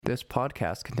This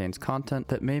podcast contains content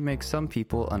that may make some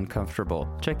people uncomfortable.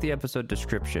 Check the episode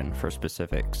description for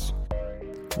specifics.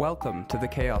 Welcome to the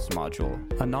Chaos Module,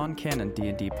 a non-canon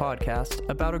D&D podcast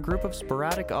about a group of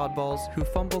sporadic oddballs who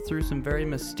fumble through some very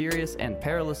mysterious and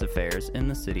perilous affairs in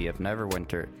the city of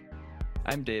Neverwinter.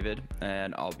 I'm David,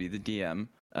 and I'll be the DM.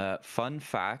 Fun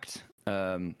fact,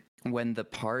 when the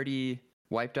party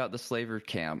wiped out the slaver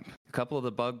camp, a couple of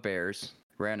the bugbears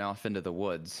ran off into the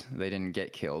woods. They didn't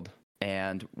get killed.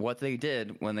 And what they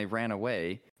did when they ran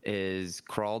away is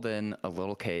crawled in a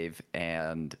little cave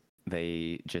and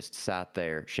they just sat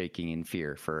there shaking in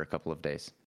fear for a couple of days.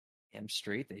 Damn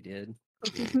straight they did.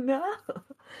 No.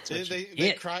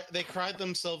 They cried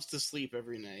themselves to sleep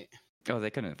every night. Oh,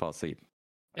 they couldn't fall asleep.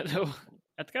 No,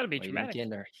 that's got to be traumatic. Again,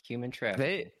 they're human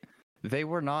trafficking. They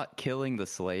were not killing the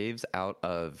slaves out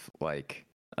of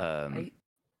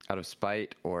out of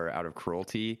spite or out of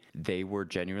cruelty. They were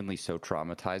genuinely so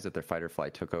traumatized that their fight or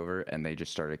flight took over and they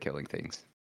just started killing things.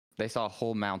 They saw a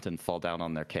whole mountain fall down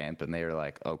on their camp and they were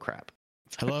like, oh crap.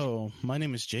 Hello, my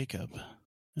name is Jacob,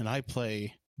 and I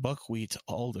play Buckwheat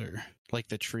Alder, like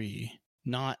the tree,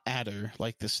 not Adder,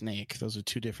 like the snake. Those are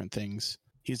two different things.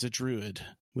 He's a druid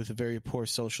with very poor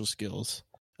social skills.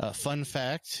 Fun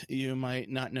fact you might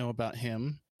not know about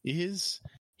him is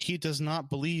he does not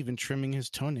believe in trimming his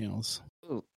toenails.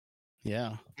 Ooh.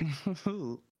 Yeah.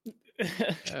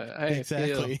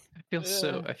 Exactly.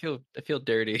 I feel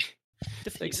dirty.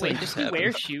 Does Just he wear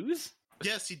happened. shoes?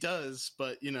 Yes, he does,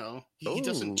 but he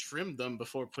doesn't trim them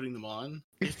before putting them on.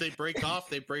 If they break off,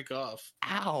 they break off.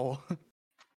 Ow.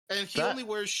 And he only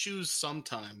wears shoes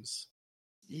sometimes.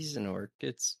 He's an orc.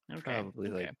 It's probably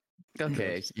like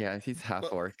Okay, yeah, he's half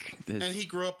orc. And he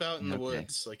grew up out in the Okay.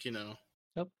 woods,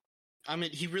 Yep. I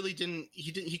mean,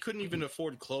 he couldn't even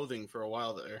afford clothing for a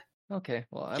while there. okay.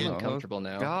 Well, I'm Yeah. uncomfortable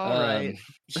now. All right.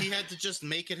 He had to just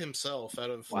make it himself out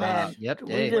of Man, Yep.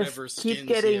 we Hey. just whatever keep skins he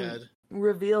getting had.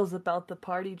 reveals about the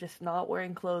party just not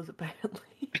wearing clothes, apparently.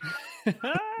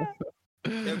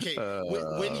 Okay,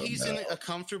 when he's in no. a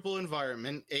comfortable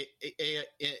environment,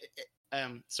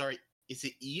 sorry, is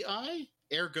it EI?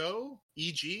 Ergo?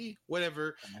 EG?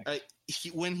 Whatever.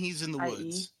 When he's in the IE.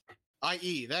 woods.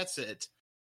 IE, that's it.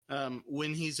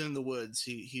 When he's in the woods,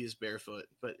 he is barefoot.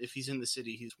 But if he's in the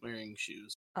city, he's wearing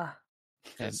shoes. Ah,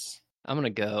 'Cause I'm gonna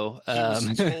go.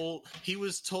 he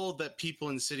was told that people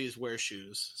in cities wear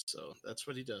shoes. So that's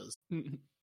what he does.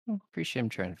 Appreciate him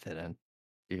trying to fit in.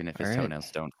 Even if his All right.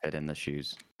 toenails don't fit in the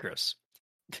shoes. Gross.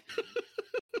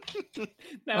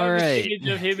 Now All the right. image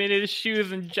of him in his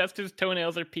shoes and just his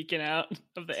toenails are peeking out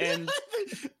of the ends.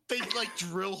 they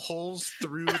drill holes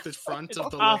through the front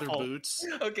of the Awful. leather boots.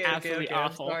 Okay, Absolutely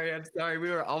awful. I'm sorry. We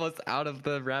were almost out of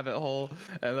the rabbit hole,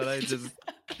 and then I just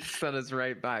sent us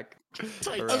right back.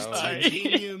 around.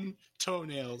 Titanium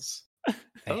toenails.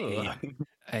 I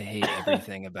hate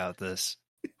everything about this.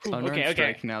 Unarmed Okay.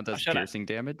 Strike now does Shut up. piercing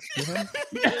damage.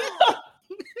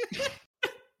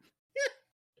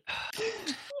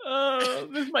 Oh,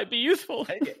 this might be useful.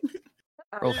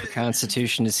 Roll for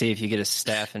Constitution to see if you get a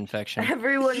staph infection.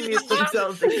 everyone mute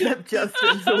themselves except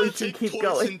Justin so we can Take keep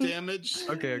poison going. damage.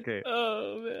 Okay.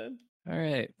 Oh man. All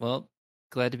right. Well,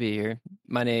 glad to be here.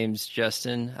 My name's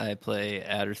Justin. I play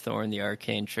Adderthorn, the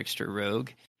arcane trickster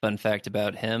rogue. Fun fact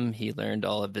about him, he learned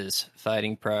all of his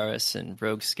fighting prowess and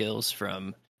rogue skills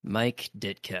from Mike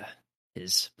Ditka,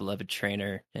 his beloved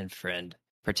trainer and friend.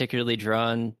 Particularly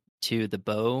drawn to the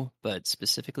bow, but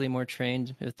specifically more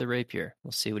trained with the rapier.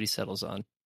 We'll see what he settles on.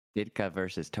 Ditka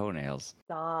versus toenails.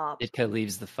 Stop. Ditka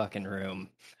leaves the fucking room.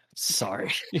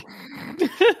 Sorry.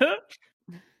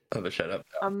 Oh, shut up.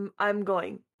 I'm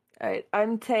going. Alright,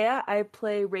 I'm Taya. I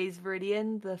play Raze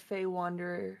Viridian, the Fey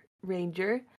Wanderer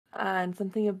Ranger. And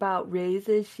something about Raze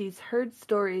is she's heard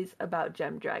stories about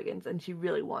gem dragons and she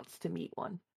really wants to meet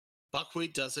one.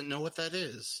 Buckwheat doesn't know what that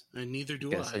is, and neither do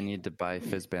Guess I. I need to buy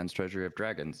Fizzband's Treasury of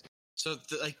Dragons. So,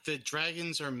 the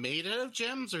dragons are made out of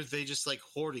gems, or are they just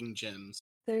hoarding gems?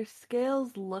 Their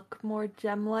scales look more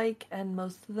gem-like, and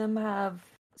most of them have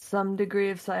some degree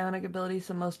of psionic ability,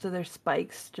 so most of their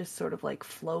spikes just sort of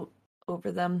float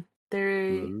over them. They're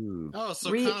Ooh. Oh,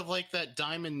 so kind of like that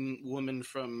diamond woman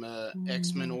from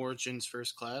X-Men Origins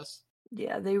First Class.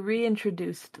 yeah, they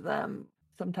reintroduced them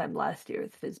sometime last year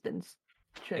with Fizban's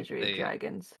Treasury they- of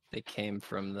Dragons. They came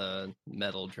from the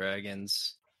metal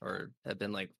dragons or have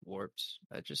been warped.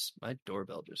 My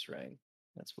doorbell just rang.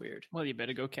 That's weird. Well, you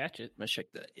better go catch it. I'm gonna check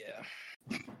that. Yeah.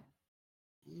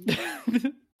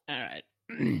 All right.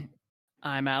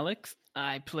 I'm Alex.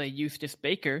 I play Eustace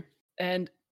Baker. And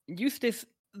Eustace,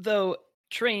 though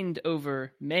trained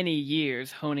over many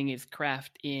years honing his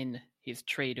craft in his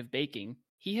trade of baking,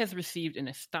 he has received an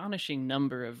astonishing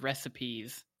number of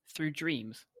recipes through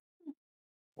dreams.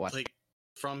 What? Like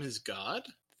from his god?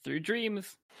 Through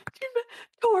dreams.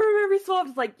 Torm every so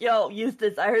often is like, yo,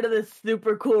 Eustace, I heard of this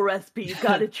super cool recipe. You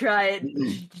gotta try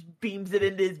it. Beams it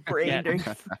into his brain. Yeah. during-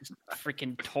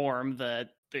 Freaking Torm, the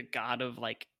god of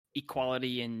like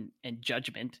equality and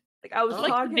judgment. Like I was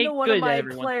Like, talking make to one good of my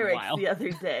every once in a clerics while. the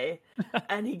other day,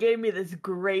 and he gave me this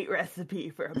great recipe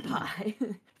for a pie.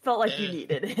 Felt like you Eh.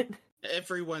 needed it.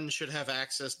 Everyone should have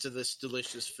access to this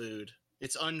delicious food.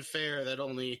 It's unfair that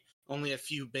only a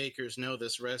few bakers know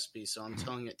this recipe, so I'm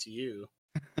telling it to you.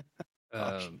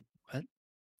 What?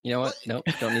 You know what? What? Nope,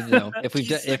 don't need to know. If we've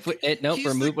done, He's if we, nope, he's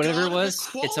remove the whatever god it of was.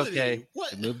 It's equality. okay.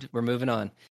 What? We're moving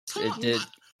on. Come It on, did.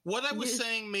 What I was Eus-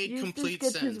 saying made Eustace complete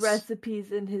gets sense. his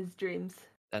recipes in his dreams.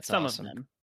 That's Some awesome. of them.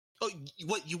 Oh,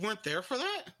 what? You weren't there for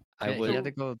that? I Yeah, would. he had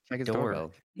to go check his Door.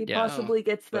 doorbell. He Yeah. possibly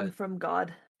gets them but- from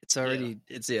God. It's already.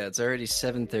 It's already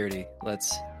 7:30.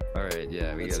 Let's All right,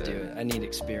 yeah, we let's gotta do it. I need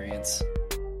experience.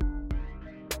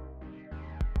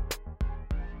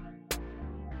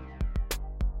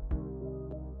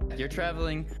 You're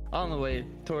traveling on the way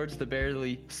towards the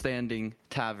barely standing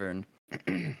tavern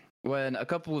when a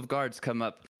couple of guards come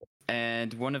up,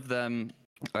 and one of them,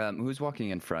 who's walking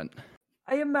in front?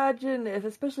 I imagine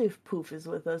especially if Poof is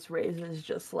with us, Raze is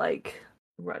just like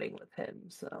running with him.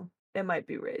 So it might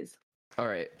be Raze. All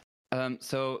right.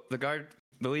 So the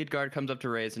lead guard comes up to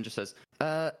Raze and just says,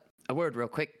 "A word, real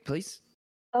quick, please."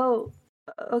 Oh,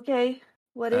 okay.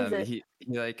 What is it? He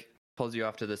like pulls you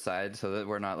off to the side so that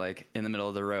we're not like in the middle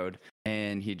of the road,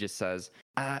 and he just says,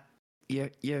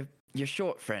 your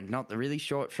short friend, not the really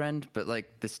short friend, but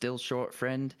like the still short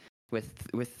friend with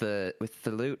the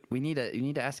loot. We need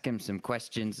to ask him some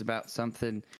questions about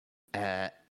something.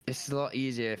 It's a lot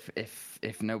easier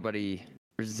if nobody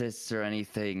resists or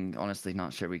anything. Honestly,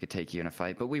 not sure we could take you in a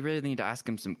fight, but we really need to ask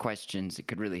him some questions. It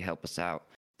could really help us out.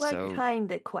 What So kind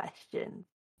of question?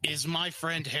 Is my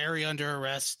friend Harry under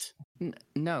arrest?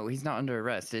 no, he's not under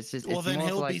arrest. It's just Well, it's then more of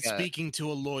he'll like be a- speaking to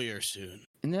a lawyer soon.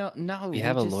 No. We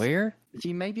have a just- lawyer.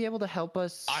 He may be able to help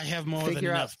us. I have more than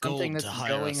figure out enough something gold to that's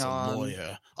hire going us a on.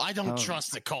 lawyer. I don't Oh.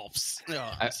 trust the cops.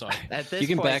 Oh, I- sorry. At this You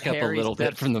can point, back up a Harry little bit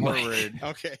steps from the mic. forward.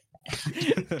 Okay.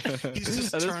 He's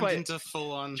just At this turned point- into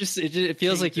full on. It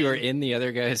feels like you are Kingpin. in the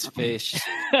other guy's face.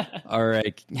 All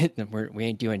right, we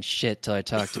ain't doing shit till I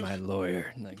talk to my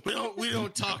lawyer. Like, We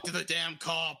don't talk to the damn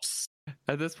cops.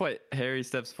 At this point, Harry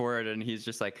steps forward and he's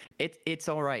just like, "It's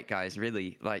all right, guys.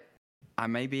 Really, like, I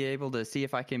may be able to see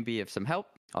if I can be of some help.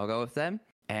 I'll go with them,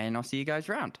 and I'll see you guys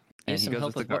around." And he some goes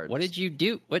help with the with guards. what did you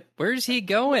do? Where's he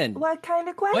going? What kind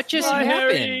of question? What just Hi,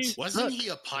 happened? Harry. Wasn't Look, he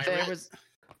a pirate?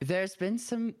 There's been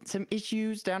some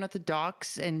issues down at the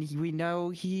docks, and we know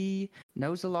he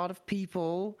knows a lot of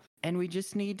people, and we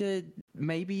just need to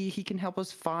maybe he can help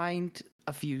us find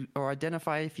a few or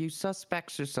identify a few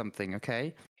suspects or something.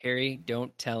 Okay? Harry,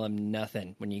 don't tell him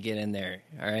nothing when you get in there.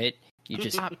 All right, you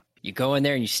just Uh, you go in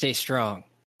there and you stay strong.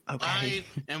 okay.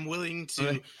 I am willing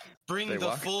to bring They the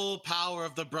walk. full power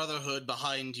of the Brotherhood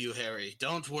behind you, Harry.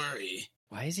 Don't worry.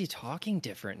 Why is he talking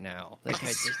different now? Like,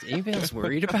 is anybody else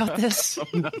worried about this?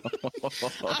 I'm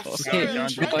sorry, I'm John,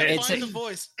 trying to it's find a- the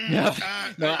voice. No,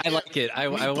 no, I like it. I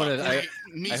Me want to. buckwheat,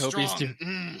 me I hope he's strong.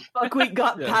 too- Buckwheat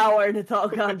got Yeah. power and it's all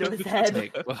gone to his head.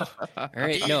 Like, well, all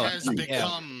right, He no, has yeah.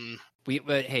 become.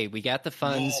 But hey, we got the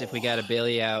funds. If we got to bail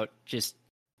you out, just,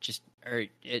 or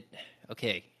it.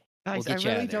 Okay. Guys, We'll I get you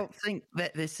out really of there. don't think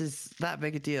that this is that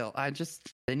big a deal.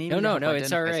 They need No, me to no, help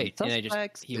it's all identify right. some And I just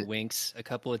suspects. he winks a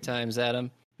couple of times at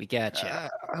him. We got you.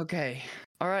 Okay.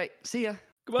 All right. See ya.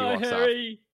 Goodbye, walks off.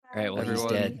 Harry. all right. Well, everyone-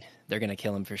 he's dead. They're gonna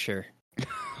kill him for sure. Oh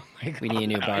my We need a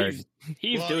new No, bard.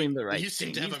 He's Well, doing the right You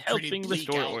seem thing. to have He's a pretty helping bleak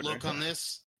restore outlook order. on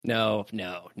this. No.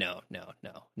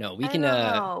 We I can.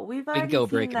 don't know. We've can already go seen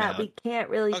break him that. out. We can't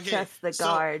really Okay, trust the so-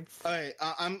 guards. All right,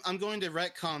 I'm going to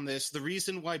retcon this. The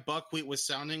reason why Buckwheat was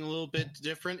sounding a little bit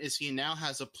different is he now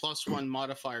has a +1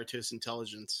 modifier to his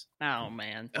intelligence. Oh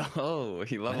man. Oh,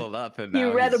 he leveled up and He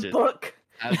now read a he's just book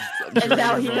has and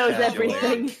now he great knows vocabulary.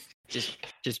 everything.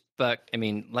 just Buck. I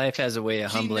mean, life has a way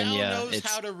of humbling he you. now knows It's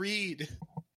how to read.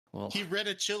 well, He read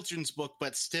a children's book,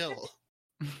 but still,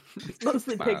 It's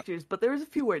mostly Wow. pictures, but there was a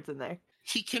few words in there.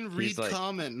 he can read He's like-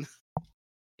 common.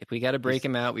 if we got to break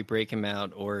him out, we break him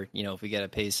out. Or if we got to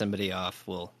pay somebody off,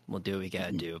 we'll do what we got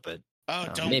to do. But Oh,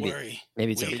 don't maybe. worry.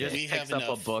 maybe it's We He okay. just We picks have up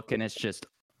enough. a book and it's just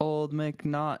Old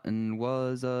McNaughton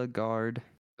was a guard.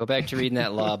 Go back to reading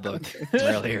that law book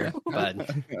earlier,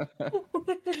 bud.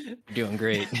 You're doing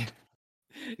great.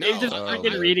 They're just No,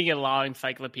 freaking I- reading a law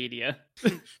encyclopedia.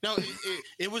 No,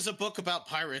 it was a book about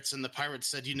pirates, and the pirates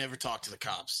said you never talk to the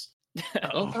cops.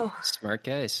 Oh. Smart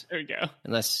guys. There we go.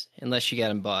 Unless you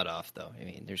got him bought off, though. I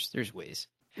mean, there's ways.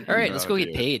 All right, let's go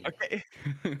get paid. Okay.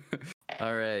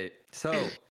 All right. So,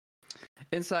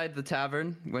 inside the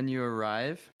tavern, when you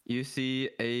arrive, you see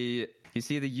the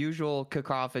usual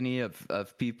cacophony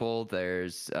of people.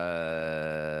 There's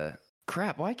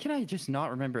crap. Why can I just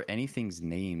not remember anything's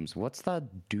names? What's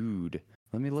that dude?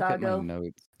 Let me look at my Zago.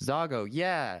 notes. Zago,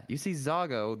 yeah. You see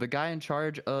Zago, the guy in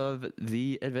charge of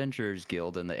the Adventurers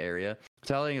Guild in the area,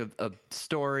 telling a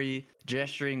story,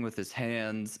 gesturing with his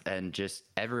hands, and just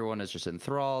everyone is just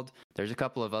enthralled. There's a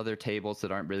couple of other tables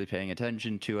that aren't really paying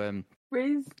attention to him.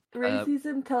 Ray sees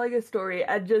him telling a story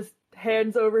and just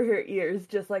hands over her ears,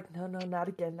 just like, no, not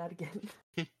again, not again.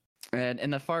 And in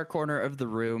the far corner of the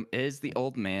room is the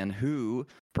old man who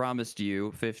promised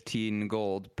you 15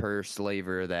 gold per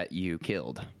slaver that you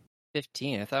killed.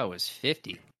 15. I thought it was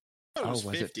 50. That was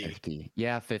was 50. it 50?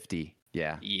 Yeah, 50.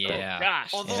 Yeah. Yeah.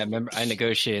 Gosh. Although- Yeah, I remember I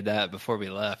negotiated that before we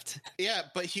left. Yeah,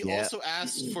 but he Yeah. also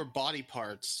asked for body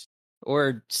parts.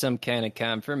 Or some kind of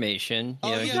confirmation. Oh,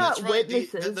 You know, We yeah, got that's right.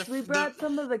 witnesses. We brought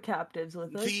some of the captives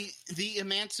with us. The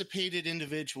emancipated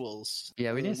individuals.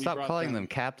 Yeah, we need to stop brought calling them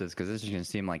captives because this is going to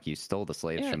seem like you stole the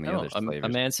slaves Yeah, from the no, other slavers.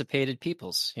 emancipated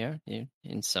peoples. Yeah,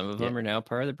 and some of them are now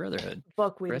part of the Brotherhood.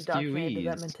 Buckwheat indoctrinated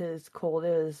them Rescuees. into his cold.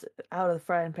 It was out of the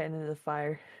frying pan into the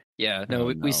fire. Yeah, no, Oh,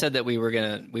 we no. said that we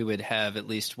would have at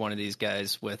least one of these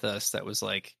guys with us that was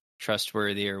like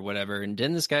trustworthy or whatever. And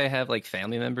didn't this guy have like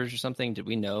family members or something? Did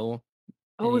we know?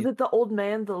 Oh, was Any- it the old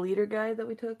man, the leader guy that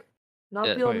we took? Not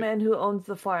Yeah, the old wait. man who owns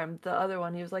the farm. The other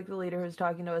one. He was like the leader who was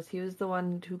talking to us. He was the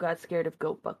one who got scared of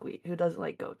goat buckwheat, who doesn't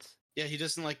like goats. Yeah, he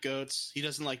doesn't like goats. He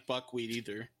doesn't like buckwheat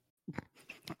either.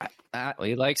 Well,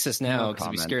 he likes us now No because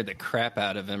we comment. scared the crap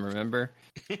out of him. Remember?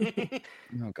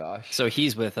 Oh, gosh. So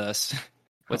he's with us.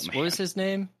 What was his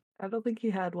name? I don't think he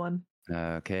had one.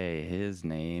 Okay, his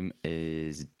name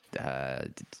is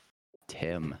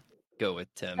Tim. Go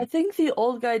with Tim. I think the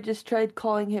old guy just tried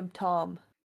calling him Tom.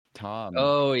 Tom.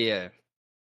 Oh yeah,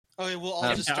 Okay, we'll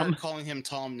all just Tom. start calling him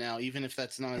Tom now, even if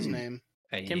that's not his name.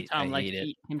 I Tim hate, Tom I like hate it.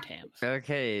 eat Tim Tams.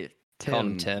 Okay, Call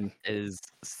him Tim Tim. is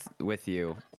with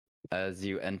you as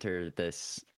you enter the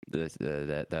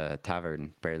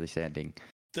tavern, barely standing.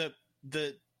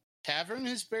 The tavern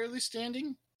is barely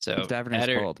standing. So The tavern is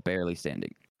Adder- called barely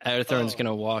standing. Adderthorn's Oh.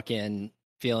 gonna walk in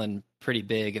feeling pretty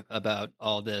big about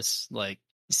all this. Like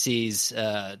sees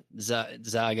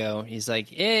Zago. He's like,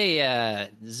 "Hey,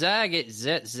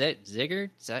 Zigger,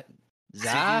 Za."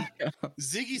 Ziggy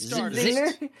Zig- Stardust.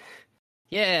 Zinger?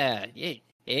 Yeah.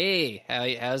 Hey,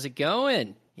 how's it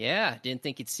going? Yeah, didn't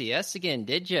think you'd see us again,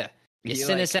 did you? You He,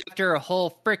 sent like- us after a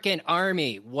whole frickin'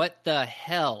 army. What the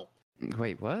hell?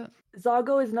 Wait, what?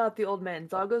 Zago is not the old man.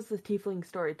 Zago's the tiefling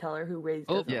storyteller who raised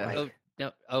Oh, us. yeah. Oh,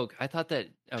 no. Oh, I thought that.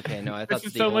 Okay, no, I thought This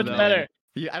is the so old much man- better.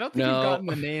 Yeah, I don't think No. you've gotten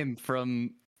the name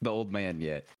from the old man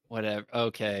yet. Whatever.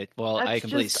 Okay. Well, I That's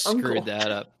completely just screwed uncle.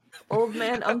 that up. Old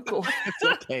man uncle.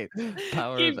 It's okay.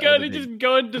 Power Keep of going and editing. just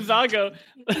going to Zago.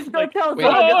 Don't tell wait.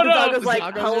 Zago. Oh, no. Zago's like,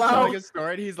 Zago's just hello. telling a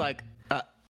story, and he's like,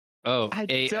 Oh, I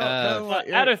hey, don't know what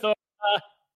you're... Adderthorn.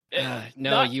 no,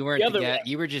 not you weren't the the other guy. one.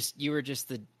 You were just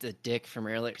the dick from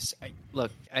earlier.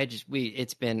 Look,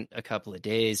 it's been a couple of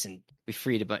days and we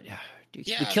freed a bunch. Dude,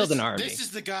 Yeah, we killed this, an army. This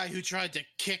is the guy who tried to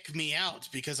kick me out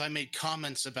because I made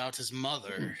comments about his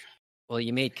mother. Well,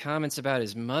 you made comments about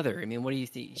his mother. I mean, what do you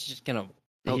think? He's just gonna.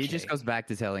 He just Okay. goes back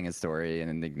to telling his story and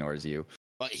then ignores you.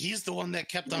 But he's the one that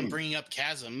kept on bringing up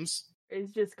chasms. He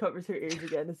just covers her ears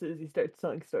again as soon as he starts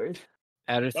telling stories.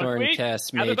 Adderthorn Buckwheat?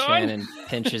 casts Mage Adderthorn? Hand and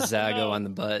pinches Zago No. on the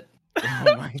butt, Oh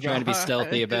my trying to be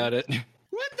stealthy about it.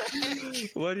 What the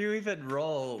heck? What do you even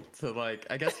roll to like?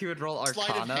 I guess he would roll Sleight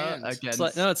of Arcana hand. against.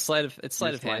 No, it's sleight of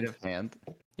your hand.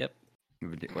 Yep.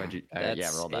 What'd you? That's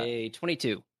yeah, roll that. a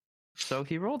 22. So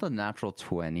he rolled a natural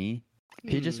 20.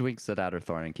 He just Hmm. winks at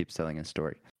Adderthorn and keeps telling his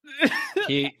story.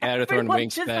 Adderthorn Everyone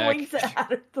winks just back. winks at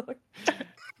Adderthorn.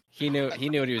 He knew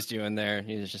what he was doing there.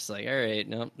 He was just like, all right,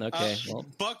 no, okay. Well,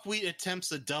 Buckwheat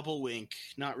attempts a double wink,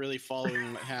 not really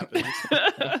following what happens.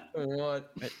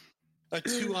 What? A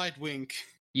two-eyed wink.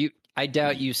 I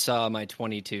doubt you saw my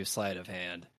 22 sleight of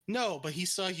hand. No, but he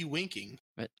saw you winking.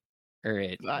 All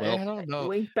right. I Well, don't know.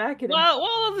 Wink back at him. While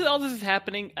all this is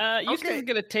happening, Eustace Okay. is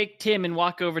going to take Tim and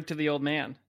walk over to the old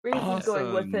man. Ray's is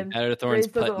going with Awesome. him. Adderthorn's Ray's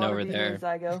doesn't putting wanna over be near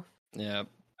there. Zago. Yeah.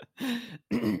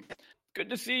 Good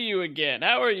to see you again.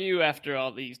 How are you after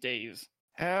all these days?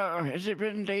 Oh, has it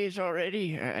been days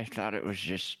already? I thought it was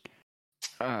just.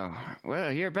 Oh,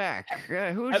 well, you're back.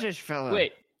 Who's Have- this fella?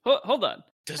 Wait, hold on.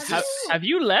 Does Have this, Have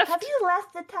you left? Have you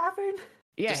left the tavern?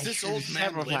 yeah, does this old man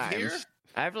several live times. here?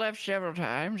 I've left several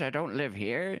times. I don't live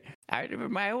here. I live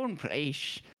in my own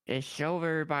place. It's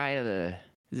over by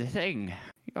the thing.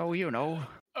 Oh, you know.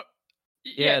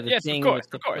 Yeah, the yes, thing of course,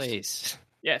 with the of course. place.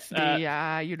 Yes.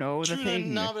 You know, the Truna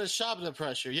thing. Nabda Shabda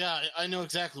pressure. Yeah, I know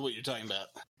exactly what you're talking about.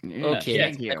 Yeah, Okay.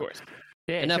 yes, thank you. of course.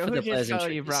 Yeah, Enough so of the who's this fellow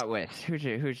you pleasantries. brought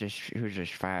with? Who's this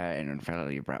fine fellow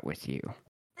you brought with you?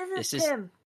 This This is is-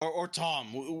 Tim. Or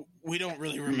Tom. We don't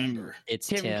really remember. It's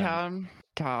Tim, Tim.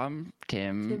 Tim.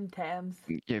 Tim Tams.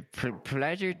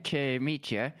 Pleasure to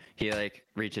meet you. He like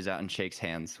reaches out and shakes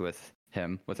hands with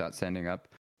him without standing up.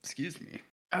 Excuse me.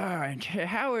 And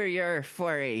how are your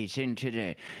forays into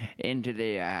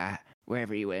the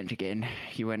wherever you went again?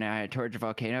 You went towards the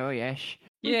volcano, yes?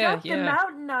 We Yeah, dropped the yeah,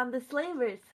 mountain on the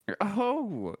slavers.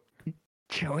 Oh,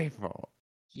 joyful.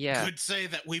 yeah. Could say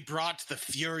that we brought the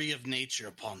fury of nature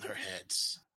upon their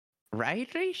heads.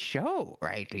 Rightly so.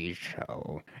 Rightly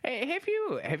so. Hey,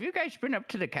 have you guys been up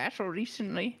to the castle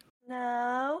recently?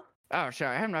 No. Oh,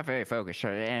 sorry, I'm not very focused.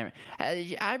 Sorry.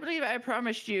 I believe I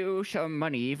promised you some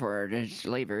money for the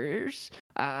slavers.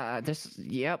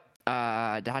 Yep,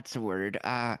 that's the word.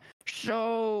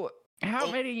 So, how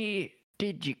Oh. many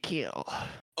did you kill?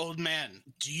 Old man,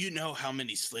 do you know how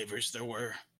many slavers there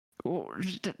were? Well,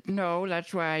 no,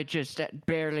 that's why I just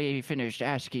barely finished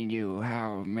asking you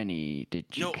how many did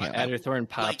you No, kill. Adderthorn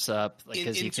pops up in-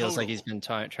 because he in feels like he's total.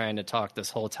 been trying to talk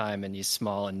this whole time, and he's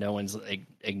small, and no one's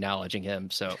acknowledging him.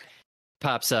 So,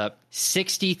 pops up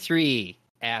 63,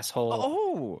 asshole.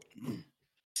 Oh,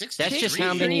 That's just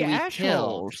how 63? many we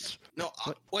assholes. No,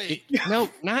 wait. No,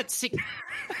 not 6.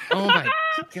 Oh my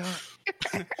god.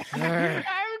 I'm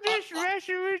just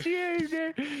messing with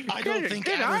you. I don't think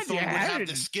Adderthorn would have the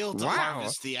Adam. skill to Wow.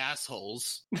 harvest the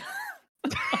assholes.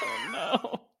 Oh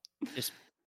no. Just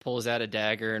pulls out a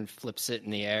dagger and flips it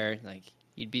in the air. Like,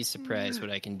 you'd be surprised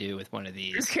what I can do with one of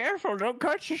Be these. careful, don't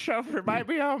cut yourself. There might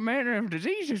be all manner of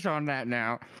diseases on that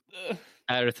now.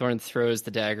 Adderthorn throws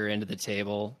the dagger into the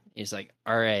table. He's like,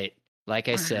 all right, like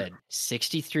I said,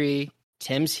 63.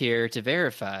 Tim's here to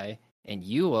verify, and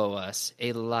you owe us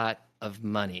a lot of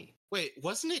money. Wait,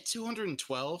 wasn't it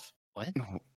 212? What?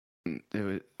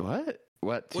 What?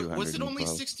 What? Was it only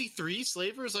 212? 63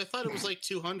 slavers? I thought it was like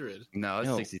 200. No, it's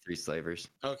No. 63 slavers.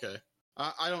 Okay.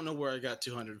 I don't know where I got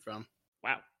 200 from.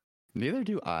 Wow. Neither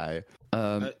do I.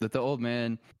 But the old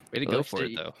man Way to go looks for at-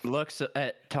 it, though. looks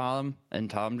at Tom, and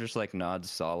Tom just like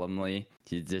nods solemnly.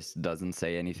 He just doesn't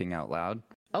say anything out loud.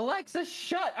 Alexa,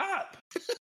 shut up!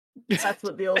 That's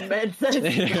what the old man says. You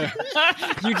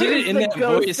did He's it in the that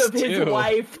ghost voice, of his too.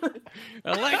 wife.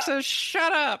 Alexa,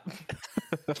 shut up!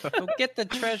 Go get the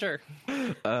treasure.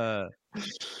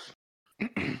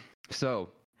 So,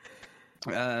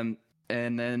 and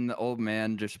then the old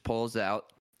man just pulls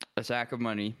out a sack of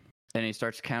money and he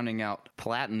starts counting out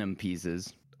platinum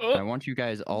pieces. Oh. I want you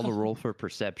guys all to roll for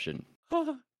perception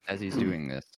as he's doing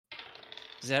this.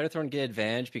 Does Adderthorn get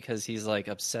advantage because he's like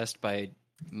obsessed by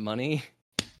money?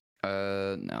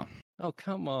 No. Oh,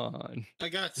 come on. I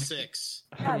got 6.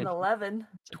 Got an 11.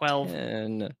 12.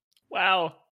 And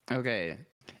Wow. Okay.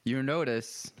 You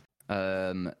notice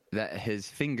that his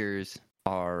fingers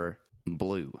are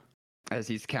blue as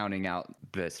he's counting out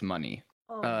this money.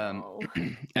 Oh, no.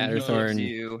 And he Adderthorn- looks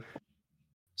you.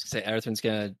 say Adderthorn's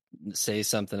gonna say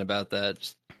something about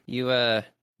that. You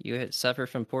suffer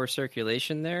from poor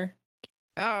circulation there?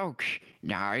 Oh,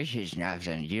 no, this is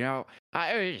nothing. You know,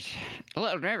 I was a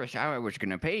little nervous how I was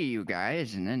going to pay you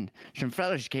guys, and then some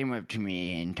fellas came up to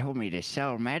me and told me to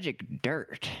sell magic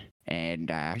dirt, and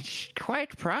it's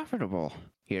quite profitable,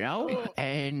 you know.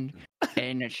 And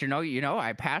it's, you know,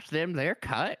 I passed them their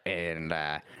cut, and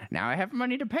now I have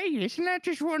money to pay you. Isn't that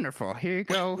just wonderful? Here you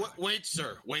go. Wait,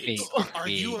 sir. Wait. Wait, Are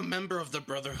you wait. a member of the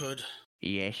Brotherhood?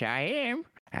 Yes, I am.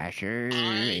 I sure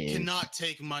I is. cannot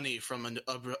take money from a No,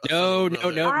 fellow no,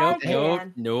 brother. no, I no,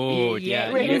 can. no. Yeah,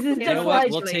 Yeah, Ray, you, this is you just know what?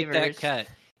 like We'll take that flavors. cut.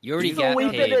 You already So got we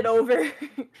paid. did it over.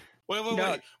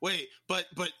 Wait.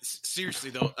 But seriously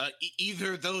though,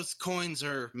 either those coins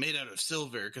are made out of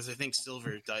silver because I think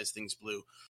silver dyes things blue,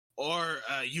 or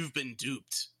you've been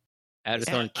duped.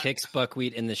 Adderthorn kicks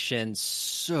Buckwheat in the shin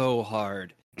so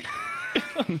hard.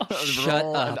 Shut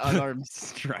Roll an up. unarmed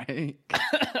strike.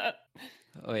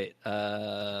 Wait,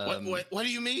 What do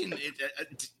you mean?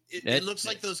 It It- looks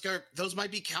like those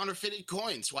might be counterfeited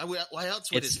coins. Why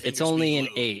else would his it's fingers only be an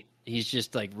blue? 8. He's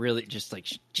just like really just like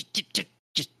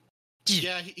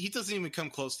Yeah, he doesn't even come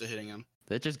close to hitting him.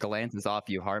 That just glances off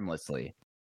you harmlessly.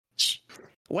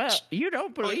 Well, you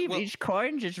don't believe well- these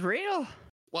coins is real?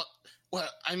 Well,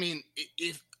 I mean,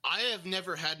 if I have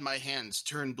never had my hands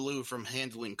turn blue from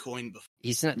handling coin before.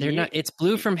 He's not. They're Yeah. not. It's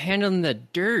blue from handling the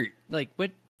dirt. Like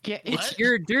what? Yeah, It's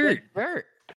your dirt.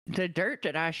 The dirt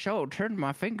that I showed turned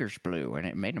my fingers blue, and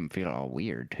it made them feel all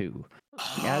weird too.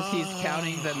 As he's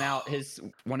counting them out,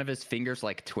 one of his fingers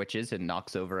like twitches and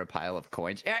knocks over a pile of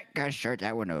coins. Yeah, gotta start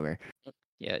that one over.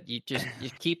 Yeah, you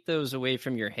keep those away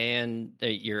from your hand,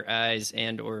 your eyes,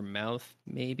 and or mouth.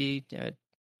 Maybe I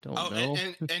don't know.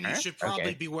 And you should probably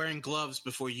Okay. be wearing gloves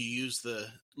before you use the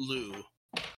loo.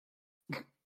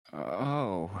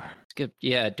 Oh, It's good.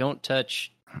 Yeah, don't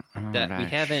touch that.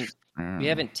 We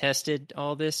haven't tested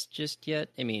all this just yet.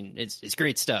 I mean, it's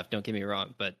great stuff. Don't get me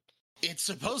wrong, but It's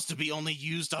supposed to be only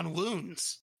used on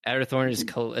wounds. Adderthorn is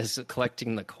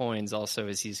collecting the coins also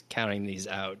as he's counting these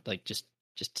out, like just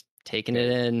taking it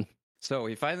in. So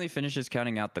he finally finishes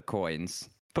counting out the coins,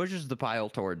 pushes the pile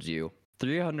towards you.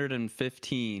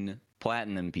 315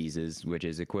 platinum pieces, which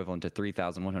is equivalent to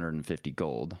 3,150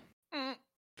 gold.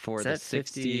 For Is the that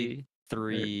 50?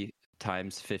 63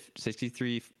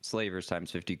 slavers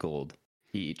times 50 gold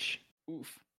each.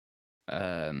 Oof.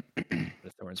 The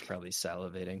Thorn's probably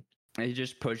salivating. He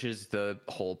just pushes the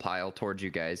whole pile towards you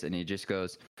guys, and he just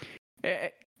goes, yeah,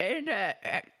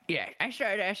 I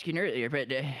started asking earlier,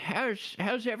 but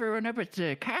how's everyone up at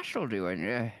the castle doing?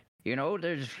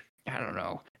 There's I don't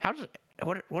know.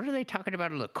 What are they talking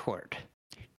about in the court?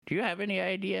 Do you have any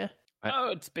idea?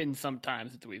 Oh, it's been some time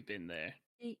since we've been there.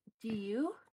 Do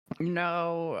you?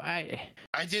 No, I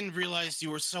didn't realize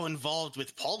you were so involved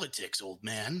with politics, old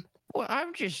man. Well,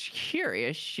 I'm just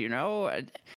curious,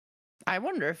 I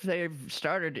wonder if they've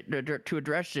started to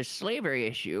address this slavery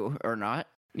issue or not,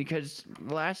 because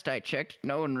last I checked,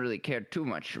 no one really cared too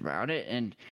much about it,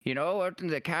 and, out in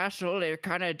the castle, they're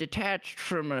kind of detached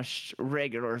from us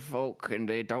regular folk, and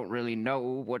they don't really know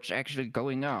what's actually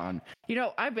going on.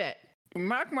 I bet,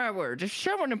 mark my words, if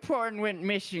someone important went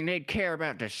missing, they'd care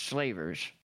about the slavers.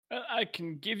 I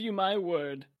can give you my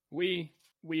word. We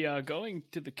are going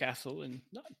to the castle in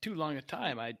not too long a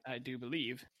time, I do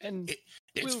believe. And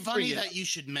It's we'll funny bring it that up. you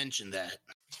should mention that.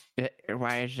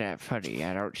 Why is that funny?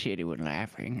 I don't see anyone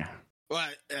laughing. Well,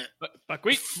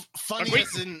 Buckwheat, funny Buckwheat.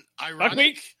 as in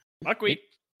ironic. Buckwheat,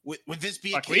 Buckwheat, Would this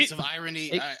be a Buckwheat. case of irony?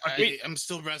 Hey, Buckwheat. I'm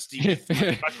still rusty. With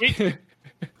Buckwheat.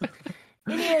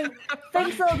 Anyway,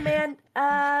 thanks, old man.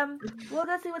 We'll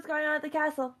go see what's going on at the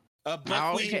castle.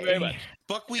 Buckwheat, Thank you very much.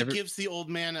 Buckwheat gives the old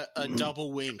man a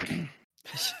double wink.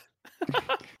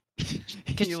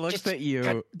 he looks at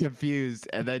you confused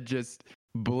and then just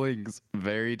blinks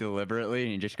very deliberately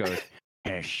and he just goes,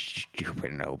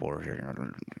 Stupid nobles.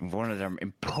 One of them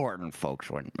important folks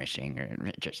went missing.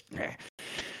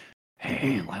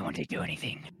 Why won't they do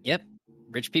anything? Yep,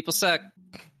 rich people suck.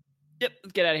 Yep,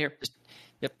 let's get out of here.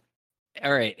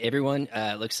 All right, everyone.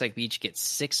 Looks like we each get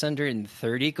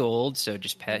 630 gold. So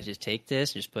just take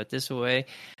this, just put this away.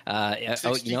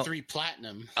 63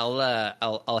 platinum.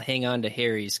 I'll hang on to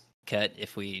Harry's cut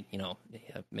if we,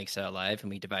 makes it out alive, and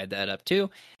we divide that up too.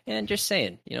 And just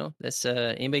saying, that's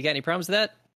anybody got any problems with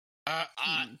that?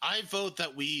 I vote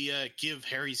that we give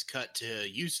Harry's cut to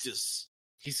Eustace.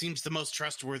 He seems the most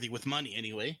trustworthy with money,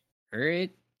 anyway. All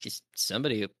right, just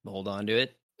somebody hold on to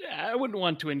it. Yeah, I wouldn't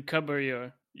want to encumber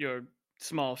your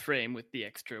small frame with the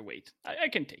extra weight. I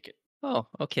can take it. Oh,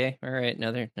 okay. All right,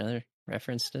 another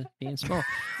reference to being small.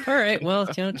 All right, well,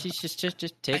 just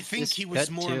take. I think this he was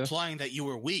cut more too. implying that you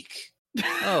were weak.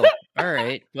 Oh, all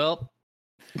right. Well,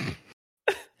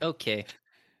 okay.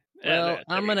 Well,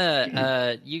 I'm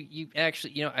gonna. You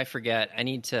actually, I forgot. I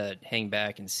need to hang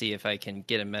back and see if I can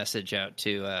get a message out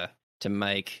to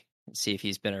Mike and see if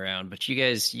he's been around. But you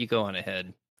guys, you go on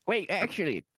ahead. Wait,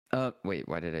 actually. wait,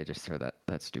 why did I just throw that?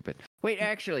 That's stupid. Wait,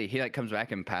 actually, he comes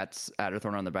back and pats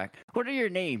Adderthorn on the back. What are your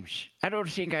names? I don't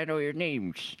think I know your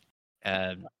names.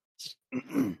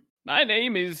 My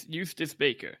name is Eustace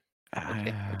Baker.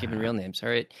 Okay, we're giving real names. All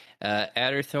right,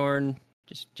 Adderthorn,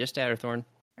 just Adderthorn.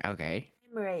 Okay.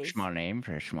 Raise. Small name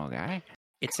for a small guy.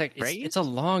 It's like Right? it's a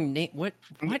long name. What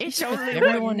It's is with only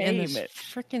everyone one in name. this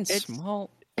freaking It's- small?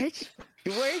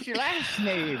 Where's your last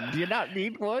name? Do you not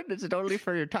need one? Is it only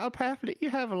for your top half that you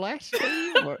have a last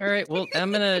name? Or- All right, well,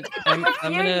 I'm your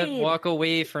gonna name? walk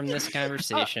away from this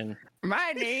conversation.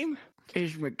 My name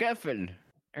is MacGuffin.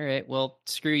 All right, well,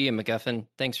 screw you, MacGuffin.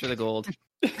 Thanks for the gold,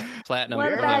 platinum,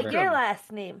 What about whatever. your last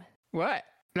name? What?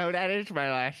 No, that is my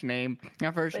last name.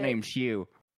 My first Wait. name's Hugh.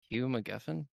 Hugh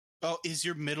MacGuffin. Oh, is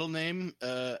your middle name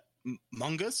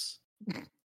Mungus?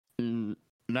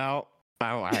 No,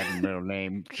 I don't have a middle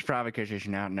name. It's probably because there's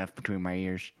not enough between my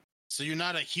ears. So you're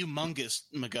not a humongous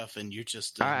MacGuffin. You're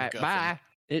just All right, MacGuffin. bye.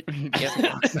 It,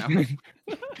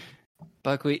 yep.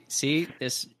 Buckwheat. See,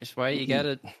 this is why we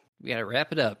gotta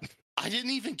wrap it up. I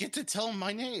didn't even get to tell him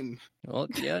my name. Well,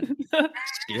 yeah,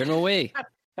 steer him away.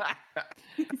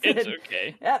 It's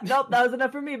okay. Yep, nope, that was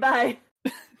enough for me. Bye.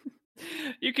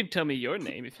 You can tell me your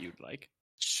name if you'd like.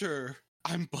 Sure,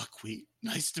 I'm Buckwheat.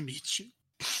 Nice to meet you.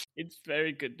 It's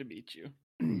very good to meet you.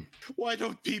 Why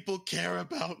don't people care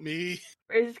about me?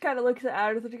 Ray just kind of looks at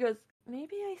Adder and goes,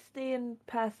 "Maybe I stay and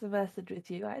pass the message with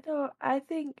you. I don't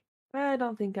think I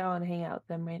want to hang out with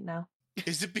them right now."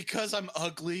 Is it because I'm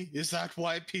ugly? Is that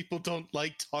why people don't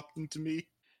like talking to me?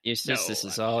 Eustace, this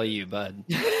is all you, bud.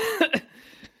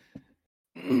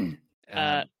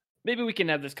 Maybe we can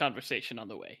have this conversation on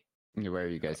the way. Where are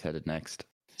you guys headed next?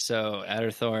 So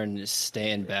Adderthorn is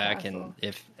staying back, and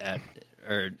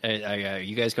are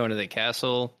you guys going to the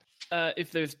castle?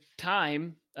 If there's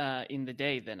time in the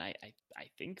day, then I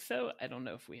think so. I don't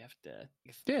know if we have to.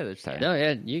 Yeah, there's time. No,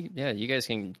 you guys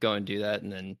can go and do that,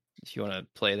 and then if you want to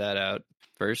play that out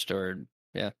first, or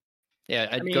I'd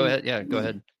go ahead. Yeah, go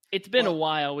ahead. It's been a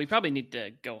while. We probably need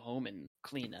to go home and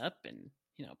clean up, and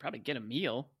probably get a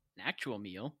meal, an actual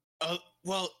meal.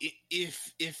 Well,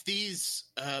 if these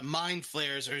mind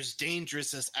flayers are as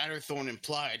dangerous as Adderthorn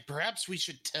implied, perhaps we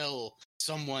should tell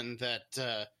someone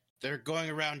that they're going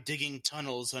around digging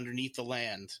tunnels underneath the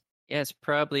land. Yeah, it's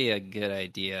probably a good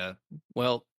idea.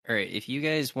 Well, all right, if you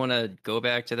guys want to go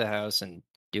back to the house and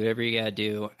do whatever you gotta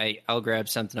do, I'll grab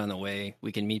something on the way.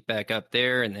 We can meet back up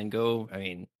there and then go. I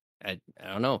mean, I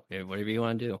don't know, whatever you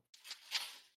want to do.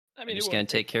 I mean, I'm just gonna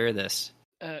take care of this.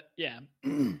 Yeah.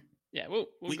 Yeah, we'll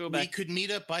go back. We could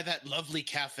meet up by that lovely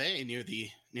cafe near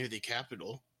the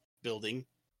Capitol building.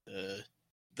 The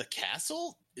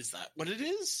castle? Is that what it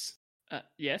is?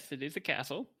 Yes, it is a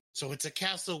castle. So it's a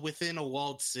castle within a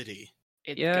walled city.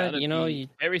 It's gotta be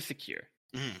very secure.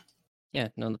 Mm. Yeah,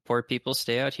 no, the poor people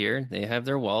stay out here. They have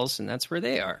their walls, and that's where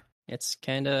they are. It's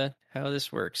kind of how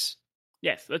this works.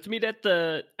 Yes, let's meet at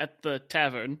the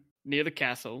tavern near the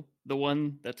castle, the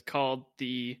one that's called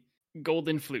the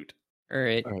Golden Flute. All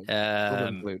right.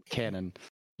 Flute cannon.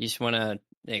 You just want to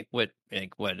I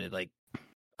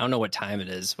don't know what time it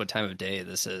is. What time of day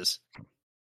this is?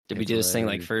 Did we do this thing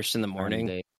like first in the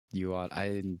morning? You want?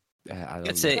 I don't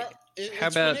Let's say. How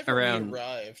about around? We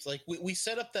arrived? Like we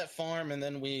set up that farm and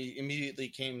then we immediately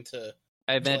came to.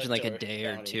 I imagine like a day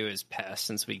or two has passed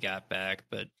since we got back,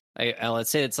 but let's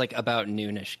say it's like about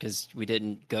noonish because we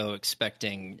didn't go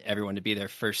expecting everyone to be there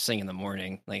first thing in the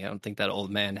morning. Like I don't think that old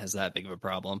man has that big of a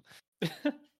problem.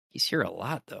 He's here a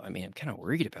lot, though. I mean, I'm kind of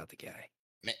worried about the guy.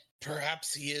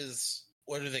 Perhaps he is.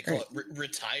 What do they call it?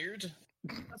 Retired?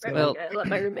 Well, all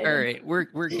right.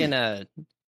 We're gonna.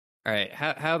 All right.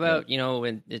 How about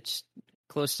when it's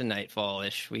close to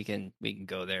nightfall-ish, we can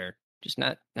go there. Just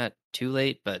not too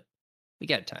late, but we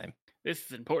got time. This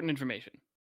is important information.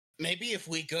 Maybe if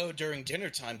we go during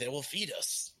dinner time, they will feed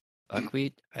us.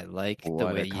 Buckwheat, I like the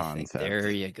way you think. There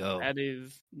you go. That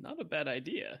is not a bad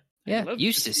idea. Yeah,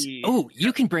 Eustace. Oh,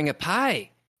 you can bring a pie.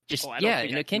 Just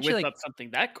can't you up something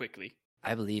that quickly?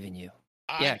 I believe in you.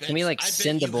 Can we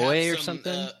send a boy or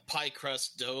something? Pie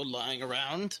crust dough lying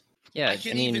around. Yeah, I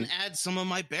can even add some of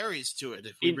my berries to it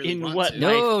if we really want what, to.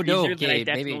 No, that I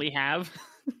definitely have.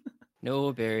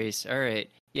 No berries. All right.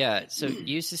 Yeah. So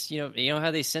Eustace, you know how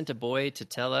they sent a boy to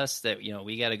tell us that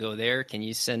we got to go there. Can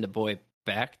you send a boy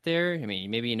back there? I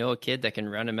mean, maybe a kid that can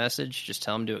run a message. Just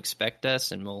tell him to expect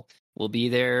us, and we'll be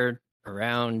there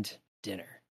around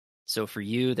dinner. So for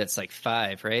you, that's like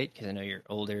 5, right? Because I know you're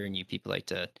older and you people like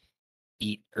to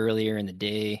eat earlier in the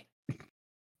day.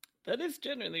 That is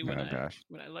generally when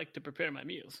I like to prepare my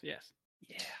meals. Yes.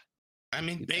 Yeah. I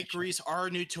mean, bakeries are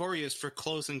notorious for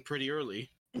closing pretty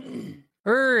early.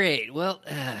 All right. Well,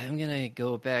 I'm gonna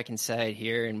go back inside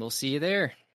here, and we'll see you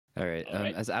there. All right.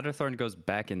 As Adderthorn goes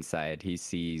back inside, he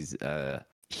sees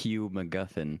Hugh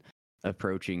MacGuffin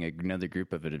approaching another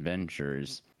group of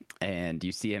adventurers, and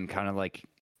you see him kind of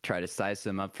try to size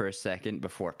them up for a second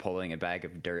before pulling a bag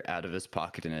of dirt out of his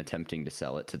pocket and attempting to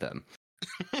sell it to them.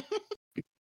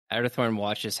 Adderthorn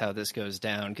watches how this goes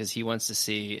down because he wants to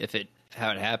see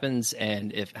how it happens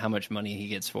and how much money he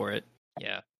gets for it.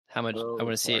 Yeah, how much? I want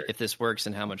to see if this works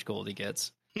and how much gold he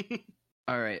gets.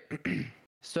 All right.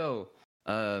 So,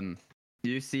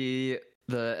 you see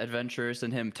the adventurers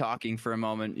and him talking for a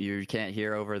moment. You can't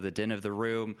hear over the din of the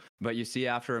room, but you see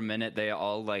after a minute they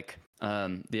all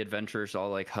the adventurers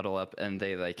all huddle up, and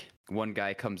they one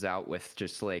guy comes out with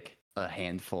just a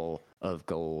handful of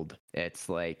gold. It's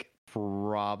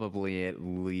probably at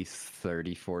least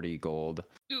 30-40 gold.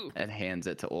 Ooh. And hands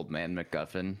it to old man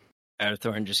MacGuffin.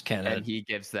 Adderthorn just kind of... And he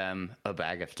gives them a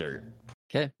bag of dirt.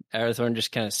 Okay. Adderthorn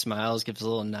just kind of smiles, gives a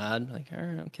little nod, all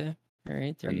right, okay. All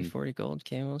right, 30, 40 gold.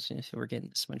 Okay, we'll see if we're getting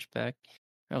this much back.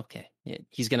 Okay. Yeah,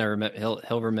 he's gonna remember.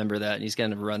 He'll remember that, and he's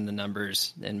gonna run the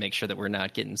numbers and make sure that we're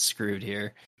not getting screwed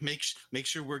here. Make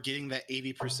sure we're getting that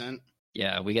 80%.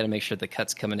 Yeah, we got to make sure the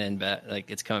cut's coming in back, like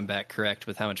it's coming back correct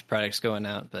with how much product's going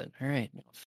out. But all right,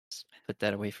 put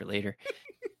that away for later.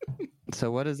 So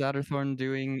what is Adderthorn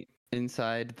doing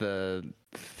inside the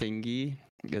thingy,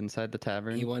 inside the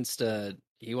tavern? He wants to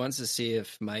see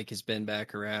if Mike has been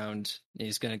back around.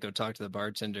 He's gonna go talk to the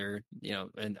bartender,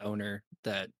 and owner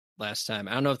that last time.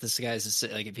 I don't know if this guy's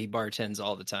like if he bartends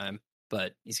all the time,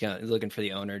 but he's looking for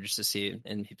the owner just to see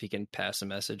and if he can pass a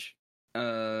message.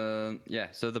 Yeah.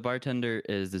 So the bartender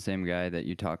is the same guy that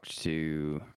you talked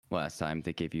to last time.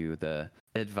 That gave you the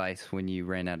advice when you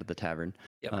ran out of the tavern.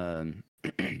 Yep.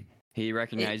 He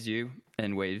recognized you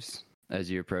and waves as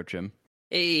you approach him.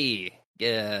 Hey,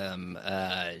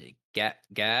 guy.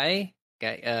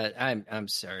 I'm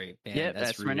sorry, man. Yeah,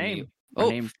 that's my rude of name. you. My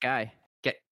name's Guy.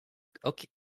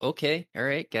 Okay, all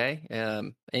right, guy.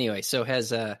 Anyway, so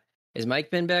has Mike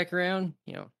been back around?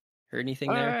 Heard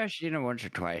anything there? Seen him once or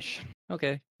twice.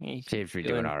 Okay, he's Seems we're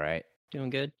doing all right. doing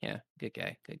good. Yeah, good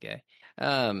guy.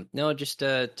 No, just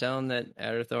tell him that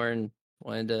Adderthorn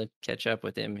wanted to catch up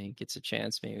with him. He gets a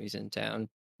chance. Maybe he's in town.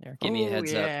 Or give me a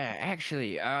heads up. Yeah,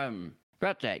 actually,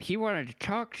 about that, he wanted to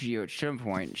talk to you at some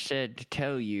point. Said to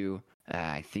tell you.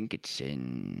 I think it's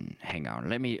in. Hang on,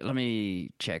 let me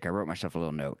check. I wrote myself a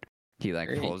little note. He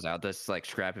Great. pulls out this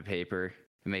scrap of paper,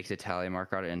 makes a tally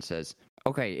mark on it, and says,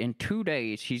 Okay, in 2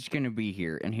 days he's gonna be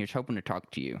here, and he's hoping to talk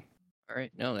to you. All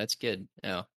right, no, that's good.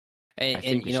 No, I and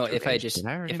think it's 2 if I days. just Did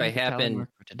already if I make a tally happen, mark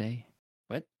for today.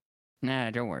 What?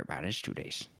 Nah, don't worry about it. It's 2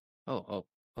 days. Oh,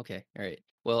 okay, all right.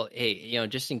 Well, hey,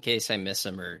 just in case I miss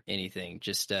him or anything,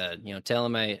 just tell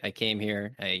him I came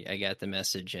here. I got the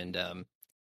message, and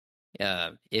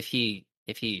if he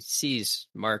sees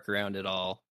Mark around at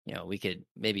all, we could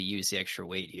maybe use the extra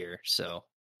weight here. So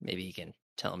maybe he can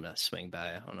tell him to swing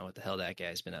by. I don't know what the hell that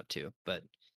guy's been up to, but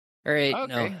all right, no,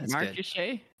 Okay, that's Mark, good. you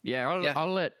say? Yeah,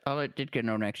 I'll let Ditka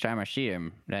know next time I see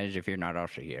him. That is, if you're not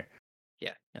also here.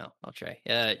 Yeah, no, I'll try.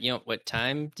 What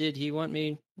time did he want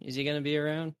me? Is he gonna be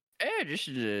around? Yeah, just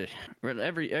well,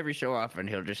 every so often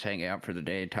he'll just hang out for the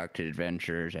day and talk to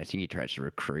adventurers. I think he tries to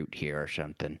recruit here or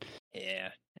something. Yeah,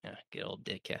 good old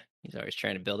Ditka. He's always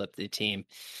trying to build up the team.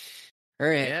 All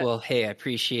right, Yeah. well, hey, I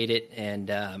appreciate it,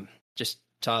 and just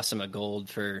toss him a gold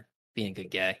for being a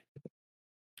good guy.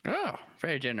 Oh,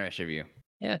 very generous of you.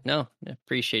 Yeah, no, I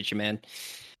appreciate you, man.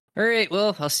 All right,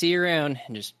 well, I'll see you around.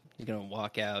 And he's gonna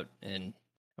walk out. And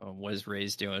what is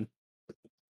Ray's doing?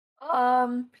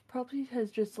 Probably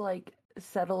has just like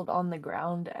settled on the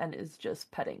ground and is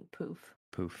just petting Poof.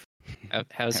 poof.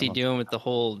 How's he Well, doing with the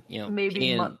whole, Maybe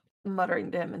peeing?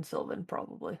 muttering to him in Sylvan,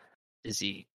 probably. Does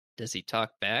he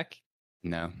talk back?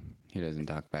 No, he doesn't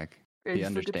talk back. Or He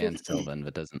just look at understands Poof. Sylvan,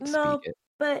 but doesn't No, speak it.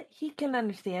 but he can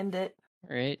understand it.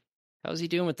 All right, how's he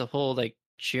doing with the whole like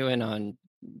chewing on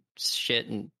shit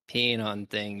and peeing on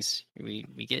things? Are we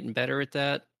getting better at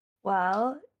that?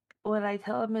 Well, when I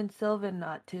tell him in Sylvan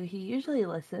not to, he usually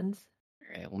listens.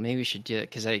 All right, well, maybe we should do it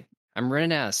because I'm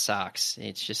running out of socks.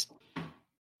 It's just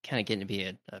kind of getting to be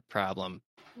a problem.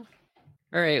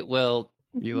 All right, well,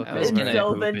 You look I was over gonna- and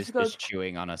Sylvan Poof is goes, just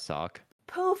chewing on a sock.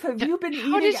 Poof, have you been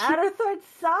How eating did he- Adderthorn's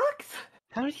socks?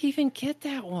 how did he even get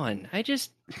that one? I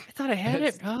thought I had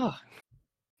it. It's- Oh,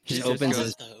 He just just opens goes-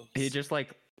 his. Those. He just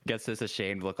gets this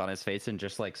ashamed look on his face and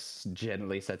just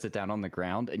gently sets it down on the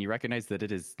ground, and you recognize that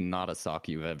it is not a sock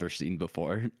you've ever seen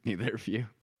before, neither of you.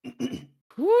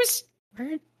 Who's?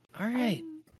 All right,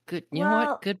 good. You know well,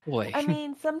 what? Good boy. I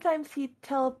mean, sometimes he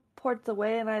teleports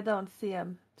away and I don't see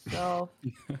him. So,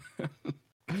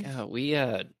 yeah, we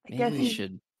guess maybe we he's-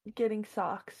 should. getting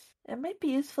socks. It might be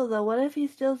useful though. What if he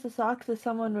steals the socks of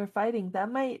someone we're fighting? That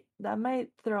might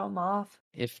throw him off.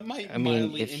 If Might I mean,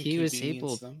 mildly if he was inconvenience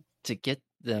able them. to get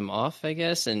them off, I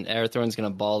guess, and Arathorn's gonna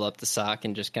ball up the sock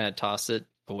and just kind of toss it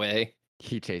away.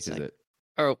 He chases Like- it.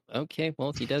 Oh, okay. Well,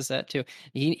 if he does that too,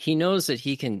 he knows that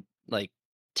he can like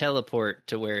teleport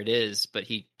to where it is, but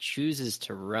he chooses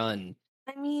to run.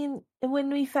 I mean, when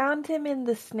we found him in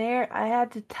the snare, I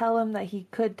had to tell him that he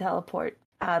could teleport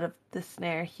out of the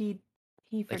snare. He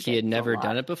Like he had never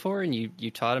done it before, and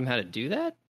you taught him how to do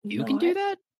that. You can No, do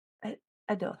that.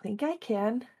 I don't think I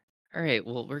can. All right.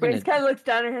 Well, we're Grace gonna. kind of looks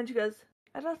down at her and she goes,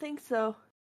 "I don't think so."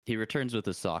 He returns with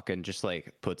the sock and just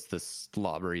puts the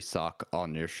slobbery sock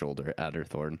on your shoulder,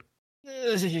 Adderthorn,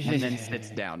 and then sits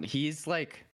down. He's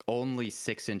only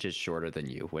 6 inches shorter than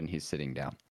you when he's sitting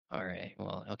down. All right.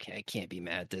 Well, okay. I can't be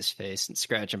mad at this face and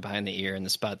scratch him behind the ear in the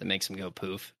spot that makes him go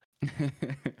poof.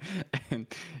 And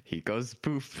he goes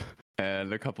poof,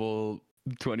 and a couple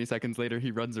 20 seconds later,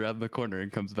 he runs around the corner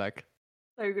and comes back.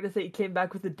 thought you were gonna say he came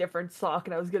back with a different sock,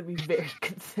 and I was gonna be very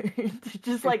concerned.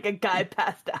 Just like a guy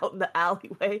passed out in the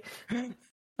alleyway.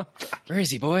 Where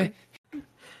is he, boy? All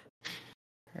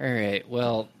right.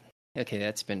 Well, okay,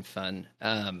 that's been fun.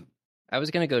 I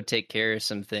was gonna go take care of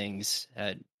some things.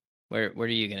 What are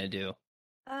you gonna do?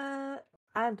 I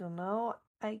don't know.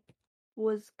 I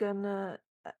was gonna.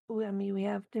 I mean, we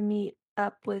have to meet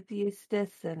up with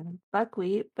Eustace and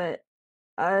Buckwheat, but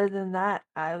other than that,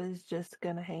 I was just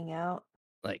gonna hang out.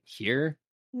 Like here?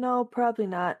 No, probably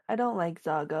not. I don't like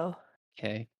Zago.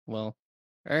 Okay. Well,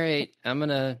 all right. I'm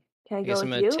gonna. Can I I go guess with I'm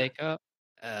gonna you? take up.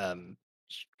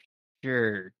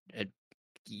 Sure.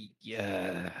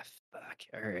 Yeah. Fuck.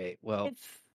 All right. Well.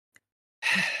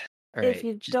 All If right.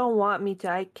 you don't want me to,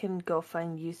 I can go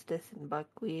find Eustace and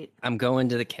Buckwheat. I'm going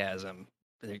to the chasm.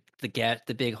 The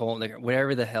big hole in the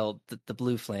whatever the hell the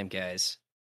blue flame guys.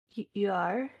 You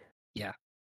are? Yeah.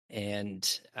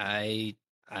 And I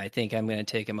think I'm going to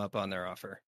take him up on their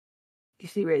offer. You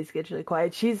see Ray's gets really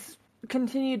quiet. She's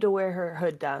continued to wear her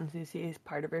hood down, so you see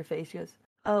part of her face. She goes,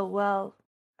 "Oh well,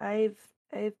 I've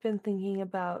been thinking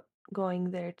about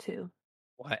going there too."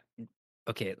 What?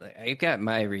 Okay, I've got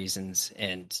my reasons,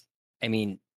 and I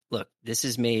mean, look, this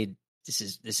has made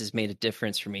a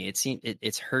difference for me.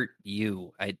 It's hurt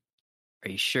you. Are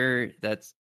you sure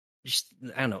that's just,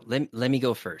 I don't know. Let me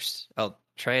go first. I'll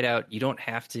try it out. You don't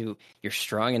have to. You're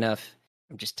strong enough.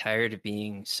 I'm just tired of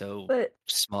being so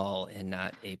small and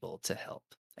not able to help.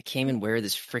 I came and wear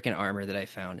this freaking armor that I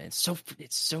found, and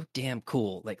it's so damn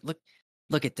cool. Like,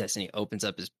 look at this. And he opens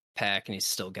up his pack, and he's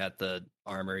still got the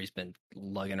armor he's been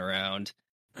lugging around.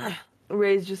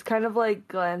 Ray's just kind of like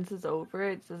glances over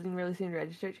it. Doesn't really seem to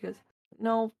register. She goes,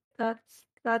 "No, that's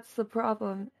the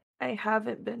problem. I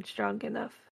haven't been strong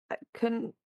enough. I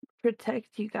couldn't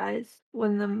protect you guys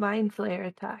when the Mind Flayer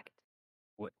attacked."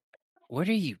 What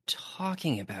are you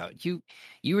talking about? You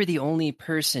were the only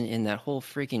person in that whole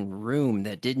freaking room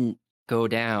that didn't go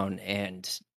down,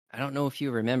 and I don't know if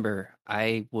you remember,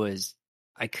 I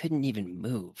couldn't even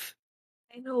move.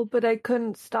 I know, but I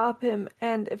couldn't stop him,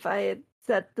 and if I had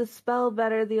set the spell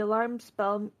better, the alarm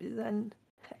spell, then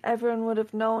everyone would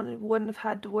have known and wouldn't have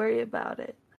had to worry about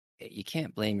it. You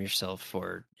can't blame yourself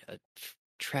for a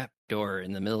trap door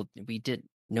in the middle.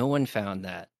 No one found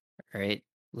that, all right?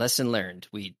 Lesson learned.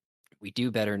 We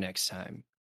do better next time.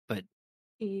 But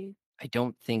I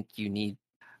don't think you need.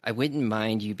 I wouldn't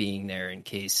mind you being there in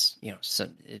case,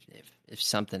 if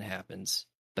something happens.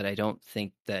 But I don't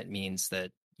think that means that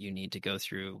you need to go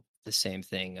through the same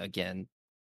thing again.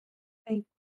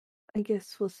 I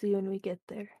guess we'll see when we get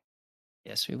there.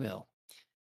 Yes, we will.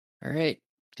 All right.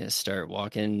 Gonna start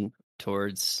walking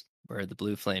towards where the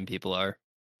blue flame people are.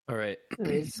 All right.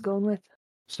 Ray's going with.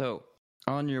 So,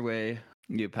 on your way,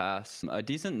 you pass a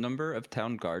decent number of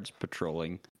town guards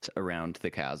patrolling around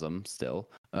the chasm still.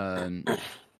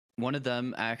 One of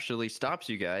them actually stops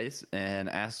you guys and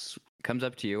comes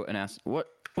up to you and asks,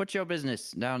 what's your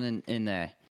business down in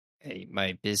there? Hey,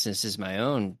 my business is my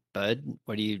own, bud.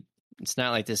 It's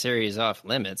not like this area is off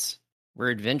limits.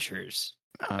 We're adventurers.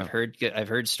 I've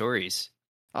heard stories.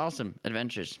 Awesome.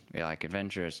 Adventures. We like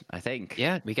adventures, I think.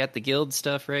 Yeah, we got the guild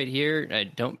stuff right here.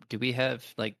 Do we have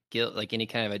guild, any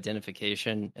kind of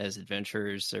identification as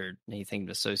adventurers or anything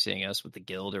associating us with the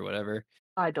guild or whatever?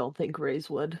 I don't think Ray's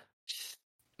would.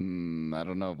 I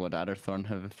don't know. Would Adderthorn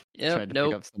have tried to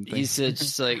nope. pick up something? He's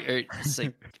just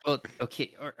well,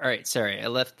 okay. All right. Sorry. I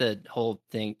left the whole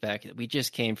thing back. We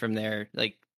just came from there.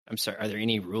 I'm sorry. Are there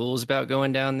any rules about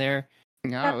going down there?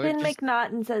 No, Captain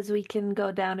McNaughton says we can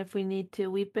go down if we need to.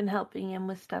 We've been helping him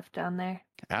with stuff down there.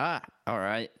 Ah, all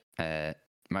right.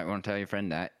 Might want to tell your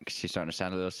friend that because she's starting to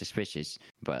sound a little suspicious.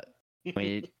 But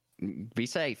be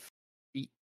safe.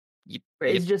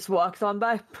 Ray just walks on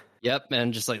by. Yep,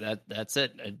 and just like that. That's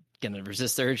it. I'm gonna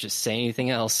resist the urge to say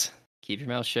anything else. Keep your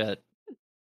mouth shut.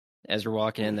 As we're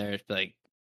walking in there,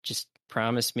 just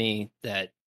promise me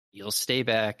that you'll stay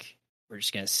back. We're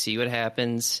just going to see what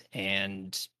happens,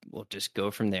 and we'll just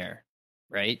go from there,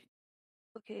 right?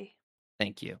 Okay.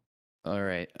 Thank you. All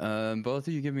right. Both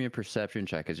of you give me a perception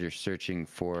check as you're searching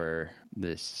for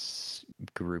this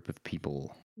group of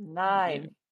people.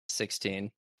 9.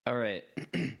 16. All right.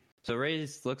 So Ray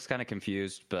looks kind of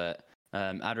confused, but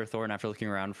Adderthorn, after looking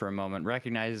around for a moment,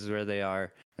 recognizes where they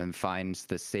are and finds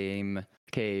the same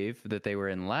cave that they were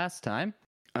in last time.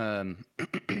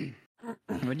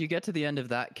 When you get to the end of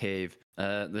that cave,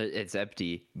 it's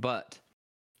empty, but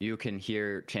you can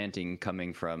hear chanting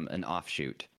coming from an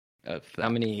offshoot of that.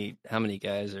 How many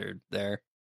guys are there?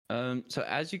 So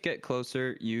as you get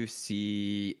closer, you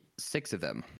see 6 of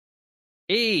them.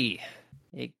 Hey,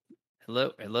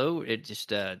 hello. It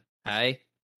just hi.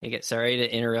 sorry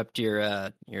to interrupt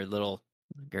your little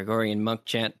Gregorian monk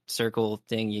chant circle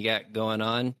thing you got going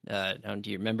on. Do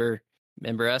you remember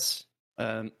us?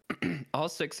 All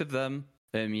 6 of them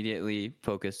immediately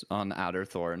focus on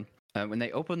Adderthorn. When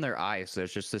they open their eyes,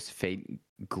 there's just this faint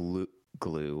glue.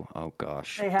 Oh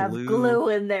gosh, They have glue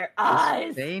in their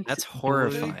eyes. That's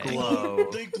horrifying. Glow.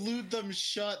 They glued them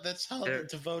shut. That's how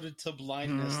devoted to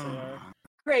blindness they are.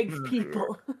 Craig's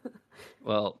people.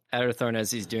 Well, Adderthorn, as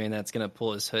he's doing that, is going to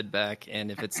pull his hood back, and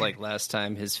if it's like last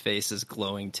time, his face is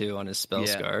glowing too on his spell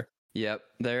scar. Yep,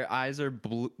 their eyes are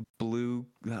blue,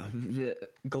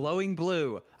 glowing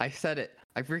blue. I said it.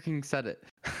 I freaking said it.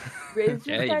 Raze just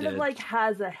Yeah, you kind of did. like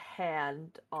has a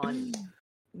hand on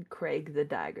Craig the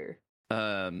dagger.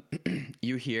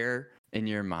 You hear in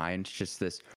your mind just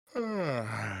this. Who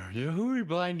are we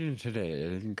blinding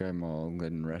today? I think I'm all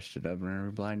good and rested up. And are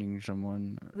we blinding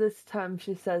someone? This time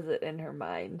she says it in her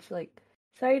mind. She's like,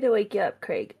 sorry to wake you up,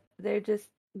 Craig. There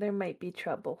might be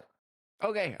trouble.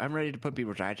 Okay, I'm ready to put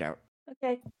people's eyes out.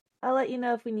 Okay, I'll let you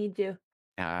know if we need you.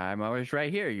 I'm always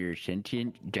right here. You're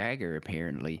sentient dagger,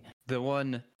 apparently. The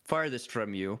one farthest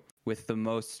from you, with the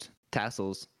most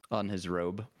tassels on his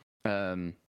robe,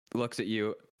 looks at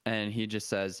you and he just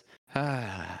says,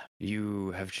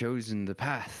 you have chosen the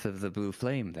path of the blue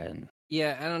flame then.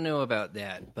 Yeah, I don't know about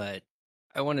that, but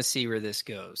I want to see where this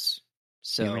goes.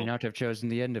 So You may not have chosen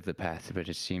the end of the path, but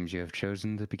it seems you have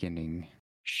chosen the beginning.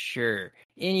 sure.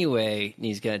 Anyway,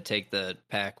 he's gonna take the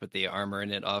pack with the armor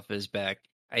in it off his back.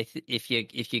 If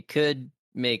you could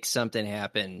make something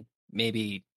happen,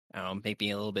 maybe I don't know, make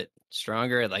me a little bit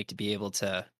stronger. I'd like to be able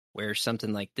to wear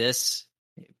something like this.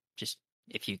 Just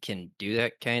if you can do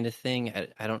that kind of thing.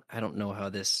 I don't know how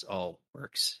this all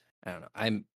works. I don't know.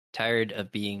 I'm tired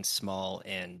of being small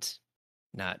and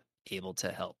not able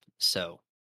to help. So,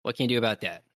 what can you do about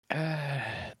that?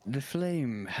 The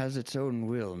flame has its own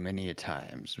will many a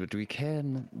times, but we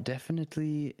can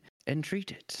definitely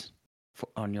entreat it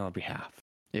on your behalf,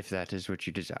 if that is what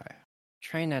you desire.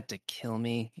 Try not to kill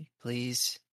me,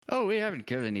 please. Oh, we haven't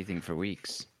killed anything for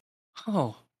weeks.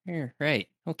 Oh, you're right.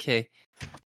 Okay.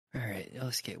 All right.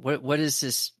 Let's get what is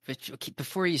this? Okay,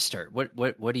 before you start, what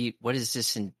does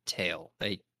this entail?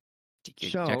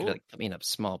 You're not gonna like put me in a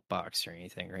small box or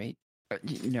anything, right?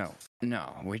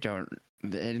 No, we don't.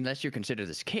 Unless you consider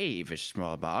this cave a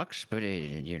small box, but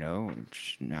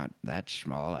it's not that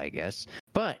small, I guess.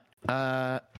 But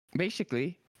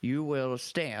basically, you will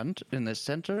stand in the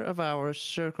center of our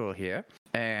circle here,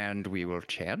 and we will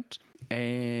chant,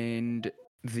 and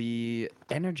the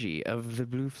energy of the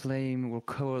blue flame will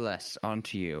coalesce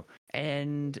onto you.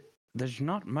 And there's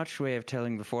not much way of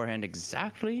telling beforehand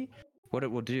exactly what it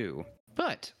will do,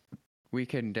 but we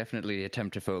can definitely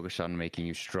attempt to focus on making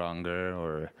you stronger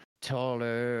or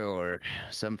taller or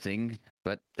something.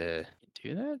 But Do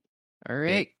that. All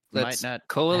right. might not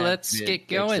Let's have get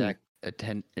the going.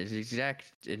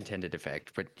 exact intended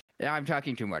effect. But I'm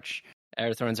talking too much.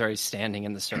 Arathorn's already standing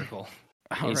in the circle.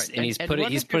 All He's, right. and he's what putting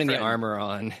if your the friend- armor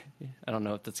on. I don't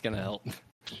know if that's gonna help.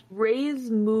 Raze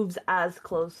moves as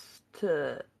close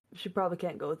to. She probably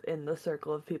can't go within the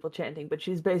circle of people chanting, but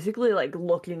she's basically like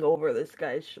looking over this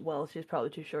guy. Well, she's probably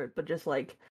too short, but just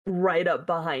like right up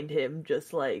behind him,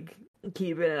 just like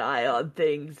keeping an eye on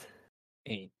things.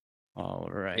 Hey, All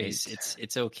right.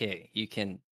 it's okay. You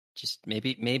can just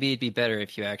maybe it'd be better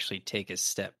if you actually take a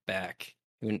step back.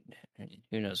 Who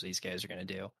knows what these guys are gonna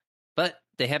do? But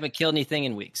they haven't killed anything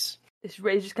in weeks.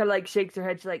 Raze just kind of like shakes her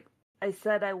head. She's like, "I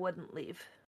said I wouldn't leave."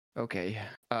 Okay.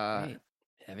 Right.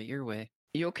 Have it your way.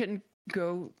 You can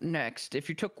go next. If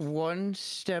you took one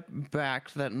step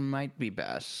back, that might be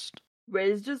best.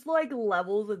 Raze just like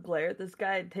levels a glare at this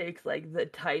guy and takes like the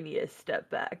tiniest step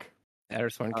back.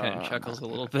 Adderthorn kind of chuckles a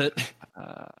little bit.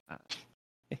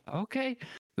 Okay.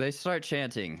 They start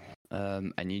chanting.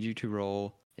 I need you to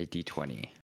roll a d20.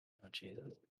 Oh Jesus!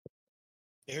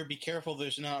 Here, be careful.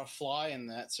 There's not a fly in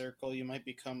that circle. You might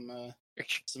become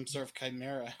some sort of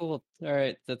chimera. Cool. All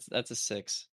right, that's a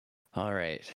 6. All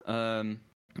right.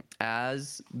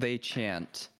 As they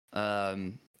chant,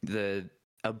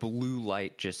 a blue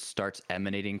light just starts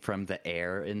emanating from the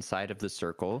air inside of the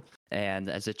circle, and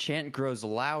as the chant grows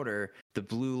louder, the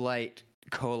blue light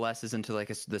coalesces into like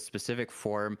the specific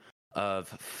form of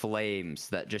flames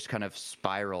that just kind of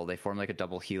spiral. They form like a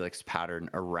double helix pattern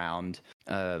around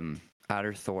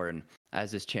Adderthorn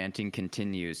as this chanting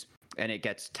continues. And it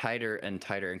gets tighter and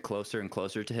tighter and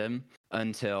closer to him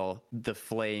until the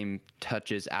flame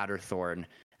touches Adderthorn,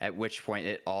 at which point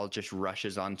it all just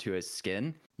rushes onto his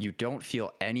skin. You don't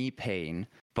feel any pain,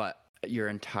 but your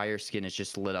entire skin is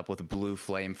just lit up with blue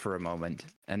flame for a moment,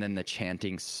 and then the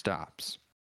chanting stops.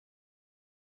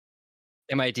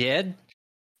 Am I dead?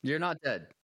 You're not dead.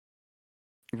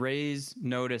 Raze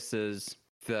notices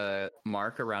the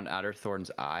mark around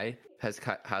Adderthorn's eye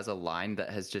has a line that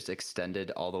has just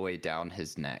extended all the way down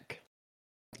his neck.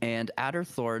 And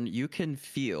Adderthorn, you can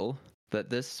feel that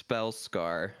this spell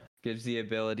scar gives the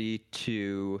ability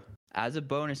to, as a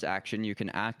bonus action, you can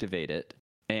activate it.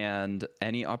 And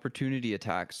any opportunity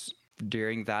attacks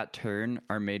during that turn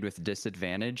are made with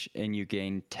disadvantage, and you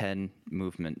gain 10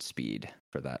 movement speed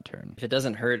for that turn. If it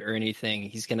doesn't hurt or anything,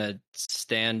 he's gonna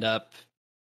stand up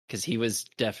because he was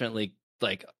definitely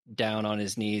like down on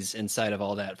his knees inside of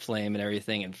all that flame and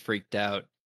everything and freaked out.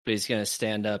 But he's gonna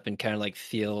stand up and kind of like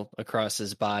feel across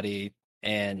his body,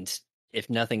 and if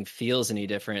nothing feels any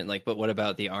different, like, but what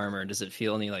about the armor? Does it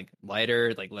feel any like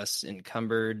lighter, like less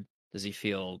encumbered? Does he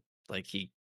feel like he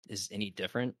is any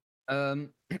different?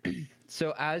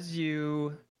 So as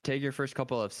you take your first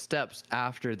couple of steps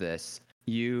after this,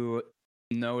 you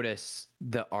notice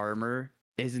the armor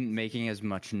isn't making as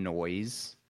much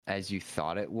noise as you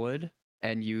thought it would.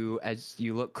 And as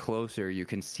you look closer, you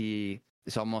can see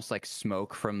it's almost like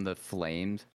smoke from the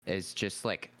flames is just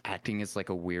like acting as like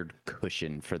a weird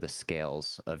cushion for the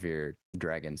scales of your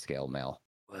dragon scale mail.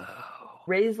 Whoa.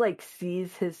 Raze like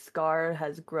sees his scar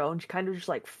has grown. She kind of just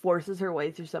like forces her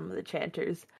way through some of the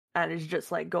chanters and is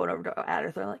just like going over to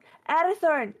Adderthorn like,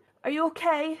 Adderthorn, are you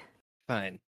okay?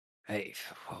 Fine.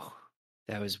 Whoa,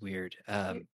 that was weird.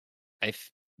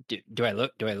 Do I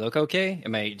look okay?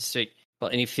 Am I just like, well,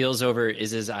 and he feels over,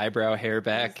 is his eyebrow hair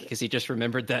back? Because he just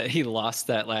remembered that he lost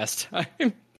that last time.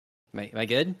 Am I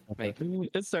good?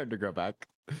 It's starting to grow back.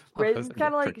 Raze is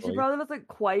kind of like, she probably doesn't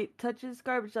quite touch his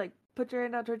scar, but she like puts her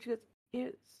hand out towards, she goes,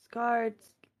 it's scarred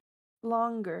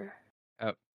longer.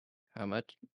 Oh, how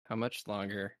much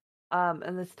longer?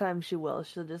 And this time she'll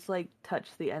just like touch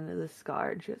the end of the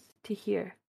scar just to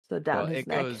here. So down his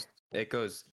neck. It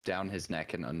goes down his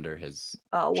neck and under his.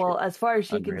 Oh well, as far as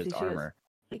she under can his see, she was armor.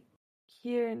 like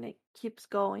here, and it keeps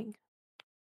going.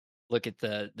 Look at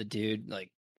the dude.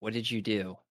 Like, what did you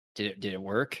do? Did it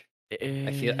work?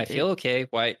 I feel okay.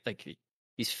 Why? Like,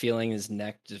 he's feeling his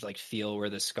neck, just like feel where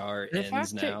the scar The ends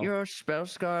fact now. that your spell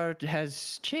scar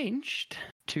has changed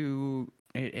to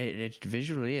it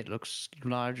visually, it looks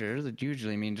larger. That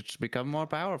usually means it's become more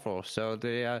powerful. So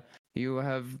you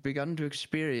have begun to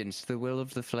experience the will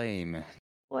of the flame.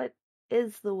 What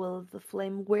is the will of the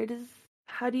flame?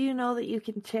 How do you know that you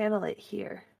can channel it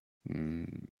here?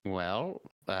 Well,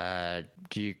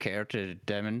 do you care to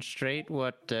demonstrate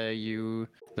what the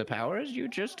powers you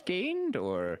just gained,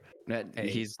 or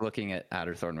He's looking at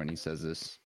Adderthorn when he says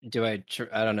this. Do I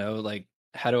don't know, like,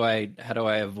 how do I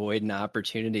avoid an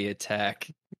opportunity attack?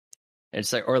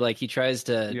 It's like, or like he tries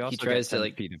to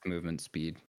like feet of movement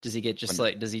speed. does he get just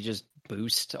like, does he just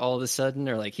boost all of a sudden,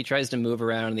 or like he tries to move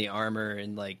around in the armor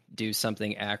and like do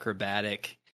something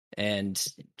acrobatic and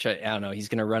I don't know, he's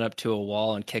gonna run up to a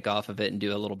wall and kick off of it and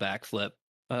do a little backflip.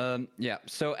 Yeah.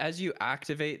 So as you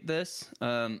activate this,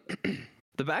 the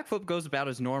backflip goes about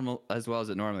as well as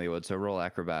it normally would. So roll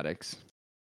acrobatics.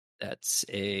 That's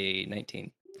a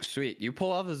 19. Sweet. You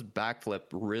pull off this backflip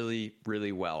really,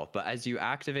 really well. But as you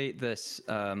activate this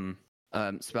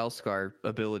spell scar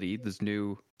ability, this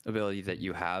new ability that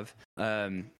you have,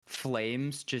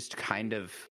 flames just kind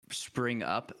of spring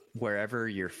up wherever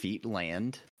your feet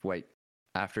land right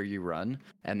after you run,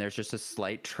 and there's just a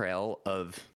slight trail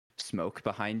of smoke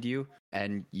behind you,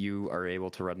 and you are able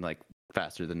to run like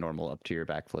faster than normal up to your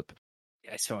backflip.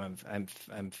 Yeah, so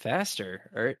I'm faster.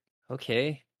 All right.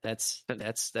 Okay. That's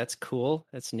cool.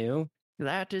 That's new.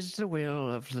 That is the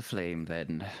will of the flame,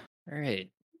 then. All right.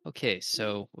 Okay.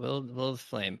 So will of the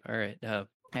flame. All right.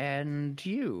 And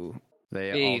you,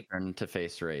 They all turn to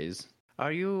face Raze.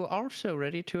 are you also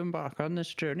ready to embark on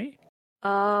this journey?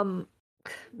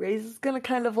 Raze is gonna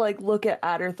kind of like look at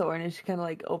Adderthorn and she kind of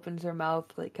like opens her mouth,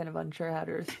 like kind of unsure how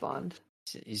to respond.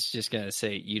 He's just gonna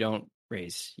say, "You don't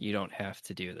Raze. You don't have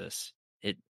to do this.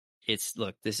 It's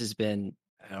look. This has been.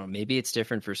 I don't know. Maybe it's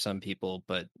different for some people,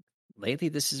 but lately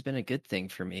this has been a good thing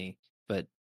for me. But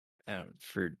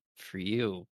for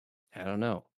you, I don't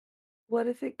know. What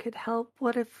if it could help?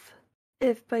 What if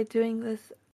by doing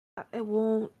this, I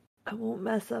won't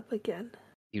mess up again?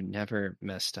 You never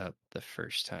messed up the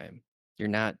first time. You're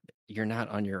not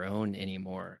on your own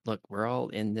anymore. Look, we're all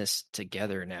in this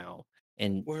together now.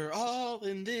 And We're all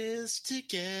in this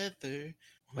together.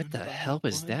 what the hell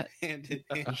was that? You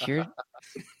You hear?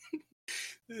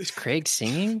 Is Craig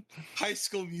singing? High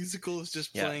School Musical is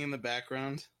just Yeah. playing in the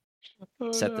background.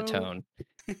 Set the tone.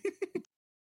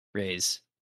 Raise.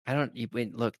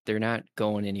 Look, they're not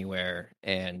going anywhere,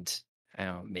 and I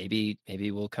don't know, maybe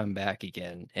we'll come back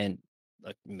again. And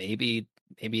look, maybe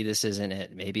maybe this isn't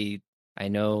it. Maybe I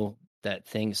know that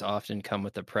things often come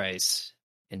with a price,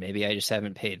 and maybe I just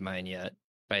haven't paid mine yet.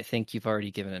 But I think you've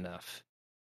already given enough.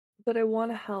 But I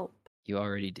want to help. You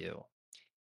already do.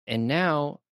 And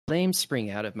now flames spring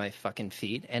out of my fucking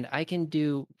feet, and I can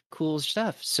do cool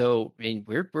stuff. So I mean,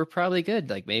 we're probably good.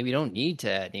 Like maybe we don't need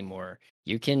to add anymore.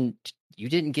 You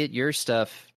didn't get your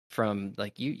stuff from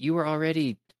like you were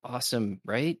already awesome,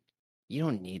 right? You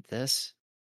don't need this.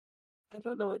 I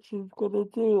don't know what she's gonna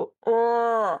do.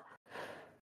 Ugh.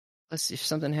 Plus, if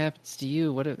something happens to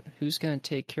you, who's gonna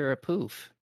take care of Poof?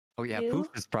 Oh yeah, You? Poof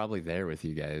is probably there with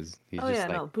you guys. He's Oh just yeah,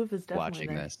 like no, Poof is definitely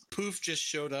watching there. this. Poof just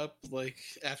showed up like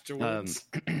afterwards.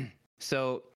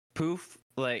 So Poof,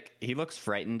 like he looks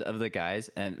frightened of the guys,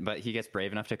 but he gets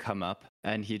brave enough to come up,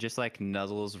 and he just like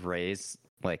nuzzles Ray's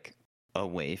like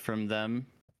away from them.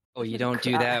 Oh, you Should don't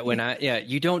do that when cry.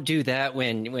 you don't do that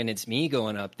when it's me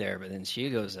going up there, but then she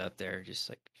goes up there just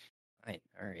like,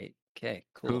 all right, okay,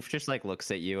 cool. Poof just like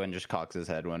looks at you and just cocks his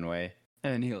head one way,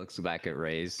 and then he looks back at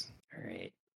Ray's. All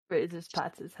right. Ray just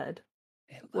pats his head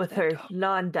Hey, let with that her go.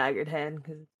 non-daggered hand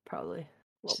because it's probably a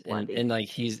little bloody. And like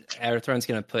Arathorn's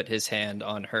gonna put his hand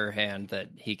on her hand that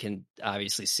he can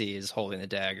obviously see is holding the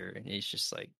dagger, and he's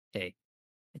just like, "Hey,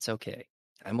 it's okay.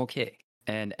 I'm okay."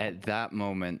 And at that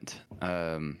moment,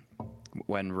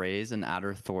 when Raze and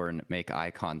Adderthorn make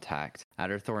eye contact,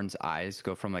 Adderthorn's eyes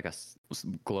go from like a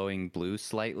glowing blue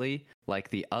slightly, like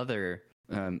the other,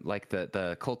 like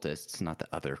the cultists, not the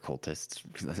other cultists.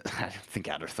 I don't think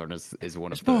Adderthorn is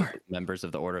one of the members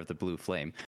of the Order of the Blue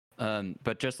Flame.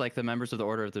 But just like the members of the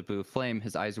Order of the Blue Flame,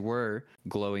 his eyes were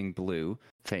glowing blue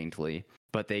faintly,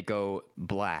 but they go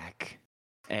black.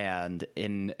 And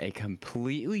in a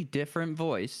completely different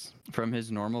voice from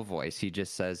his normal voice, he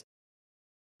just says,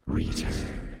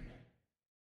 "Return."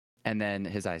 And then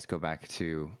his eyes go back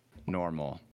to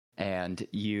normal. And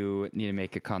you need to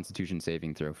make a Constitution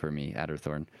saving throw for me,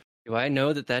 Adderthorn. Do I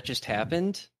know that just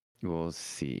happened? We'll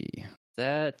see.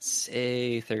 That's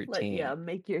a 13.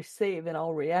 Make your save and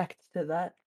I'll react to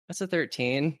that. That's a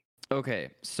 13. Okay,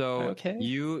 so Okay.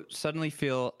 you suddenly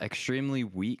feel extremely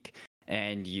weak,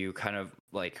 and you kind of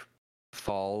like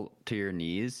fall to your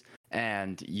knees,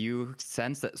 and you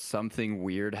sense that something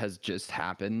weird has just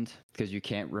happened because you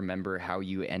can't remember how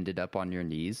you ended up on your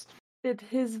knees. Did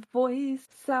his voice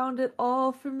sound at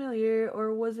all familiar,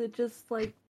 or was it just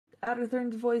like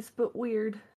Adderthorn's voice but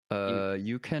weird?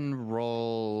 You can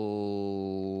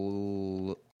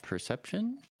roll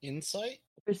perception. Insight?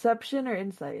 Perception or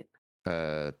insight?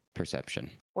 Perception.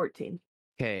 14.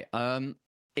 Okay.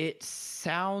 It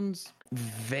sounds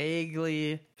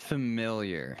vaguely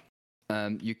familiar.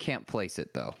 You can't place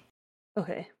it though.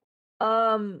 Okay.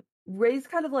 Ray's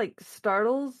kind of like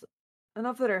startles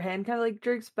enough that her hand kind of like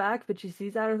jerks back, but she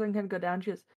sees Adderthorn kind of go down.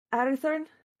 She goes, "Adderthorn,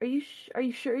 are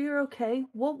you sure you're okay?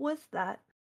 What was that?"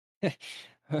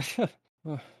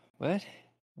 What?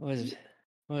 Was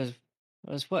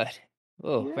what?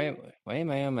 Oh, why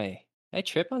am I on my... I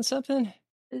trip on something?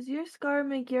 Does your scar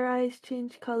make your eyes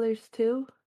change colors too?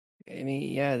 I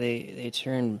mean, yeah, they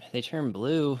turn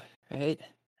blue, right?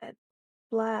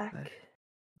 Black.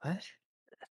 What?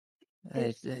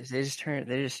 They just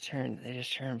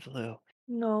turn blue.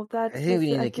 No, that's I think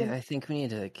we the need to second. I think we need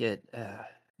to get.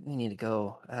 We need to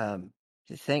go.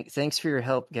 Thanks for your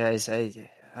help, guys.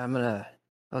 I'm gonna.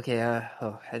 Okay. I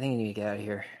think we need to get out of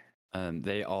here.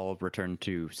 They all return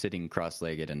to sitting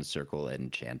cross-legged in a circle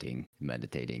and chanting,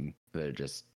 meditating. They're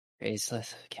just. Grace,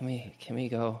 can we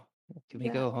go? Can we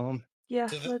go home? Yeah,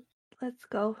 So let's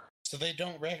go. So they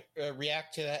don't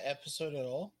react to that episode at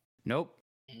all? Nope.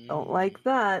 Don't like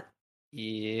that.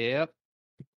 Yep.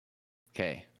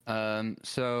 Okay.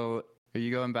 So are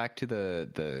you going back to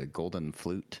the Golden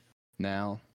Flute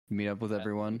now? Meet up with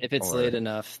everyone? If it's Or- late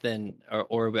enough, then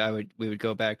or we would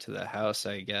go back to the house,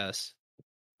 I guess.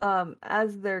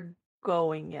 As they're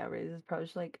going, yeah, Ray's is probably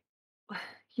just like,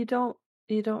 you don't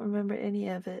remember any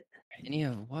of it. Any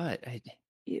of what?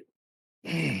 You-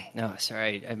 No,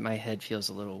 sorry. My head feels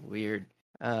a little weird.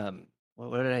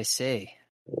 What did I say?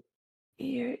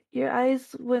 Your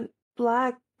eyes went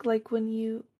black like when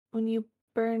you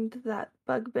burned that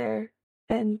bugbear,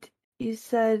 and you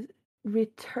said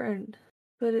return,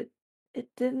 but it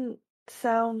didn't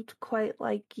sound quite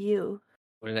like you.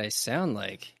 What did I sound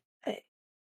like? I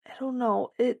don't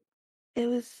know. It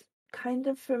was kind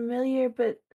of familiar,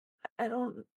 but I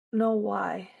don't know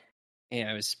why. Yeah,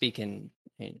 I was speaking.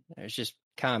 I was just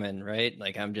common, right?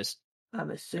 Like I'm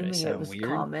assuming it sound was weird?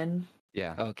 common.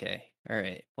 Yeah. Okay. All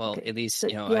right. Well, Okay, at least So,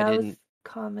 I yeah, it was didn't.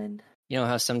 common. you know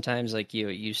how sometimes like you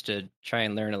used to try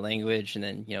and learn a language and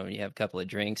then, you know, you have a couple of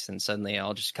drinks and suddenly it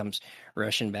all just comes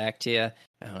rushing back to you.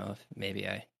 I don't know if maybe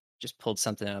I just pulled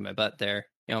something out of my butt there.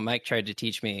 You know, Mike tried to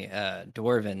teach me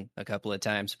Dwarven a couple of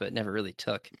times, but it never really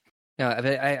took. No,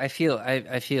 I feel fine.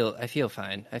 I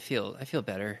feel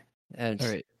better. And All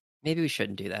right. maybe we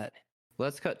shouldn't do that.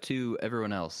 Let's cut to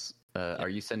everyone else. Are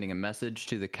you sending a message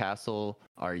to the castle?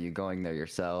 Are you going there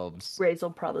yourselves? Raze will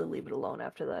probably leave it alone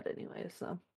after that anyway,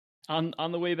 so.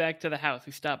 On the way back to the house,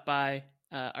 we stopped by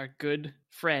our good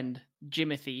friend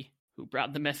Jimothy, who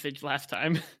brought the message last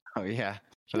time. Oh yeah.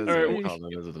 That is Or- what we call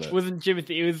them, isn't It it? wasn't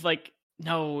Jimothy. It was like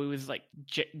no, it was like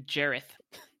Jareth.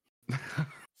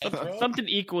 Something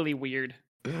equally weird.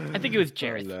 I think it was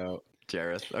Jareth. Oh, no.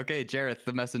 Jareth. Okay, Jareth,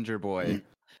 the messenger boy.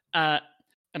 And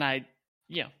I,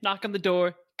 knock on the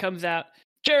door. Comes out.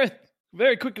 Jareth,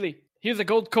 very quickly. Here's a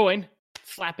gold coin.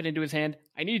 Slap it into his hand.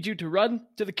 I need you to run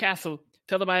to the castle.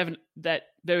 Tell them that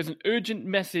there is an urgent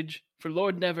message for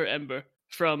Lord Neverember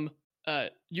from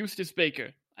Eustace Baker.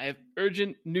 I have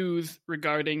urgent news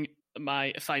regarding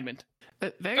my assignment.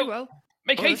 Very Go. well.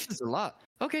 Make Oh, this haste. is a lot.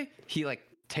 Okay. He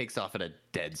takes off at a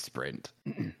dead sprint.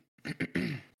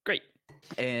 Great.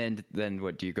 And then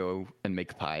what, do you go and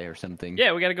make pie or something?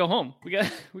 Yeah, we gotta go home. We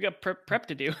got prep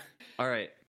to do. All right.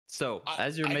 So, I-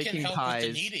 as you're I making can help pies,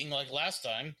 with the kneading like last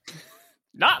time.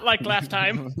 Not like last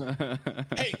time.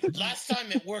 Hey, last time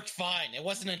it worked fine. It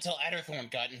wasn't until Adderthorn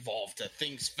got involved that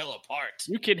things fell apart.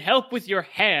 You can help with your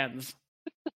hands.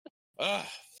 Ugh,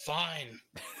 fine.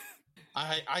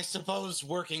 I suppose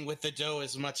working with the dough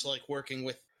is much like working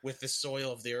with the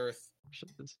soil of the earth.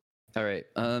 All right.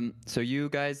 So you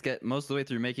guys get most of the way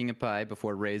through making a pie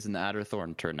before Raze and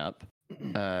Adderthorn turn up.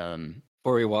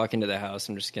 Before we walk into the house,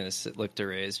 I'm just gonna look to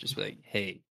Raze, just be like,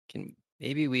 "Hey, can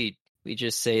maybe we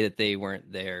just say that they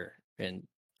weren't there and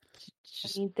I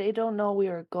just mean, they don't know we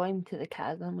were going to the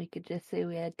chasm. We could just say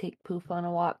we had to take Poof on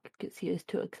a walk because he was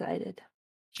too excited.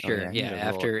 sure, I need yeah.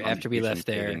 to roll a After we left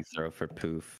Constitution there, saving throw for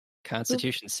Poof.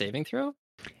 Constitution saving throw.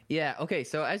 Yeah. Okay.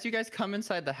 So as you guys come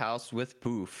inside the house with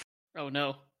Poof, Oh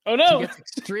no. Oh he no. gets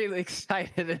extremely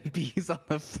excited and pees on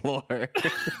the floor.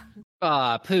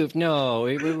 Ah, Poof, no,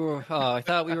 we were. Oh, I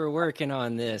thought we were working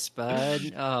on this,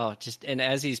 bud. Oh, and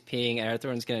as he's peeing,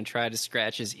 Adderthorn's gonna try to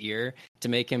scratch his ear to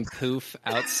make him poof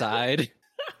outside.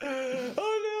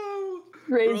 Oh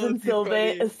Raze Oh, and too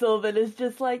funny. Sylvan is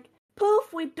just like,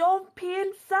 Poof, we don't pee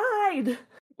inside.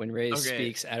 When Raze Okay.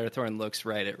 speaks, Adderthorn looks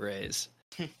right at Raze.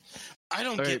 I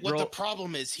don't All get right, what the roll-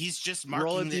 problem is. He's just no!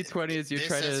 Roll a marking d20 as you this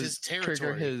try as to his trigger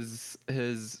territory.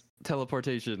 his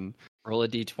teleportation. Roll a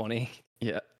d20.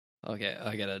 Yeah. Okay,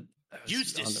 I was on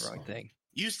Eustace. the wrong thing.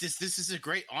 Eustace, this is a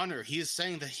great honor. He is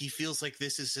saying that he feels like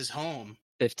this is his home.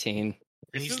 15. And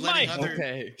This he's is letting my other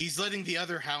Okay. he's letting the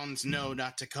other hounds know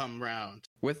not to come round.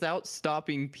 Without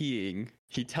stopping peeing,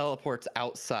 he teleports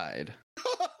outside.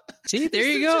 See, there Is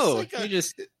you there just go. like a- You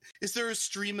just Is there a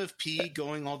stream of pee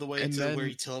going all the way And to then- where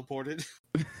he teleported?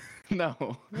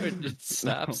 No. it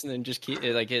stops and then just keep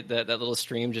that little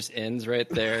stream just ends right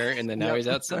there, and then now Yep. he's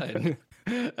outside.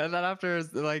 And then after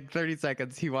 30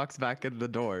 seconds, he walks back in the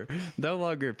door, no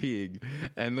longer peeing,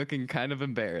 and looking kind of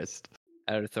embarrassed.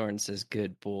 Adderthorn says,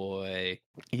 "Good boy."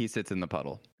 He sits in the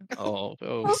puddle. Oh,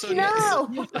 Oh, So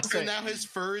no! So now his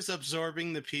fur is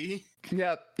absorbing the pee?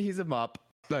 Yep, he's a mop,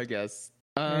 I guess.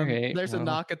 Alright, There's a well.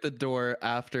 knock at the door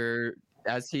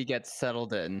as he gets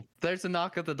settled in. There's a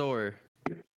knock at the door.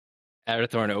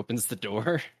 Adderthorn opens the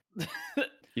door.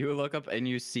 You look up and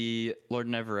you see Lord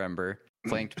Neverember,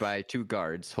 flanked by 2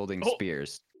 guards holding Oh.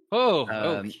 spears.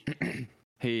 Oh,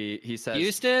 He says,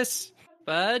 Eustace,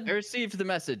 bud. I received the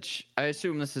message. I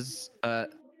assume this is.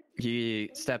 He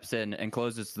steps in and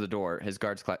closes the door. His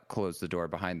guards close the door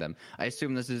behind them. I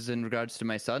assume this is in regards to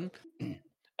my son.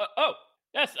 Oh,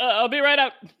 yes. I'll be right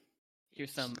out.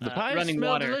 Here's some The pies running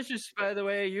smell water. delicious, by the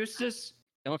way, Eustace.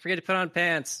 Don't forget to put on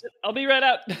pants. I'll be right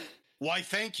out. Why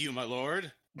thank you, my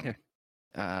lord.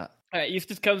 Uh, All right,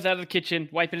 Eustace comes out of the kitchen,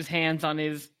 wiping his hands on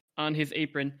his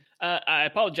apron. I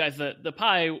apologize. The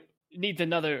pie needs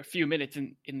another few minutes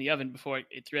in the oven before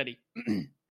it's ready.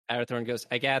 Adderthorn goes,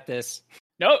 "I got this."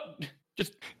 No,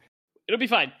 just it'll be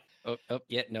fine. Oh,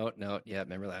 yeah, no, yeah.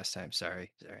 Remember last time? Sorry.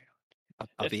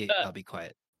 I'll Yes, be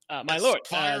quiet. My Yes, lord,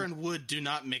 fire and wood do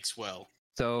not mix well.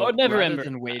 so Lord rather Neverember.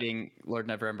 than waiting, Lord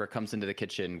Neverember comes into the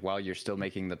kitchen while you're still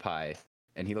making the pie,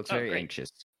 and he looks Oh, very great.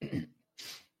 anxious.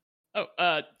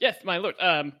 yes, my lord.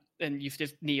 And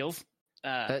Eustace kneels.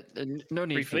 No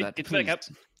need briefly, for that. it's back up.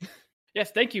 please.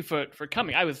 Yes, thank you for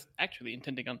coming. I was actually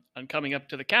intending on coming up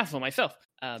to the castle myself.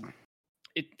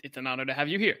 It's an honor to have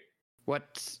you here.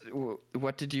 What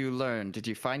did you learn? Did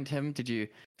you find him? Did you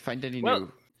find any Well,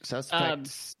 new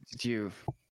Suspects you.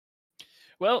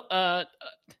 Well,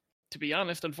 to be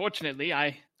honest, unfortunately,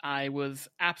 I was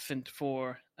absent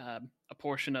for a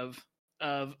portion of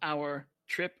our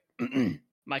trip.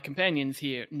 My companions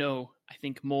here know, I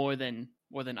think, more than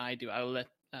I do. I will let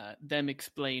them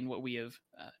explain what we have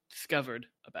discovered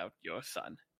about your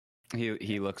son.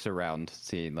 He looks around,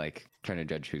 seeing trying to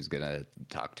judge who's gonna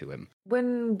talk to him.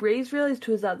 When Raze realized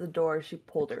who was at the door, she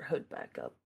pulled her hood back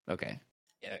up. Okay.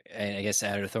 Yeah, and I guess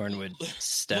Adderthorn would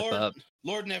step up.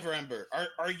 Lord Neverember,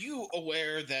 are you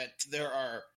aware that there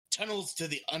are tunnels to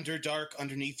the Underdark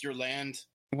underneath your land?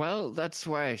 Well, that's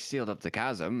why I sealed up the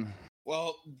chasm.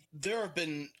 Well, there have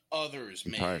been others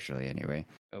made. Partially, anyway.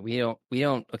 We don't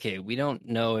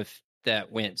know if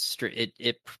that went straight.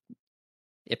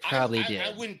 It probably did.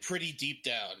 I went pretty deep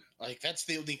down. That's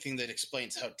the only thing that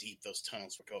explains how deep those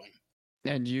tunnels were going.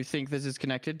 And you think this is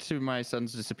connected to my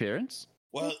son's disappearance?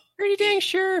 Well, pretty dang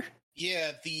sure.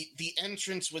 Yeah, the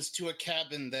entrance was to a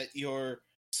cabin that your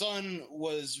son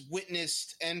was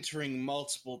witnessed entering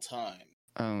multiple times.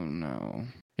 Oh no.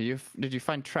 Did you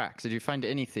find tracks? Did you find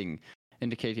anything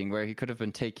indicating where he could have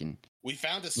been taken? We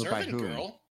found a Well, by servant whom?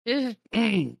 girl. Yeah.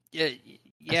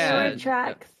 There were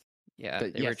tracks. Yeah,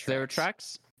 There were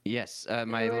tracks? Yes,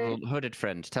 my little hooded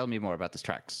friend. Tell me more about the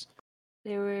tracks.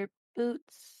 There were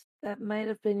boots that might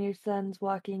have been your son's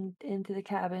walking into the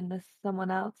cabin with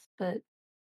someone else, but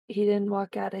he didn't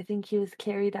walk out. I think he was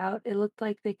carried out. It looked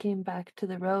like they came back to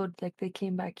the road, like they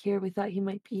came back here. We thought he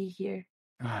might be here.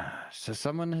 So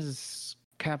someone has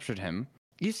captured him.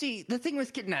 You see, the thing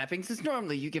with kidnappings is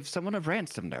normally you give someone a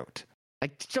ransom note. I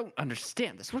don't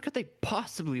understand this. What could they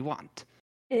possibly want?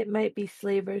 It might be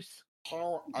slavers.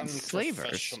 How Slavers?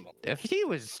 unprofessional.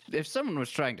 If someone was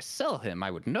trying to sell him,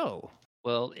 I would know.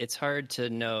 Well, it's hard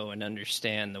to know and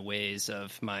understand the ways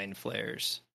of mind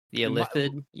flares. The Wha-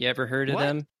 Illithid, you ever heard of What?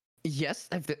 them? Yes,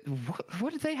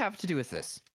 what do they have to do with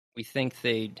this? We think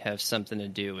they have something to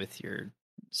do with your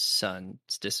son's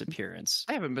disappearance.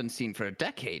 I haven't been seen for a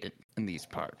decade in these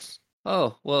parts.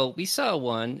 Oh, well, we saw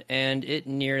one, and it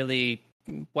nearly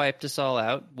wiped us all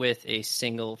out with a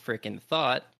single frickin'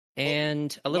 thought.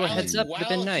 And a little heads up would have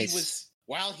been nice.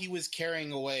 While he was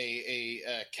carrying away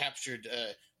a captured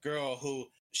girl who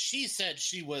she said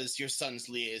she was your son's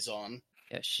liaison.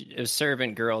 Yeah, a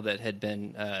servant girl that had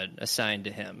been assigned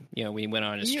to him. You know, we went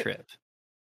on his trip.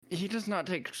 He does not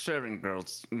take servant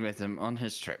girls with him on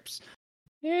his trips.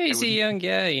 Yeah, he's a young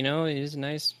guy, you know. He's a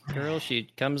nice girl. She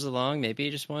comes along. Maybe he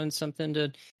just wanted something to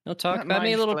talk That about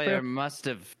me a little Mind Flayer bit. must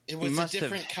have. It was a must have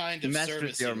different kind of messed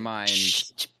service. with your mind.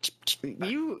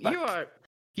 You Fuck.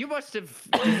 you must have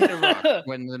hit a rock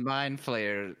when the Mind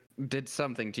Flayer did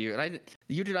something to you. And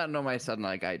you do not know my son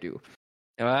like I do.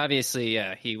 Well, obviously,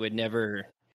 yeah, he would never,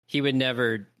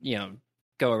 you know,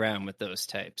 go around with those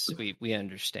types. We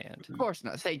understand. Of course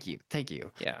not. Thank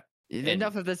you. Yeah,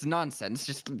 Enough of this nonsense.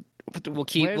 Just we'll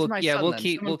keep. where's my son, We'll then?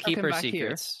 keep. Someone We'll tuck keep him our back here.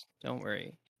 secrets. Don't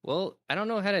worry. Well, I don't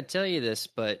know how to tell you this,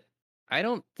 but I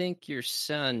don't think your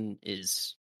son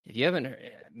is. If you haven't,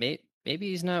 maybe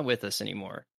he's not with us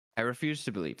anymore. I refuse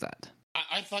to believe that.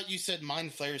 I thought you said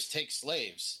mind flayers take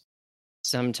slaves.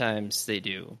 Sometimes they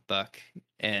do, Buck.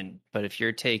 But if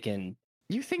you're taken,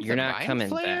 You think you're the not Mind coming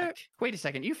Flayer? back. Wait a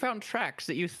second. You found tracks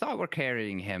that you thought were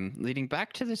carrying him, leading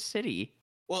back to the city.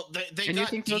 Well, they And you got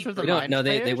think those were deeper. the We don't. Mind No,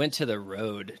 they Flayers? went to the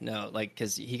road. No,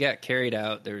 because he got carried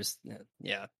out. There's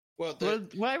yeah. Well, Well,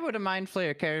 why would a Mind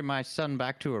Flayer carry my son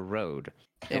back to a road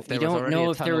if we there was don't already know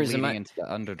a if there tunnel was a leading mi- into the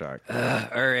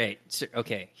Underdark? All right. So,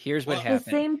 okay. Here's what Well, The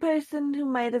happened. same person who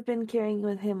might have been carrying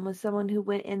with him was someone who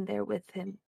went in there with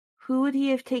him. Who would he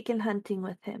have taken hunting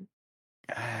with him?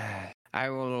 I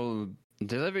will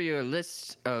deliver you a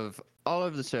list of all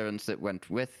of the servants that went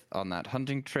with on that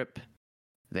hunting trip.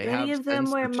 They Do any have of them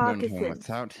since wear returned home moccasins?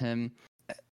 without him.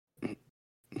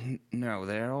 No,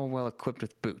 they're all well equipped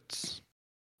with boots.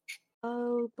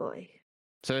 Oh boy.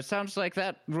 So it sounds like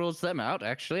that rules them out.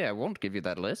 Actually, I won't give you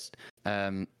that list.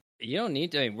 You don't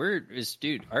need to.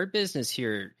 Dude. Our business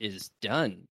here is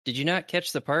done. Did you not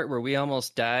catch the part where we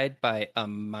almost died by a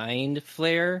mind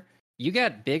flare? You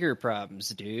got bigger problems,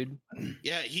 dude.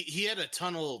 yeah, he had a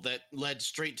tunnel that led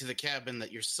straight to the cabin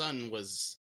that your son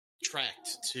was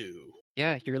tracked to.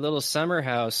 Yeah, your little summer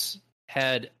house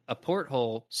had a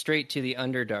porthole straight to the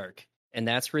Underdark, and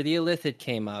that's where the Illithid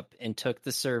came up and took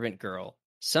the servant girl.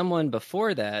 Someone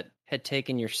before that had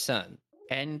taken your son.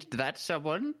 And that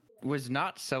someone was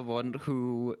not someone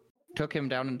who took him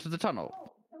down into the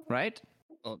tunnel, right?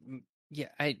 Well,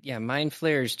 mind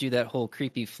flares do that whole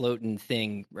creepy floating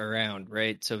thing around,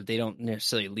 right? So they don't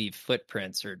necessarily leave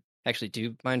footprints, or actually,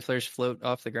 do mind flares float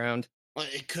off the ground? Well,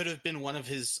 it could have been one of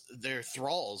their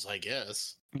thralls, I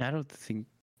guess. I don't think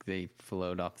they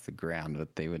float off the ground,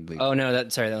 but they would leave. Oh no, that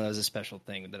was a special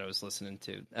thing that I was listening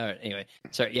to. All right, anyway,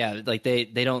 sorry. Yeah, like they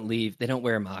don't leave. They don't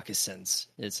wear moccasins.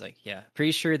 It's like, yeah,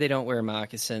 pretty sure they don't wear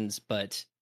moccasins, but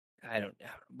I don't.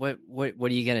 What are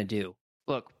you gonna do?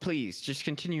 Look, please, just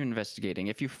continue investigating.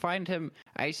 If you find him,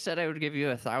 I said I would give you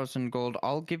 1,000 gold.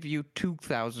 I'll give you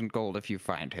 2,000 gold if you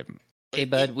find him. Hey,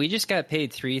 bud, we just got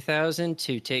paid 3,000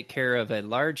 to take care of a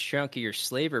large chunk of your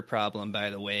slaver problem. By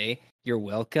the way, you're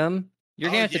welcome.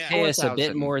 You're gonna have to pay us a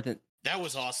bit 4,000. more than That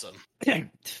was awesome.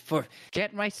 for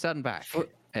Get my son back. And he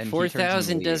turns and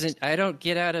 4,000 leaves. doesn't. I don't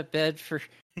get out of bed for.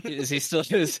 Is he still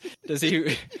does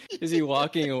he is he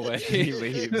walking away? He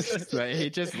leaves. Right? He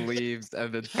just leaves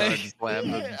and then thuds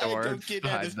slam the door. I don't get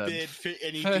out of behind them. bed for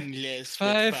anything less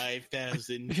Five- than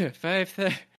 5,000.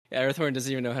 5,000. Arathorn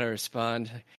doesn't even know how to respond.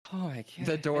 Oh my god!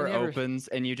 The door I never- opens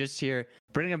and you just hear,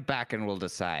 "Bring him back and we'll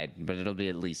decide." But it'll be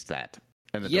at least that.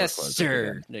 And the door Yes, closes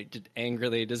sir. again. Like,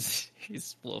 angrily,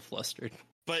 he's a little flustered.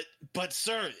 But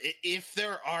sir, if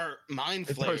there are mind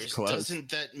The door's flayers, closed.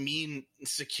 doesn't that mean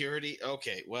security?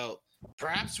 Okay, well,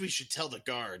 perhaps we should tell the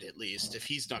guard at least if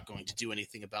he's not going to do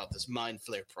anything about this mind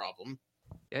flare problem.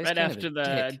 Guy's Right kind of after a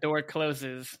the dick. door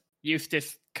closes,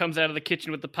 Eustace comes out of the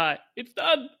kitchen with the pie. It's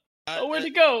done. Oh, where'd Uh,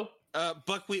 it go?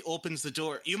 Buckwheat opens the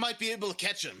door. You might be able to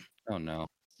catch him. Oh no.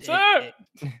 Sir!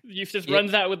 Eustace Yeah.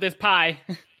 runs out with this pie.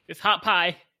 This hot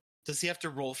pie. Does he have to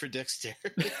roll for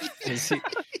dexterity? Is he-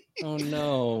 Oh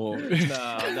no!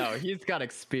 No, he's got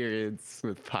experience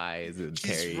with pies and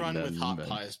He's carrying run them. with hot and-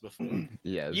 pies before.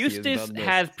 Yes, he Eustace done this.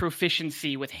 has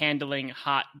proficiency with handling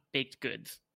hot baked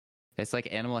goods. It's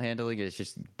like animal handling. It's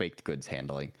just baked goods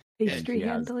handling. Pastry he has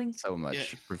handling. So much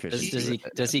Yeah. proficiency.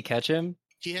 Does he catch him?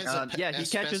 He has Yeah, he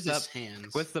catches asbestos up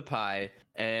hands. with the pie,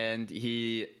 and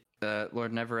he,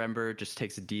 Lord Neverember, just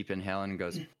takes a deep inhale and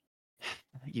goes,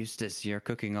 "Eustace, your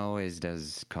cooking always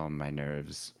does calm my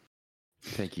nerves.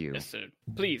 Thank you. Yes, sir.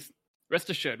 Please, rest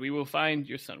assured, we will find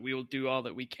your son. We will do all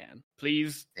that we can.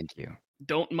 Please Thank you."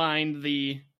 don't mind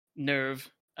the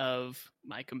nerve of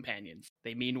my companions.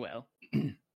 They mean well.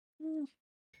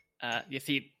 You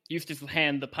see, Eustace will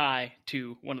hand the pie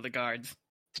to one of the guards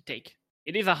to take.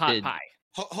 It is a hot Did- pie.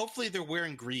 Hopefully they're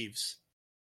wearing greaves.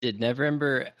 Did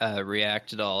Neverember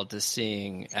react at all to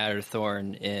seeing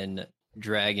Adderthorn in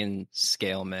dragon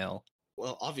scale mail?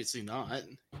 Well, obviously not.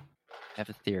 I have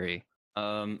a theory.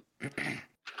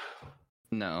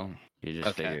 No, you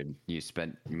just Okay. figured you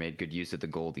made good use of the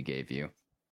gold he gave you.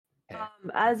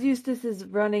 As Eustace is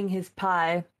running his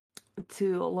pie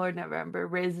to Lord Neverember,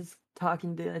 Ray's is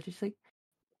talking to her. She's like,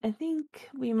 I think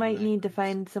we might need to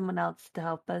find someone else to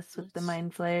help us with the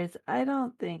mind flayers. I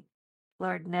don't think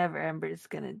Lord Neverember is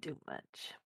going to do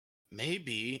much.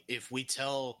 Maybe if we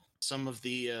tell some of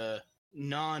the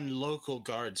non-local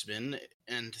guardsmen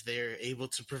and they're able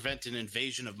to prevent an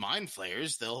invasion of mind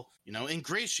flayers, they'll,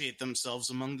 ingratiate themselves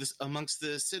amongst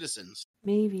the citizens.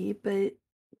 Maybe, but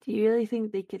do you really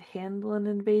think they could handle an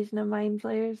invasion of mind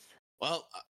flayers? Well,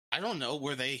 I don't know.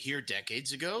 Were they here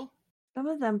decades ago? Some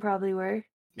of them probably were.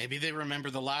 Maybe they remember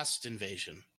the last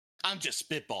invasion. I'm just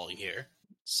spitballing here.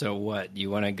 So what? You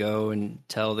want to go and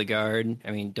tell the guard?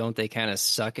 I mean, don't they kind of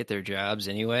suck at their jobs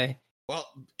anyway? Well,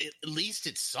 at least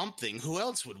it's something. Who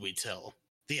else would we tell?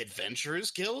 The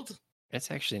Adventurers Guild?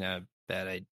 That's actually not a bad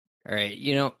idea. All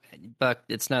right, Buck,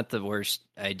 it's not the worst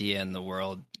idea in the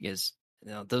world because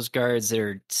those guards that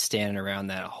are standing around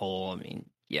that hole. I mean,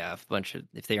 yeah,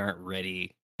 if they aren't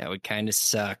ready, that would kind of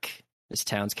suck. This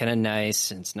town's kind of nice,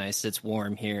 and it's nice that it's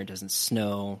warm here. It doesn't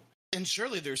snow. And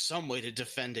surely there's some way to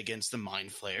defend against the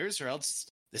mind flayers, or else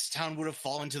this town would have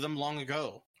fallen to them long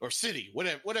ago. Or city,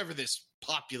 whatever this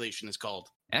population is called.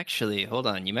 Actually, hold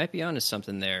on. You might be onto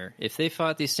something there. If they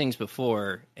fought these things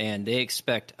before and they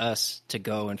expect us to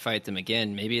go and fight them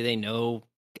again, maybe they know,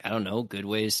 I don't know, good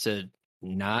ways to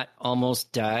not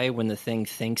almost die when the thing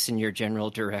thinks in your general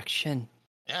direction.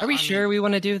 Yeah, Are we sure we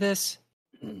want to do this?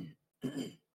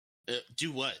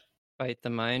 Do what? Fight the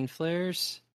mind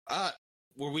flares?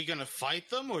 Were we gonna fight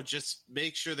them, or just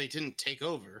make sure they didn't take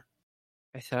over?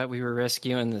 I thought we were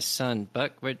rescuing the sun.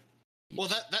 Buck, what? Well,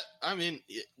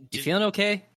 You feeling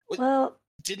okay? Well,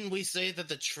 didn't we say that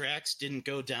the tracks didn't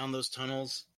go down those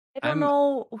tunnels? I don't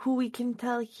know who we can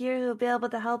tell here who'll be able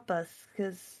to help us,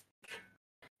 because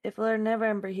if Lord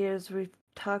Neverember hears we've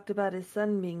talked about his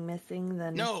son being missing,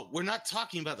 then... No, we're not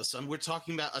talking about the sun. We're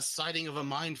talking about a sighting of a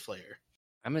mind flayer.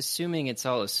 I'm assuming it's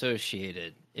all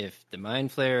associated. If the mind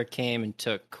flayer came and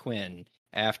took Quinn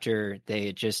after they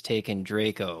had just taken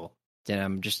Draco,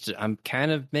 then I'm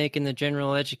kind of making the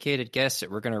general educated guess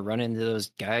that we're going to run into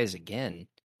those guys again.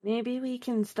 Maybe we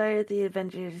can start the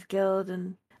Adventurers Guild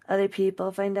and other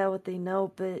people, find out what they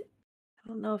know, but I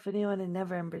don't know if anyone in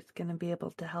Neverember is going to be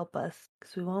able to help us,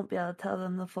 because we won't be able to tell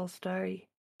them the full story.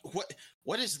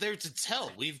 What is there to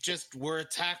tell? Were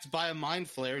attacked by a mind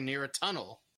flare near a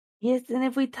tunnel. Yes, and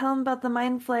if we tell them about the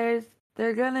mind flares,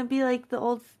 they're going to be like the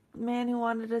old man who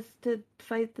wanted us to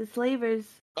fight the slavers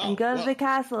and go to the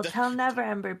castle, tell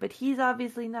Neverember, but he's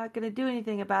obviously not going to do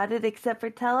anything about it except for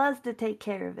tell us to take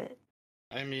care of it.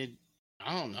 I mean,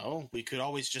 I don't know. We could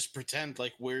always just pretend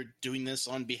like we're doing this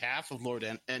on behalf of Lord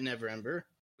Neverember.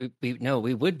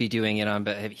 We would be doing it on,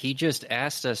 but he just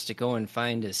asked us to go and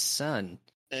find his son.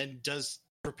 And does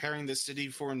preparing the city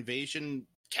for invasion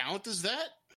count as that?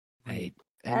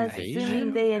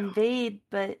 Assuming they invade,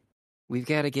 but we've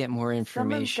got to get more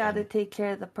information. Someone's got to take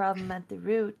care of the problem at the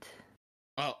root.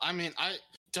 Well, I mean, I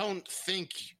don't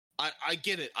think... I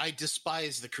get it. I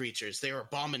despise the creatures. They are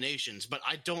abominations, but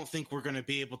I don't think we're going to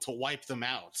be able to wipe them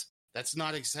out. That's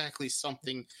not exactly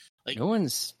something... like. No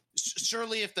one's...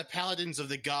 Surely if the paladins of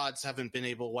the gods haven't been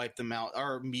able to wipe them out,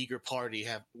 our meager party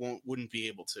wouldn't be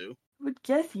able to. I would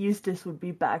guess Eustace would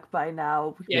be back by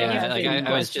now. Yeah, like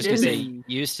I was just going to say,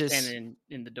 Eustace... Standing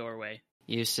in the doorway.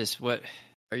 Eustace, what...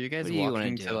 Are you guys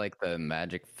walking to like the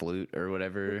magic flute or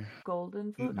whatever?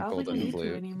 Golden flute? I don't think we need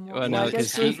to anymore. Well, no, I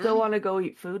guess we still want to go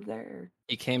eat food there.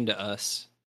 He came to us.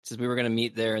 Says we were going to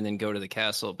meet there and then go to the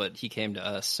castle, but he came to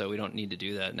us, so we don't need to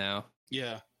do that now.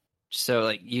 Yeah. So,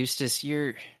 like, Eustace,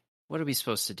 what are we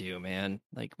supposed to do, man?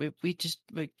 Like, we just,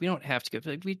 like, we don't have to go.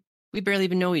 Like, we barely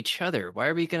even know each other. Why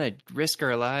are we going to risk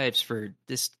our lives for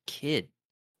this kid?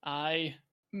 I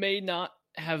may not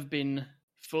have been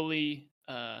fully,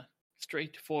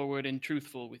 straightforward and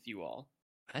truthful with you all.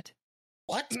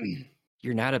 What?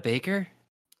 You're not a baker?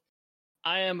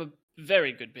 I am a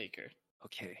very good baker.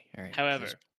 Okay, all right. However,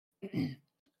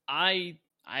 I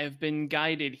have been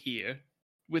guided here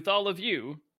with all of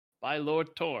you by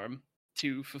Lord Torm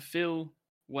to fulfill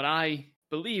what I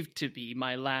believe to be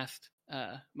my last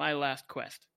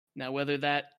quest. Now, whether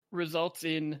that results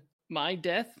in my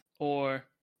death or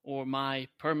my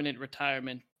permanent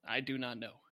retirement, I do not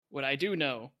know. What I do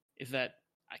know is that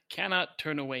I cannot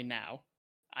turn away now.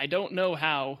 I don't know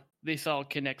how this all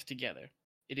connects together.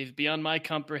 It is beyond my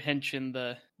comprehension,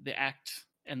 the acts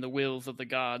and the wills of the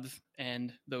gods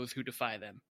and those who defy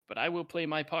them. But I will play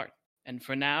my part. And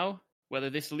for now, whether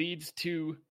this leads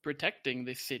to protecting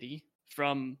this city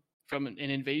from an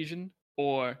invasion,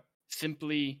 or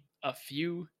simply a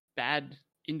few bad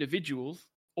individuals,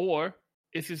 or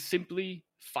this is simply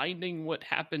finding what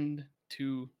happened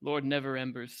to Lord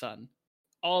Neverember's son.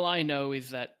 All I know is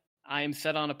that I am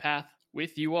set on a path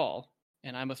with you all,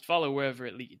 and I must follow wherever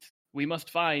it leads. We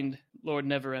must find Lord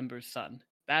Neverember's son.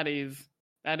 That is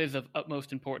of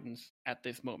utmost importance at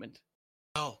this moment.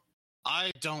 Oh,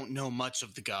 I don't know much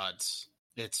of the gods.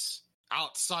 It's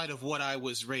outside of what I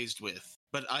was raised with.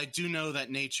 But I do know that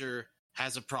nature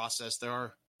has a process. There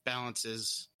are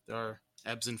balances. There are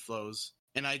ebbs and flows.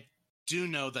 And I do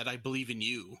know that I believe in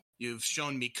you. You've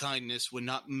shown me kindness when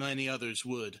not many others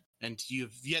would, and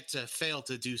you've yet to fail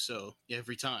to do so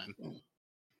every time.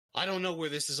 I don't know where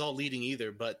this is all leading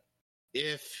either, but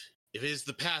if it is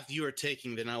the path you are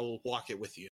taking, then I will walk it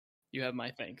with you. You have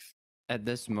my thanks. At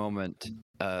this moment,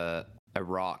 a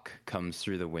rock comes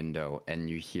through the window, and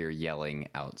you hear yelling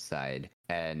outside,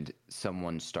 and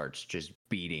someone starts just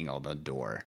beating on the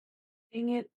door. Dang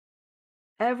it.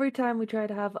 Every time we try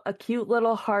to have a cute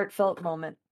little heartfelt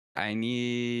moment. I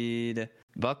need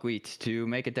Buckwheat to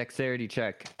make a dexterity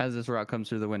check as this rock comes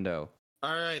through the window.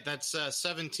 All right, that's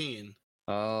 17.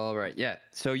 All right, yeah.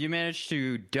 So you manage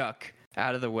to duck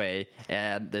out of the way,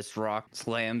 and this rock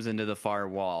slams into the far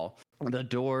wall. The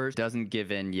door doesn't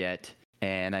give in yet,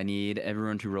 and I need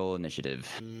everyone to roll initiative.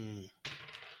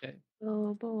 Okay.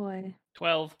 Oh boy.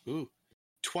 12. Ooh,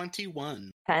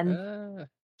 21. 10.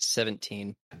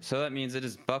 17. So that means it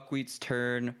is Buckwheat's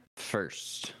turn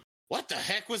first. What the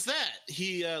heck was that?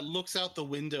 He looks out the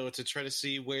window to try to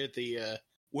see where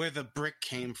the brick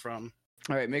came from.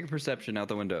 All right, make a perception out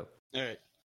the window. All right.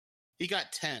 He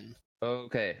got 10.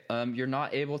 Okay. You're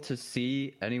not able to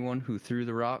see anyone who threw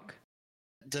the rock?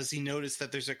 Does he notice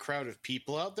that there's a crowd of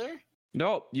people out there?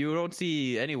 Nope, you don't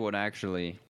see anyone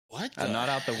actually. What? The Not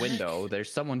out the heck? window.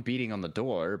 There's someone beating on the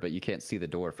door, but you can't see the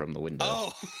door from the window.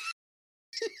 Oh.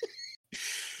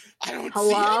 I don't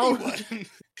Hello? see anyone.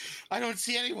 I don't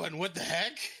see anyone. What the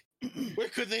heck? Where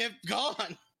could they have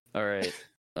gone? All right.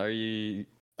 Are you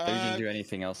gonna do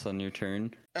anything else on your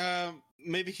turn?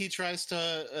 Maybe he tries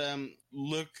to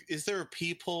look. Is there a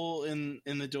peephole in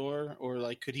the door, or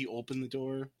like could he open the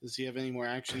door? Does he have any more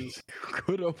actions?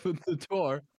 Could open the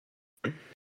door.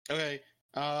 Okay.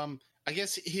 I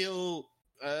guess he'll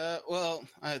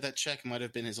That check might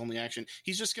have been his only action.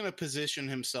 He's just going to position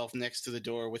himself next to the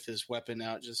door with his weapon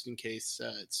out just in case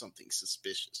it's something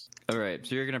suspicious. All right,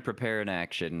 so you're gonna prepare an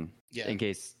action Yeah. in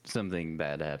case something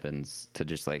bad happens to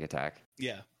just like attack.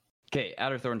 Yeah. Okay,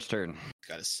 Adderthorn's turn.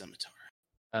 Got a scimitar.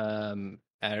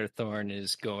 Adderthorn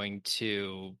is going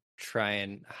to try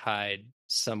and hide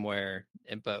somewhere,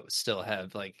 but still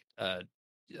have like a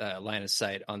line of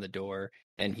sight on the door,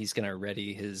 and he's gonna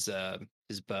ready his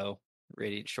bow,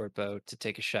 radiant short bow, to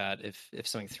take a shot if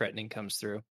something threatening comes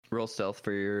through. Roll stealth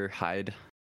for your hide.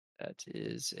 That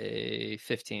is a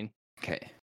 15. Okay,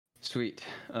 sweet.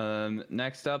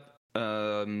 Next up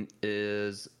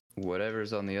is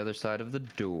whatever's on the other side of the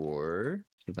door.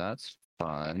 That's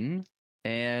fun.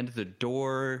 And the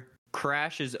door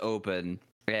crashes open,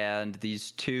 and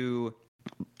these two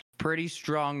pretty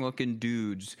strong-looking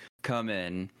dudes come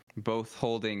in, both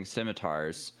holding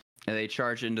scimitars, and they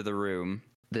charge into the room.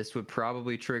 This would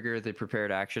probably trigger the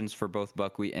prepared actions for both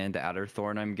Buckwheat and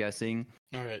Adderthorn, I'm guessing.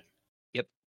 All right. Yep.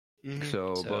 Mhm.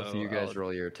 So both of you guys I'll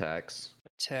roll your attacks.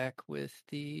 attack with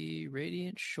the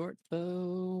radiant short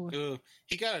bow. Ooh,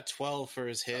 he got a 12 for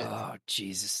his hit. Oh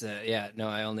Jesus!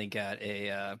 I only got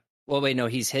a. Well, wait, no,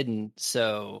 he's hidden,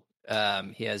 so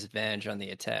he has advantage on the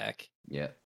attack. Yeah.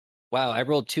 Wow, I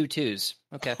rolled 2 2s.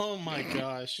 Okay, Oh my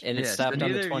gosh. and it Yeah, so stopped on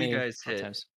neither the of you 20 guys hit.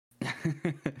 times.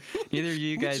 Neither of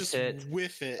you guys Just hit.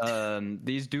 whiff it.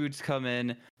 These dudes come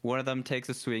in. One of them takes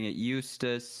a swing at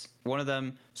Eustace. One of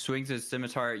them swings his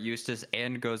scimitar at Eustace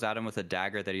and goes at him with a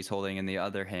dagger that he's holding in the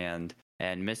other hand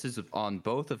and misses on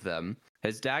both of them.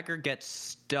 His dagger gets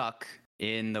stuck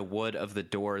in the wood of the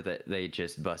door that they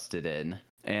just busted in.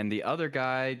 And the other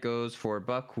guy goes for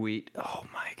Buckwheat. Oh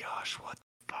my gosh, what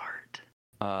fart.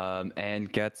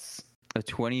 And gets a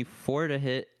 24 to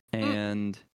hit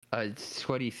and a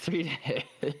 23 to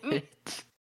hit.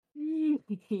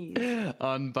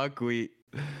 On Buckwheat.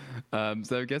 So I'm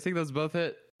guessing those both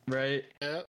hit, right?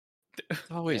 Yep.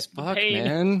 It's always Buck, Pain.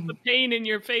 man. The pain in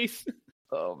your face.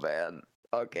 Oh man.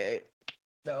 Okay.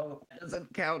 No, it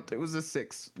doesn't count. It was a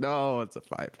 6. No, it's a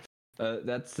 5.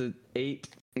 That's an 8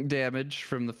 damage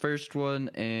from the first one,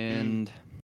 and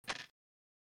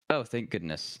oh, thank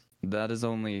goodness. That is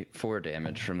only 4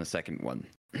 damage from the second one.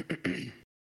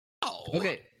 Oh.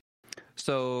 Okay.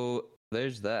 So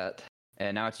there's that.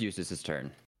 And now it's Eustace's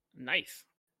turn. Nice.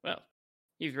 Well,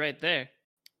 he's right there.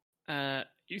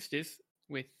 Eustace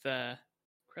with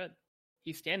crud.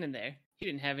 He's standing there. He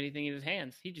didn't have anything in his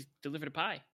hands. He just delivered a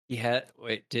pie. He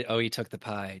took the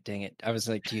pie. Dang it. I was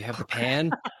like, do you have the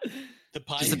pan? The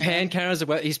pie. Does the pan count as a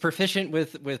weapon? He's proficient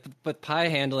with pie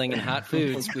handling and hot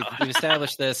foods. We've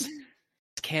established this.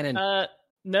 It's canon.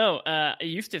 No,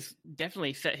 Eustace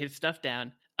definitely set his stuff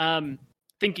down.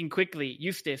 Thinking quickly,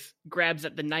 Eustace grabs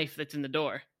at the knife that's in the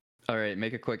door. All right,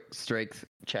 make a quick strength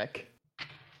check.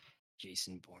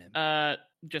 Jason Bourne.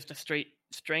 Just a straight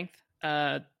strength.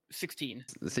 16.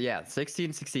 So yeah,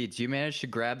 16 succeeds. You manage to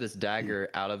grab this dagger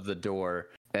out of the door,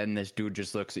 and this dude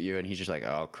just looks at you, and he's just like,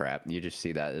 "Oh crap!" You just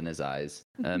see that in his eyes.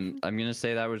 I'm gonna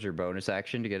say that was your bonus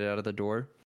action to get it out of the door.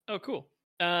 Oh, cool.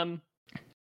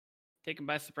 Taken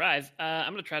by surprise.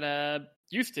 I'm gonna try to.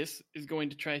 Eustace is going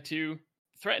to try to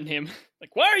threaten him.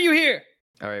 Like, why are you here?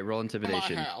 All right, roll My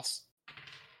intimidation. house.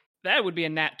 That would be a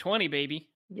nat 20, baby.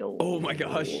 Yo. Oh my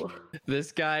gosh.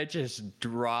 This guy just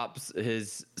drops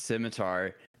his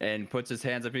scimitar and puts his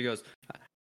hands up. He goes,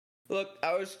 "Look,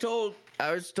 I was told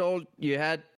you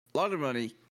had a lot of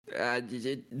money. I'm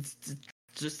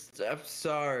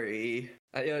sorry.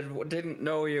 I didn't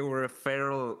know you were a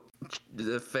feral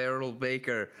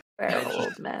baker. Feral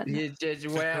old man.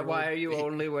 Why are you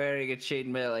only wearing a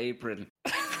chainmail apron?"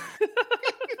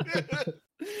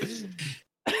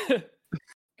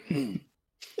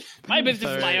 My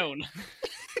business is my All own.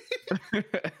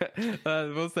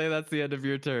 We'll say that's the end of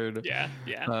your turn. Yeah.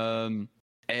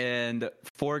 And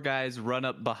 4 guys run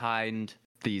up behind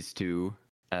these two.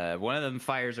 One of them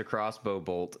fires a crossbow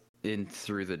bolt in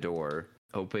through the door,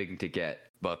 hoping to get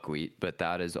Buckwheat, but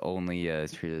that is only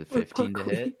 15 to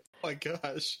hit. Oh my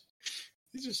gosh.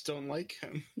 You just don't like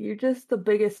him. You're just the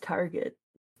biggest target.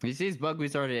 He sees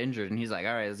Buckwheat's already injured, and he's like,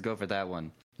 "All right, let's go for that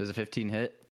one." Does a 15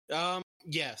 hit?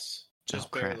 Yes. Just Oh,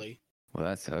 crap. barely. Well,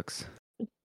 that sucks.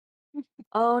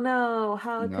 Oh no,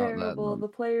 how Not that terrible. one. The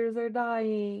players are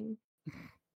dying.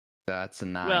 That's a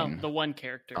 9 Well, the one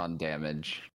character. on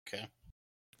damage. Okay.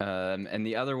 And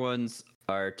the other ones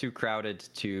are too crowded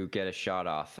to get a shot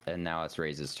off, and now it's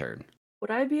Ray's turn.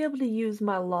 Would I be able to use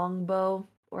my longbow,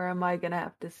 or am I gonna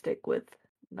have to stick with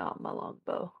not my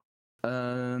longbow?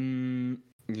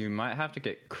 You might have to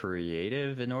get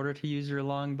creative in order to use your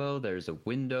longbow. There's a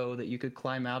window that you could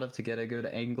climb out of to get a good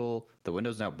angle. The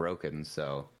window's now broken,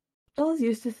 so. Well, it's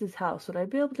Eustace's house. Would I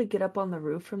be able to get up on the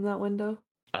roof from that window?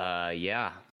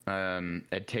 Yeah.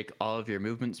 It'd take all of your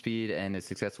movement speed and a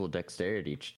successful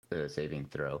dexterity saving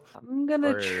throw. I'm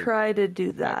gonna Or- try to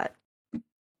do that.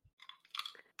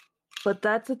 But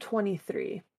that's a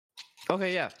 23.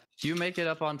 Okay, yeah. You make it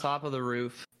up on top of the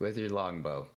roof with your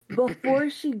longbow. Before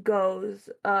she goes,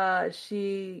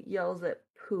 she yells at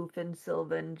Poof and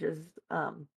Sylvan, just,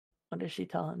 what does she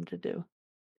tell him to do?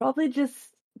 Probably just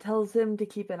tells him to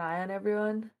keep an eye on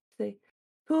everyone. Say,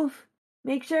 Poof,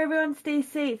 make sure everyone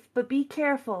stays safe, but be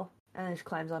careful. And then just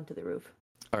climbs onto the roof.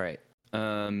 All right.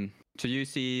 So you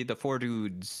see the 4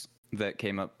 dudes that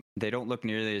came up. They don't look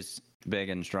nearly as big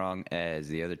and strong as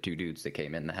the other 2 dudes that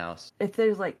came in the house. If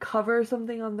there's like cover or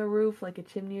something on the roof, like a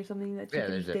chimney or something that she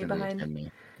can stay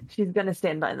behind, she's gonna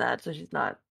stand behind that, so she's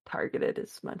not targeted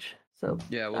as much. So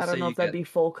Yeah, we'll I don't say know you if that'd get be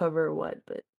full cover or what,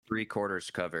 but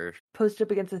 3/4 cover. post up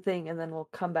against the thing, and then we'll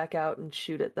come back out and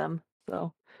shoot at them.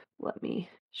 So let me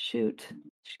shoot.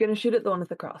 She's gonna shoot at the one with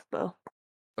the crossbow.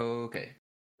 Okay.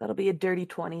 That'll be a dirty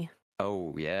 20.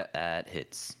 Oh, yeah, that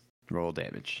hits. Roll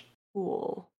damage.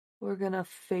 Cool. We're gonna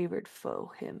favored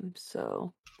foe him,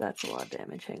 so that's a lot of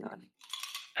damage. Hang on.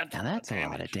 Now that's a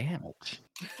lot of damage.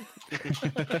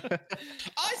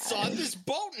 I saw this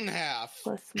bolt in half.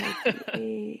 Plus my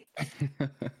 8,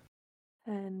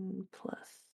 10 plus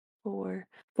 4,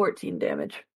 14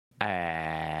 damage.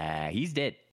 He's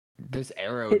dead. This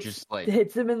arrow Hits- just like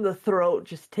Hits him in the throat,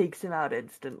 just takes him out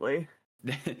instantly.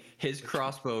 his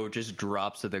crossbow just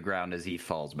drops to the ground as he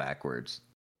falls backwards.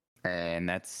 And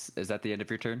is that the end of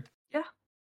your turn? Yeah.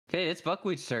 Okay, it's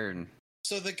Buckwheat's turn.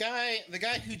 So the guy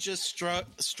who just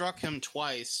struck him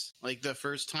twice, like the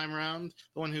first time around,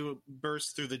 the one who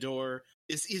burst through the door,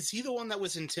 is he the one that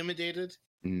was intimidated?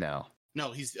 No.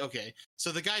 No, he's okay.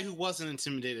 So the guy who wasn't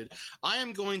intimidated, I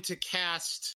am going to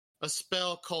cast a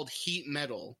spell called Heat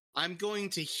Metal. I'm going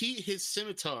to heat his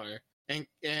scimitar,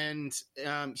 and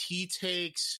he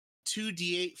takes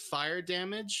 2d8 fire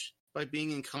damage by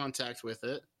being in contact with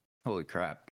it. Holy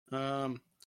crap.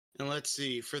 And let's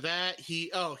see. For that,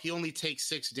 he only takes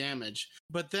 6 damage.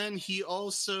 But then he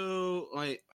also,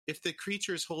 like, if the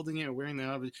creature is holding it or wearing the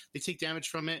object, they take damage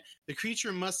from it. The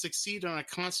creature must succeed on a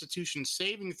Constitution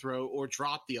saving throw or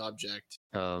drop the object.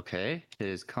 Okay.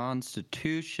 His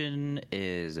constitution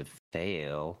is a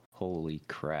fail. Holy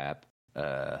crap.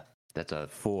 That's a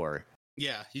 4.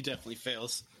 Yeah, he definitely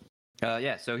fails.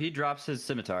 Yeah, so he drops his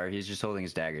scimitar. He's just holding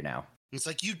his dagger now. It's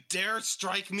like, you dare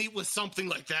strike me with something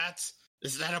like that?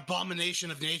 Is that abomination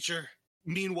of nature?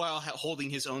 Meanwhile, holding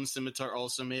his own scimitar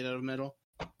also made out of metal.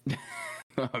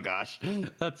 Oh gosh,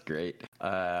 that's great.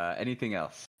 Anything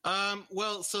else?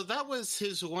 Well, so that was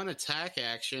his one attack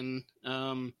action.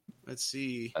 Let's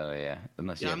see. Oh yeah,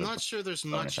 unless you Yeah, have I'm a not sure there's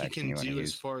bonus much he action can you wanna do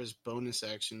as use. far as bonus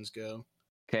actions go.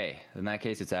 Okay, in that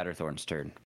case, it's Adderthorn's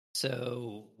turn.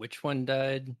 So which one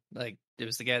died? Like it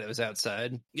was the guy that was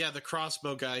outside. Yeah, the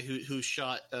crossbow guy who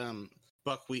shot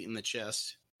Buckwheat in the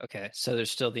chest. Okay, so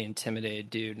there's still the intimidated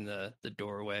dude in the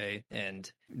doorway, and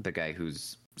The guy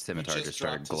whose scimitar just just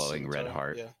started dropped his glowing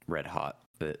scimitar, yeah. red hot,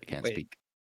 but can't Wait. speak.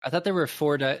 I thought there were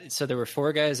 4. So there were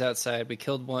 4 guys outside. We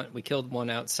killed one. We killed one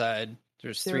outside.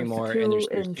 There's There 3 was more, 2 and there's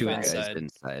 2 inside. Guys inside.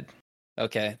 inside.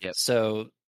 Okay, Yep. so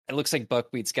it looks like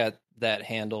Buckwheat's got that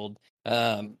handled.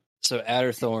 So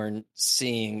Adderthorn,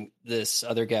 seeing this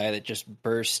other guy that just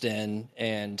burst in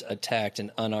and attacked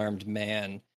an unarmed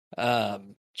man,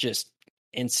 just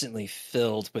instantly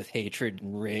filled with hatred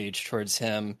and rage towards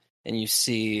him. And you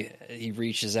see he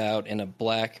reaches out and a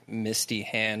black misty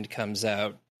hand comes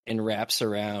out and wraps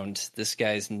around this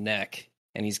guy's neck.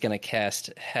 And he's going to cast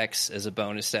Hex as a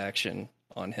bonus action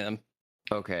on him.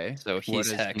 Okay, So what he's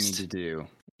does hexed. he need to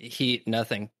do?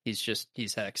 Nothing. He's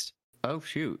hexed. Oh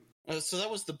shoot! So that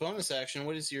was the bonus action.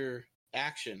 What is your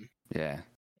action? Yeah.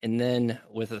 And then,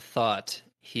 with a thought,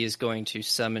 he is going to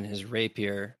summon his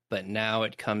rapier, but now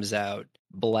it comes out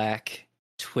black,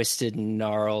 twisted,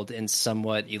 gnarled, and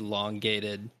somewhat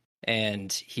elongated.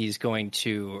 And he's going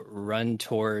to run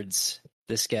towards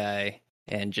this guy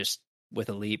and just, with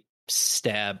a leap,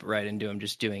 stab right into him,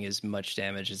 just doing as much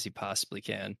damage as he possibly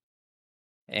can.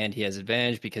 And he has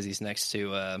advantage because he's next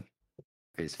to,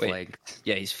 He's Wait. flanked.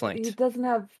 yeah, he's He flanked. doesn't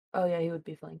have. Oh yeah, he would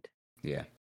be flanked. Yeah.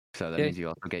 So that Okay. means you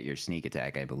also get your sneak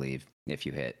attack, I believe, if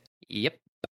you hit. Yep.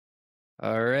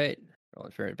 All right.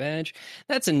 Rolling for advantage.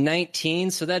 That's a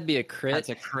 19, so that'd be a crit. That's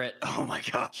a crit. Oh my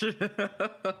gosh.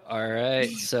 All right,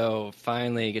 so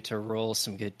finally you get to roll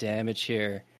some good damage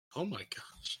here. Oh my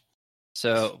gosh.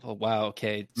 So, oh, wow,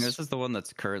 okay. This is the one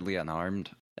that's currently unarmed.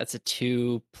 That's a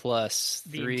 2 plus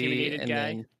The 3, intimidated and guy?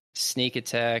 then sneak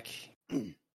attack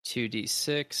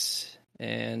 2d6,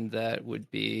 and that would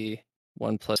be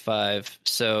 1 plus 5.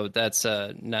 So that's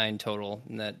 9 total,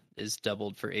 and that is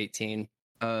doubled for 18.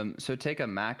 So take a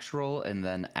max roll and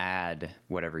then add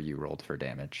whatever you rolled for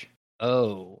damage.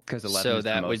 Oh, Because 11 so is the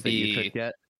that most would that you be could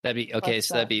get. that'd be okay. Plus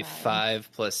So that'd that be 9. 5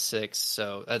 plus 6.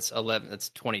 So that's 11. That's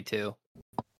 22.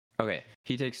 Okay,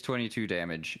 he takes 22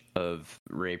 damage of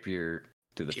rapier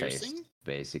to the face, Piercing?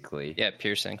 basically. Yeah,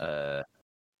 piercing.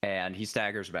 And he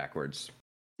staggers backwards.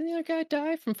 Did the other guy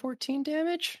die from 14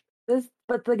 damage?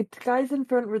 But the guys in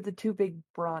front were the two big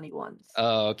brawny ones.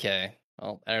 Oh, okay.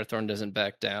 Well, Adderthorn doesn't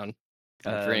back down.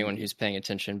 And for anyone Um, who's paying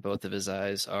attention, both of his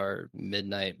eyes are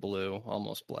midnight blue,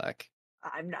 almost black.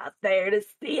 I'm not there to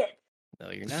see it. No,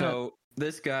 you're not. So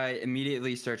this guy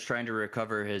immediately starts trying to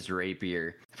recover his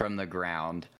rapier from the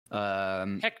ground.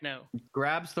 Heck no.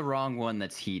 Grabs the wrong one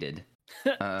that's heated.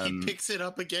 He picks it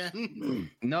up again.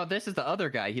 No, this is the other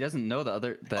guy. He doesn't know that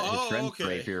Oh, his friend's okay.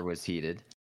 rapier was heated.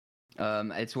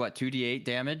 It's what, 2d8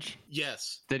 damage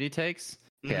Yes. that he takes?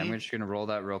 Okay, I'm Mhm. just gonna roll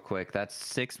that real quick. That's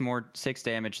 6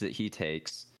 damage that he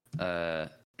takes. And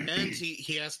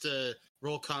he has to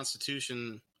roll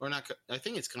Constitution, or not? I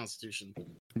think it's Constitution.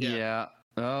 Yeah. Yeah.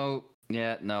 Oh,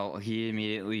 yeah. No, he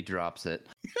immediately drops it.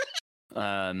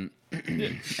 And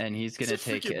he's gonna It's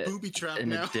a take freaking booby trap an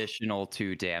now. additional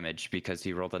 2 damage because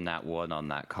he rolled a nat 1 on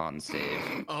that con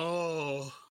save.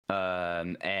 Oh.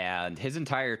 And his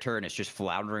entire turn is just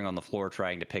floundering on the floor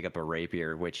trying to pick up a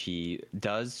rapier, which he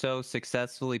does so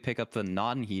successfully pick up the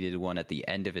non-heated one at the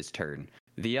end of his turn.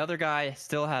 The other guy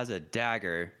still has a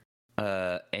dagger,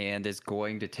 and is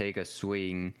going to take a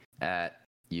swing at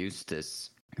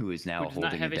Eustace, who is now Who does not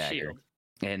holding have a a dagger. shield.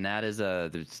 And that is a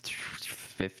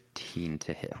 15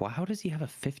 to hit. Well, how does he have a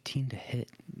 15 to hit?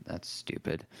 That's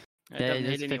stupid. It Yeah, doesn't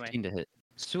it is hit anyway. 15 to hit.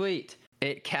 Sweet.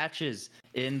 It catches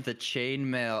in the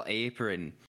chainmail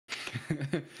apron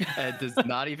and does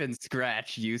not even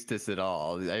scratch Eustace at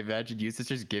all. I imagine Eustace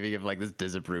just giving him like this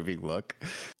disapproving look.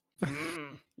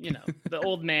 You know, the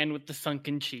old man with the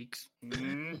sunken cheeks.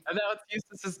 And now it's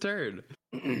Eustace's turn.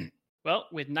 Well,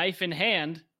 with knife in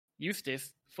hand,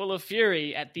 Eustace, full of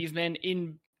fury at these men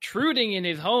intruding in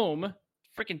his home,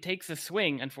 frickin' takes a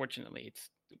swing. Unfortunately, it's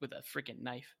with a frickin'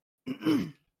 knife.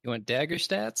 You want dagger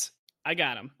stats? I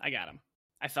got him.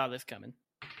 I saw this coming.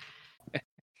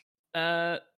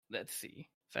 Let's see.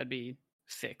 So that'd be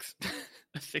 6.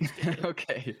 A 6 to hit.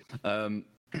 Okay.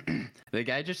 The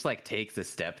guy just like takes a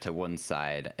step to one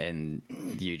side and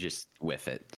you just whiff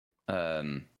it.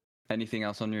 Anything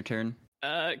else on your turn?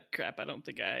 Crap, I don't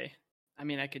think I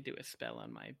mean, I could do a spell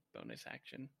on my bonus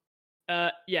action.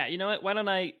 Yeah, you know what? Why don't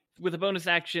I, with a bonus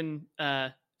action,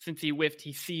 since he whiffed,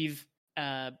 he sees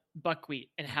Buckwheat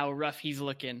and how rough he's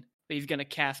looking, but he's gonna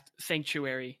cast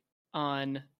Sanctuary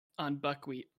on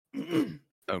Buckwheat.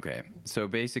 Okay, so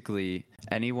basically,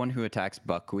 anyone who attacks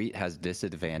Buckwheat has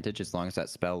disadvantage as long as that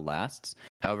spell lasts.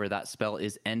 However, that spell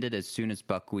is ended as soon as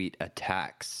Buckwheat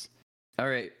attacks. All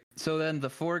right, so then the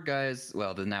 4 guys,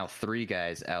 well, the now 3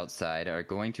 guys outside are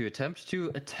going to attempt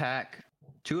to attack.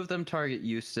 2 of them target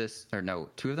Eustace, or no,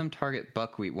 2 of them target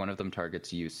Buckwheat. 1 of them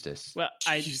targets Eustace. Well,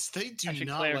 Jeez, they I do should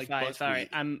not clarify. like Sorry,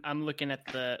 Buckwheat. I'm looking at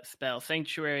the spell.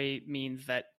 Sanctuary means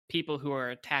that people who are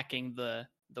attacking the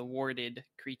warded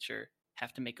creature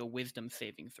have to make a Wisdom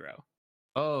saving throw.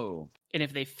 Oh, And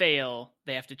if they fail,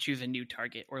 they have to choose a new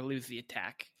target or lose the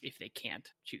attack if they can't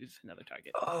choose another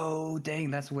target. oh,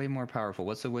 dang, that's way more powerful.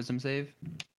 What's the wisdom save?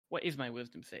 What is my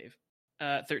wisdom save?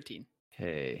 13.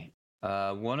 Okay.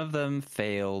 One of them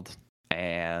failed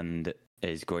and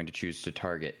is going to choose to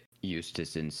target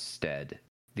Eustace instead.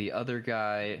 The other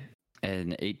guy,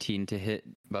 an 18 to hit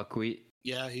Buckwheat.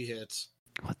 Yeah, he hits.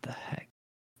 What the heck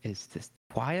is this?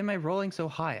 Why am I rolling so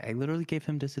high? I literally gave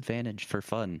him disadvantage for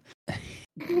fun.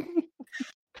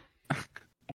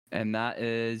 And that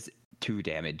is 2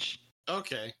 damage.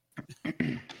 Okay.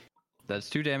 That's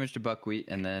 2 damage to Buckwheat,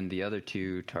 and then the other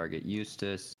 2 target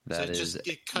Eustace. That So is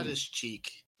it cut his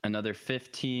cheek. another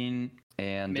 15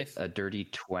 and Miss. a dirty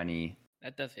 20.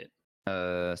 That does hit.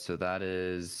 So that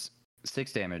is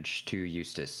 6 damage to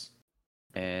Eustace.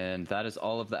 And that is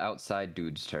all of the outside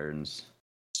dudes' turns.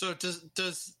 So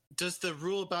does the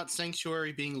rule about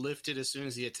Sanctuary being lifted as soon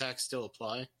as the attack still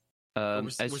apply?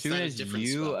 was As soon that a as different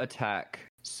you spell? attack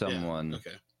someone, Yeah,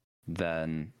 okay.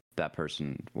 then that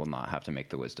person will not have to make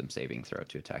the wisdom saving throw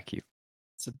to attack you.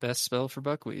 It's the best spell for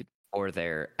Buckwheat. Or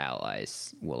their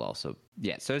allies will also.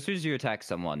 Yeah, so as soon as you attack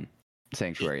someone,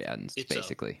 Sanctuary ends, It's up.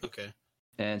 basically. Okay.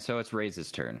 And so it's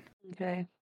Raise's turn. Okay.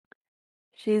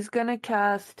 She's gonna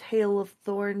cast Hail of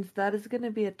Thorns. That is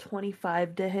gonna be a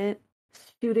 25 to hit.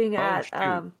 shooting Oh, at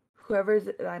shoot. whoever's.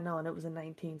 I know, and it was a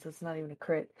 19, so it's not even a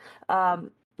crit.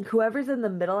 Whoever's in the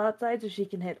middle outside, so she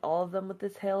can hit all of them with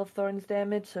this hail of thorns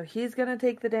damage. So he's gonna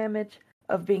take the damage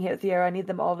of being hit with the arrow. I need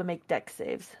them all to make dex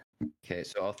saves. Okay,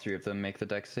 so all three of them make the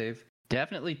dex save.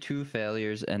 Definitely 2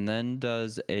 failures, and then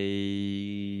does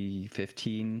a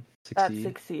 15 That succeed.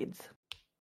 succeeds.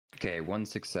 Okay, 1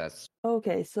 success.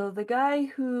 Okay, so the guy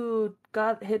who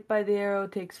got hit by the arrow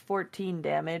takes 14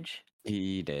 damage.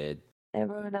 He did.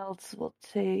 Everyone else will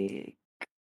take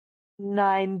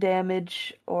 9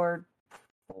 damage or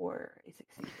 4. I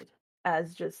succeeded.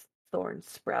 As just thorns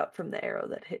sprout from the arrow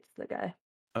that hits the guy.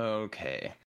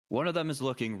 Okay. One of them is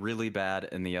looking really bad,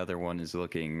 and the other one is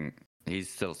looking. He's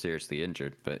still seriously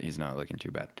injured, but he's not looking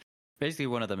too bad. Basically,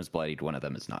 one of them is bloodied, one of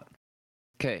them is not.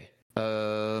 Okay.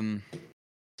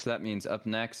 So that means up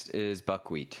next is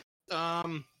Buckwheat.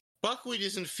 Buckwheat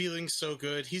isn't feeling so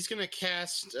good. He's gonna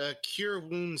cast Cure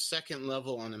Wounds 2nd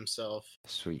level on himself.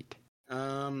 Sweet.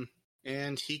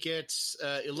 And he gets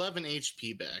 11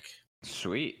 HP back.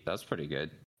 Sweet. That's pretty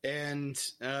good. And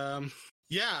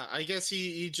yeah, I guess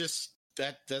he just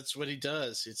that's what he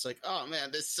does. It's like, oh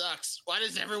man, this sucks. Why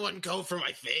does everyone go for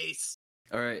my face?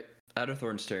 All right.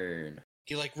 Adderthorn's turn.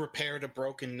 He like repaired a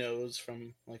broken nose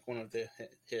from like one of the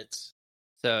hits.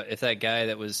 So if that guy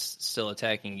that was still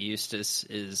attacking Eustace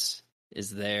is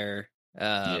there,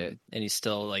 and he's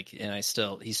still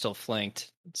he's still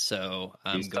flanked. So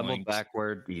I'm He's stumbled going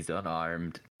backward. He's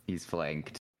unarmed. He's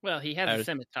flanked. Well, he has a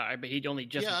scimitar, but he only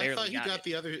just yeah, barely I thought he got it.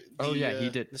 the other. Oh yeah, he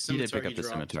the did. He did pick scimitar up the dropped.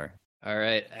 scimitar. All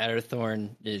right,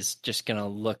 Adderthorn is just gonna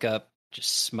look up, just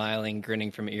smiling,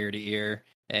 grinning from ear to ear,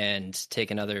 and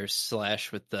take another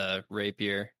slash with the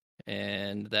rapier.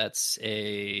 And that's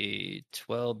a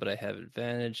 12, but I have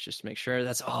advantage just to make sure.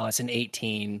 It's an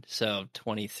 18, so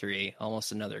 23,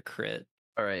 almost another crit.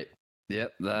 All right.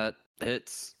 Yep, that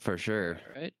hits for sure.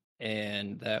 All right,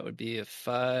 and that would be a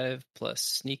 5 plus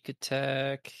sneak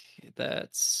attack.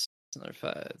 That's another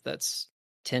 5. That's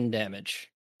 10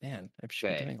 damage. Man, I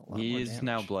should be doing a lot more He's damage.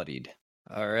 now bloodied.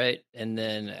 All right, and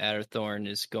then Adderthorn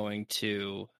is going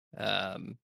to,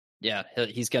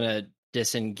 he's gonna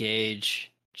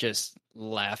disengage, just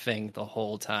laughing the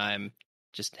whole time,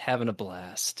 just having a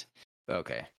blast.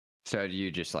 Okay. So do you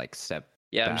just like step?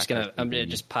 Yeah, back I'm gonna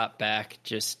just pop back,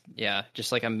 just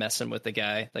like I'm messing with the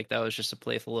guy. Like that was just a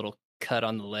playful little cut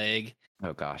on the leg.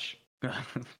 Oh gosh,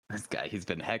 this guy, he's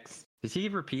been hexed. Does he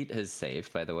repeat his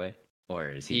save, by the way, or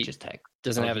is he just hexed?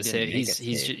 Doesn't Oh, have he a didn't save. make a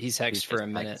save. He's hexed He's for a just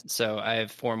minute, hexed. so I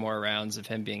have 4 more rounds of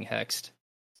him being hexed.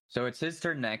 So it's his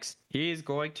turn next. He's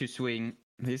going to swing.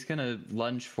 He's going to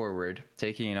lunge forward,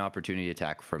 taking an opportunity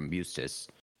attack from Eustace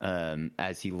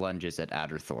as he lunges at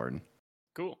Adderthorn.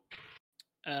 Cool.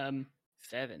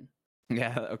 7.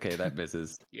 Yeah, okay, that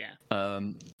misses. Yeah.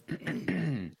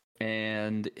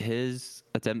 And his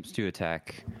attempts to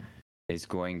attack is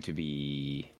going to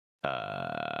be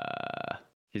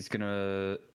he's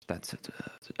gonna that's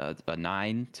a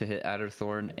 9 to hit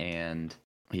Adderthorn, and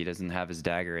he doesn't have his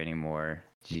dagger anymore.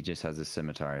 He just has a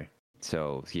scimitar,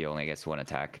 so he only gets 1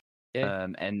 attack. Yeah.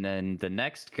 And then the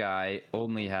next guy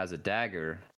only has a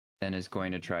dagger and is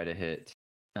going to try to hit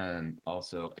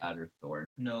also Adderthorn.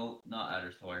 No, not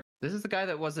Adderthorn. This is the guy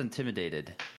that was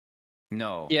intimidated.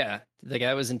 No. Yeah, the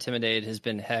guy was intimidated, has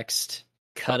been hexed,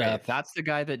 cut up. That's the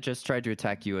guy that just tried to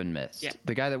attack you and missed. Yeah.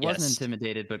 The guy that wasn't Yes.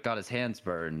 intimidated but got his hands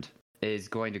burned is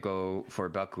going to go for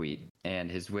Buckwheat,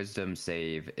 and his wisdom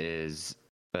save is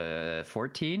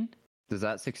 14. Does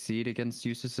that succeed against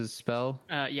Eustace's spell?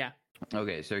 Yeah.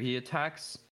 Okay, so he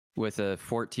attacks with a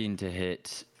 14 to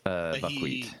hit But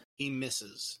Buckwheat. he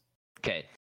misses. Okay,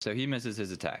 so he misses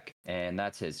his attack, and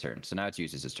that's his turn. So now it's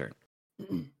Eustace's turn.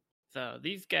 So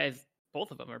these guys,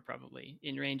 both of them are probably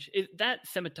in range. That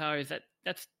scimitar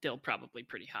that's still probably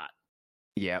pretty hot.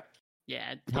 Yep.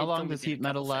 Yeah. How it's long only does been a heat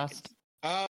metal couple last?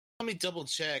 seconds. Let me double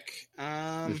check.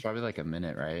 It's probably like a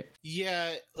minute, right?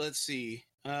 Yeah, let's see.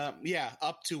 Yeah,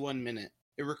 up to 1 minute.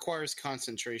 It requires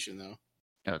concentration though.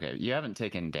 Okay, you haven't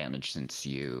taken damage since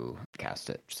you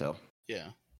cast it, so Yeah.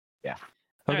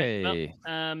 All right, okay.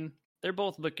 well, they're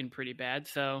both looking pretty bad.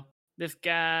 So this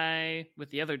guy with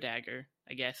the other dagger,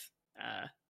 I guess,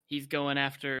 he's going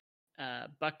after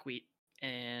Buckwheat,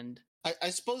 and I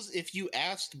suppose if you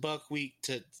asked Buckwheat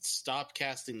to stop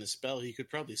casting the spell, he could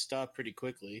probably stop pretty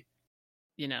quickly.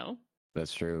 you know,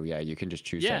 That's true. Yeah, you can just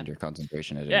choose to Yeah. end your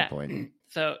concentration at yeah. any point.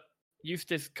 So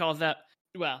Eustace calls out,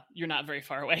 "Well, you're not very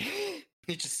far away."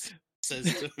 He just says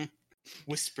to him,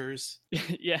 whispers.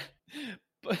 Yeah,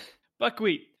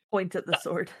 Buckwheat, Points at the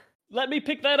sword. let me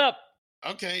pick that up.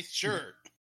 Okay, sure.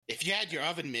 If you had your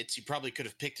oven mitts, you probably could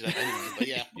have picked it up anyway. But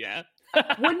yeah, Yeah.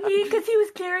 Wouldn't he? Because he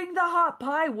was carrying the hot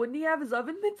pie. Wouldn't he have his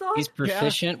oven mitts on? He's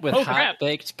proficient with Oh, hot crap.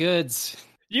 baked goods.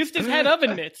 Eustace had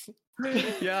oven mitts.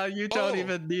 Yeah, you don't Oh.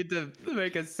 even need to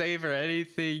make a save or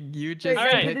anything. You They're just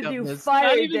Alright. pick gonna up do this. fire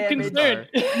Not even damage. concerned.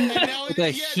 And now With a now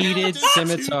heated it does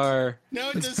scimitar. Now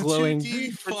it It's does glowing. 2d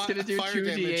It's gonna do fire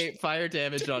 2d8 fire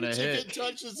damage on a If it hit.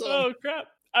 touches them. Oh crap!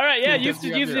 All right, yeah, Because Eustace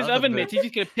you have uses your his oven oven mitt. mitts. He's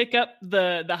just gonna pick up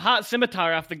the hot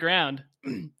scimitar off the ground.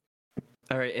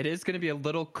 All right, it is going to be a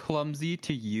little clumsy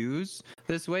to use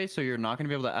this way, so you're not going to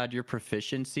be able to add your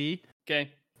proficiency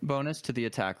Okay. bonus to the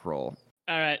attack roll.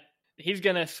 All right. He's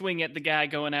gonna swing at the guy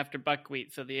going after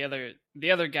Buckwheat. So the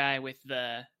other guy with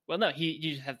the he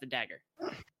just has the dagger.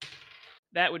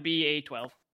 That would be a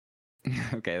 12.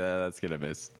 Okay, that's going to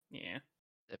miss. Yeah.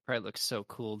 It probably looks so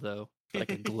cool, though.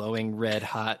 Like a glowing red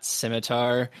hot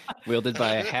scimitar wielded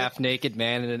by a half naked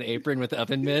man in an apron with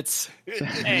oven mitts.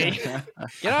 Hey,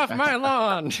 Get off my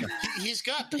lawn! He's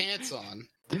got pants on.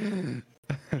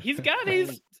 he's got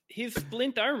his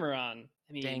splint armor on.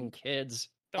 I mean, Dang kids.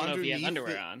 don't know if he has Underneath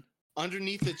underwear it- on.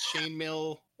 Underneath the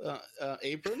chainmail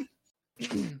apron.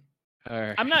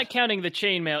 I'm not counting the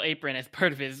chainmail apron as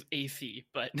part of his AC,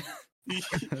 but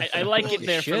I like Well, it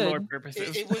there for should. lore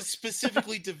purposes. It was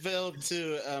specifically developed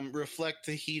to reflect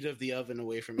the heat of the oven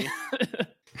away from you.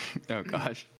 Oh,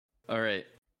 gosh. All right.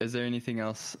 Is there anything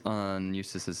else on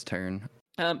Eustace's turn?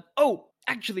 Oh,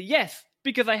 actually, yes,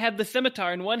 because I have the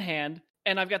scimitar in one hand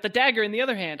and I've got the dagger in the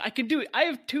other hand. I can do it. I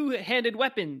have two-handed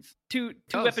weapons, two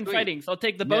Oh, weapon sweet. fighting. So I'll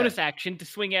take the Yeah. bonus action to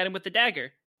swing at him with the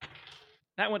dagger.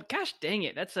 That one, gosh dang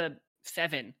it, that's a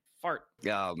 7. Fart.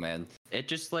 Oh, man. It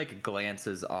just, like,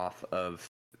 glances off of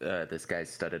this guy's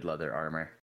studded leather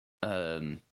armor. All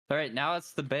right, now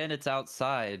it's the bandits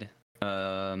outside.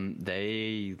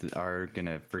 They are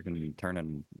gonna freaking turn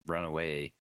and run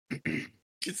away.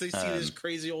 Because they see this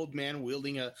crazy old man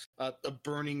wielding a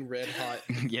burning red hot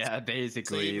Yeah,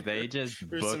 basically, saber they just or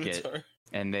book it, scimitar.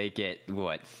 and they get,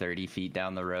 30 feet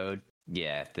down the road?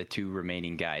 Yeah, the two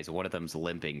remaining guys. One of them's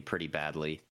limping pretty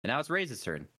badly. And now it's Ray's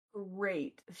turn.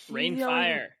 Great. She's Rain yelling,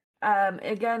 fire.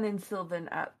 Again in Sylvan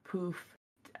at Poof,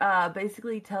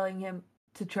 basically telling him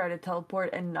to try to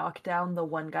teleport and knock down the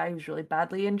one guy who's really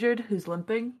badly injured, who's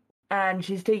limping. And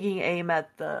she's taking aim at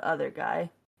the other guy,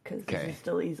 because this Okay. is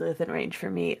still easily within range for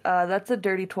me. That's a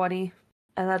dirty 20,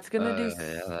 and that's gonna do...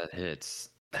 Yeah, that hits.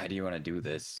 How do you want to do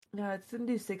this? No, it's gonna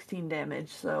do 16 damage,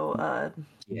 so,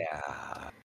 Yeah.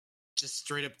 Just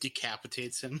straight up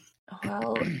decapitates him.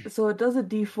 well, so it does a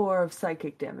d4 of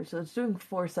psychic damage, so it's doing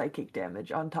 4 psychic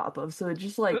damage on top of, so it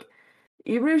just, like,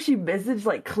 even if she misses,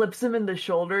 like, clips him in the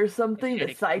shoulder or something, It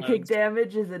the psychic explodes.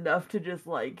 damage is enough to just,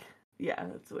 like, yeah,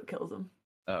 that's what kills him.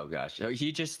 Oh gosh. So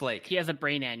he just like He has a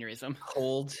brain aneurysm.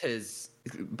 holds his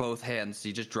both hands.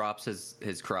 He just drops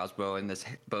his crossbow, and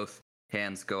both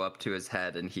hands go up to his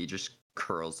head, and he just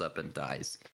curls up and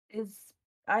dies.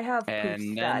 I have Poof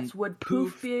And then stats. Would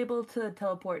Poof Poof- be able to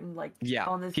teleport and, like, Yeah,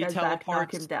 on this he guy's back, knock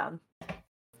teleports. him down?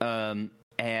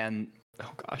 And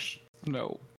oh gosh,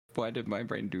 no. Why did my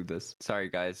brain do this? Sorry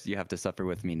guys, you have to suffer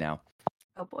with me now.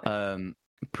 Oh boy.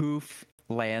 Poof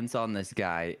lands on this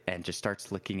guy and just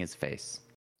starts licking his face.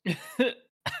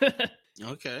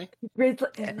 Okay. Ray's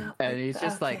like, And he's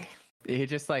just like,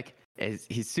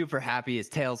 he's super happy. His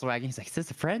tail's wagging. He's like, "Is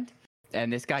this a friend?"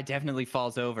 And this guy definitely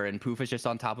falls over, and Poof is just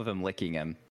on top of him, licking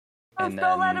him. Let's And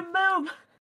don't let then, him move!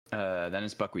 then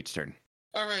it's Buckwheat's turn.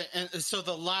 All right, and so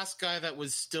the last guy that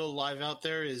was still alive out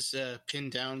there is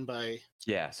pinned down by.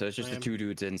 Yeah, so it's just the two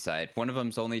dudes inside. One of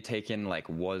them's only taken like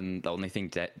one. The only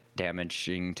thing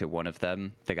damaging to one of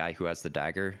them, the guy who has the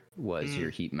dagger, was your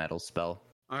heat metal spell.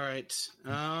 All right.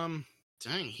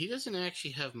 Dang, he doesn't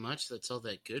actually have much that's all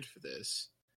that good for this.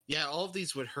 Yeah, all of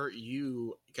these would hurt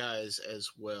you guys as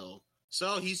well.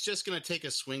 So he's just gonna take a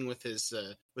swing with his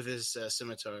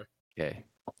scimitar. Okay.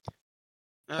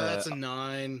 That's a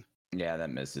 9. Yeah, that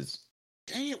misses.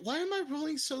 Dang it! Why am I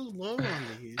rolling so low on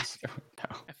these?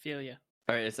 No. I feel you.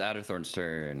 All right, it's Adderthorn's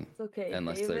turn. It's okay.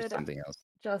 Unless David, there's something else.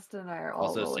 Justin and I are all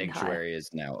Also, rolling high. Sanctuary is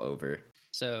now over.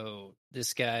 So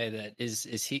this guy that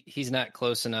he's not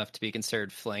close enough to be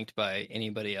considered flanked by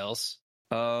anybody else.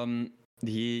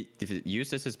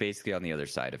 Eustace is basically on the other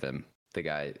side of him. The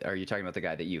guy, are you talking about the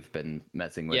guy that you've been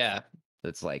messing with? Yeah.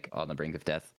 That's like on the brink of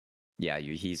death. Yeah,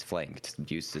 he's flanked.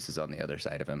 Eustace is on the other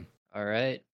side of him. All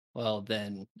right. Well,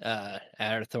 then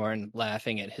Adderthorn,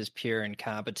 laughing at his pure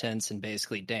incompetence and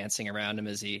basically dancing around him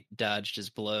as he dodged his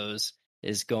blows,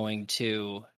 is going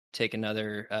to take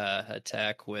another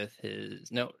attack with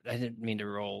his... No, I didn't mean to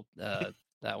roll that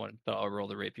one, but I'll roll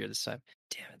the rapier this time.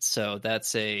 Damn it. So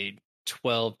that's a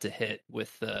 12 to hit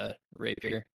with the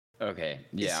rapier. Okay,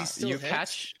 yeah. he still You hits?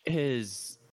 catch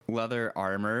his leather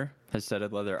armor, his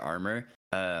studded leather armor,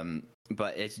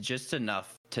 but it's just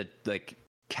enough to like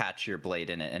catch your blade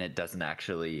in it, and it doesn't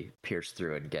actually pierce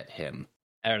through and get him.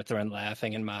 Arathorn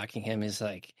laughing and mocking him. He's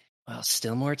like, well,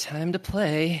 still more time to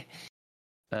play.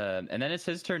 And then it's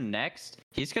his turn next.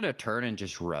 He's gonna turn and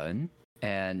just run,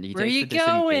 and he Where takes you the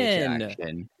disengage going?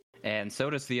 action. And so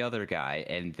does the other guy,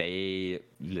 and they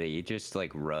just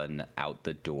like run out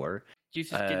the door. You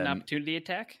just get an Um, opportunity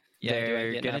attack. Yeah, do I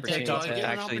They're get an gonna take opportunity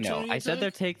attack? Actually, no. opportunity I said they'll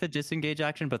attack? take the disengage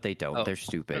action, but they don't. Oh, They're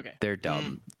stupid. okay. They're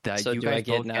dumb. So You do I guys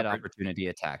get both an get oppor- opportunity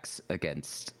attacks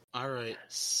against. All right.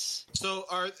 Yes. So,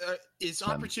 is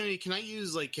opportunity? Can I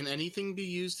use can anything be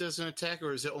used as an attack,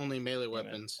 or is it only melee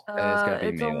weapons? It's gotta be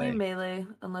It's only melee. melee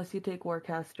unless you take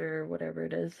Warcaster or whatever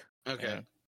it is. Okay. Yeah.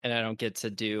 And I don't get to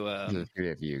do. The three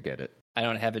of you get it. I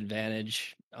don't have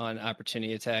advantage on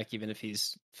opportunity attack, even if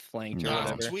he's flanked or No. Oh,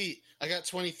 whatever. sweet! I got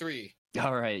 23.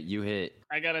 All right, you hit.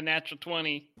 I got a natural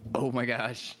 20. Oh my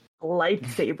gosh.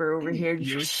 Lightsaber over here.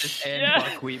 Eustace and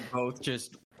Yeah. Buckwheat both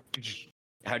just.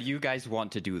 How do you guys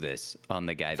want to do this on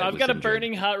the guy? So that I've was got a injured?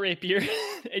 burning hot rapier,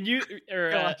 and you or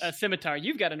Gosh. a scimitar.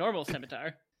 You've got a normal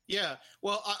scimitar. Yeah.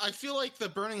 Well, I feel like the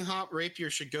burning hot rapier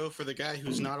should go for the guy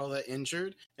who's not all that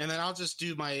injured, and then I'll just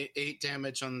do my 8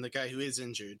 damage on the guy who is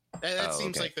injured. That Oh,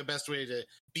 seems okay. like the best way to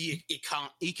be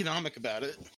economic about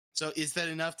it. So, is that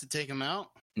enough to take him out?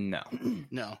 No.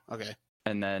 No. Okay.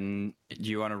 And then do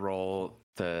you want to roll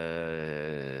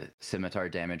the scimitar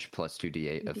damage plus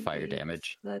 2d8 of fire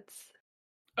damage? That's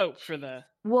Oh, for the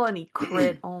one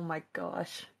crit. Oh my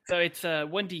gosh. so it's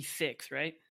 1d6,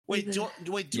 right? Wait, Is do, it-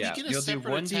 wait, do Yeah, we get a you'll do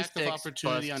separate attack of 1d6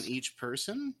 opportunity on plus- each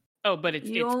person? Oh, but it's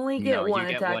You only get No, you one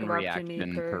get attack one of opportunity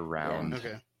reaction per round.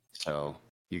 Okay. So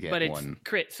you get but it's one.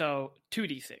 crit, so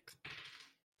 2d6.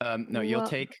 No, you'll Well-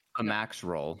 take a max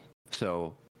roll.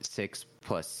 So 6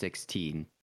 plus 16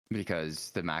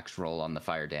 because the max roll on the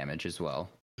fire damage as well.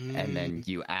 And then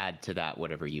you add to that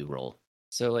whatever you roll.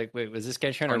 So, like, wait, was this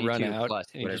guy trying to run 22 out? plus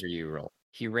and he whatever just- you roll.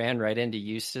 He ran right into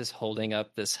Eustace holding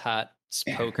up this hot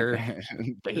poker.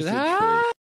 Basically.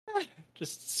 Ah!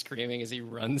 Just screaming as he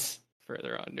runs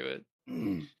further onto it.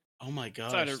 Oh my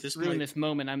gosh! Sorry to this ruin might- this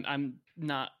moment. I'm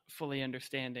not fully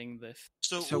understanding this.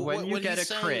 So when what- you what get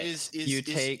he's a saying crit, is you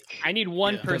take I need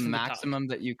one Yeah. the person to talk. maximum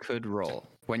that you could roll.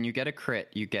 When you get a crit,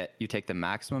 you take the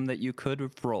maximum that you could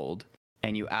have rolled,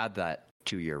 and you add that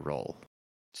to your roll.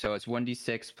 So it's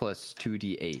 1d6 plus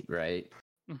 2d8, right?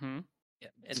 Mm-hmm. Yeah,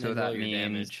 and So then that roll your means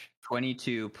damage.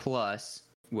 22 plus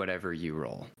whatever you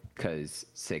roll, because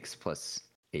 6 plus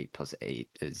 8 plus 8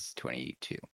 is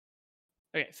 22.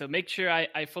 Okay, so make sure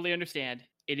I fully understand.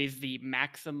 It is the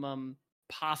maximum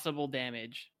possible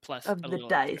damage plus Of a the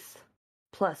little extra. dice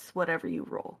plus whatever you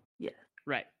roll. Yeah.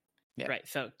 Right. Yeah. Right.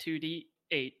 So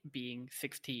 2d8 being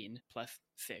 16 plus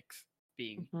 6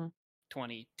 being Mhm.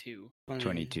 22.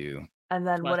 22. And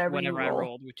then Plus whatever whatever you I roll.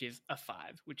 rolled, which is a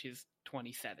 5, which is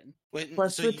 27. Wait,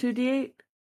 Plus so the you- 2d8?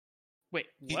 Wait,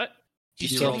 You- what? you You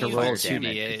still still have to use roll fire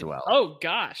 2d8. as well. Oh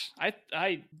gosh.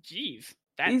 Jeez.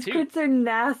 That These too. crits are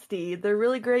nasty. They're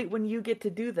really great when you get to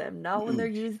do them, not when they're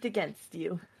used against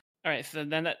you. All right, so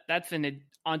then that's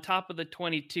on top of the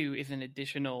 22 is an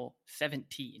additional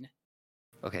 17.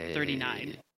 Okay.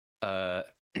 39.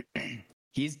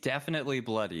 He's definitely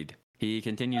bloodied. He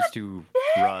continues to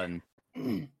run.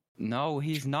 No,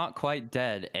 he's not quite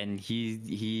dead, and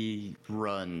he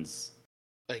runs.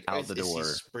 out the is door. he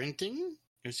sprinting,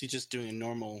 or is he just doing a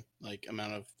normal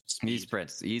amount of speed? He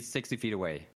sprints. He's 60 feet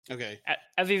away. Okay.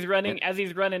 As he's running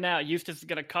out, Eustace is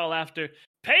gonna call after,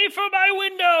 "Pay for my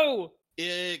window!"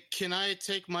 Can I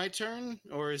take my turn,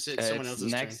 or is it someone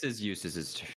else's Next turn? is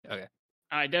Eustace's turn.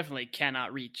 I definitely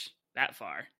cannot reach that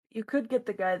far. You could get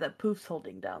the guy that Poof's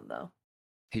holding down, though.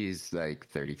 He's like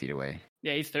 30 feet away.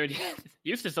 Yeah, he's 30.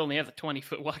 Eustace only has a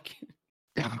 20-foot walk.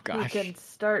 Oh You gosh. can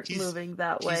start He's- moving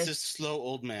that way. He's a slow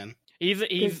old man.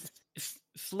 He's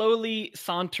slowly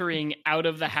sauntering out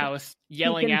of the house,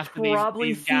 yelling you can after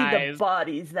probably these see guys. the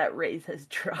bodies that Raze has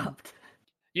dropped.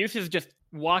 Eustace is just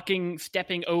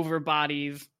stepping over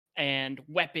bodies and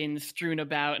weapons strewn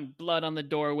about and blood on the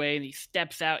doorway, and he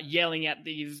steps out yelling at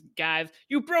these guys,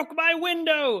 "You broke my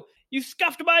window! You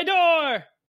scuffed my door!"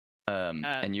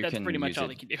 And you that's can pretty much use all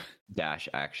a he can do. dash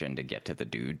action to get to the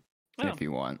dude Oh. if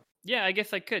you want. Yeah, I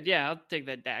guess I could. Yeah, I'll take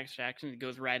that dash action. It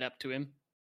goes right up to him.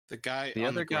 The guy. The on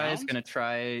other the guy is ground? gonna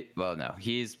try. Well, no,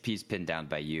 he's pinned down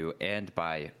by you and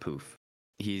by Poof.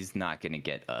 He's not gonna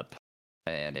get up,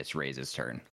 and it's Raze's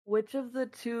turn. Which of the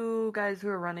two guys who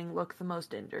are running look the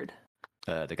most injured?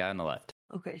 The guy on the left.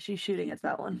 Okay, she's shooting at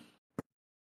that one.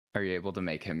 Are you able to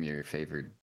make him your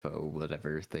favored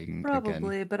whatever thing again.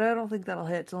 Probably, but I don't think that'll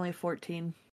hit. It's only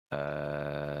 14. No.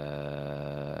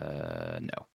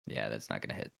 Yeah, that's not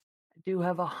gonna hit. I do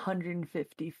have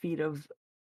 150 feet of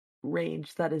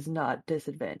range that is not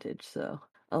disadvantage, so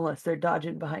unless they're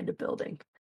dodging behind a building.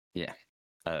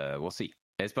 We'll see.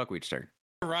 It's Buckwheat's turn.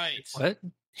 Right. What?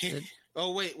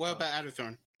 Oh wait, what about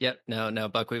Adderthorn? Yep. No.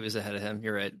 Buckwheat was ahead of him.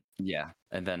 You're right. Yeah,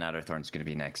 and then Adderthorn's gonna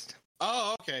be next.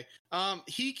 Oh, okay.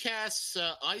 He casts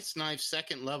Ice Knife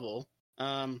 2nd level.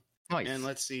 Nice. And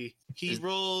let's see. He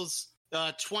rolls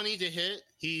 20 to hit.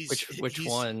 Which he's,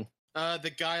 one?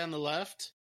 The guy on the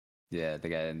left. Yeah, the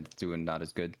guy doing not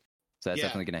as good. So that's Yeah.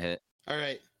 definitely gonna hit. All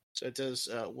right. So it does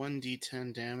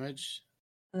 1d10 damage.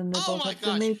 And they Oh both my have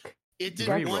gosh. to make. It did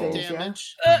Dex 1 save, yeah?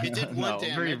 damage. It did 1 no,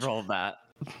 damage. re-roll that.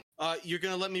 You're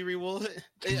gonna let me re-roll it?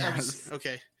 Yes.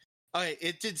 Okay. All right.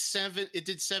 It did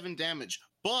 7 damage.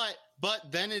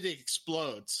 But then it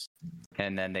explodes.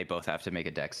 And then they both have to make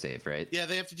a dex save, right? Yeah,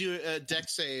 they have to do a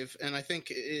dex save, and I think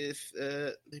if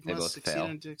they both must succeed fail.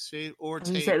 on a dex save or I was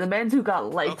gonna take say, the men who got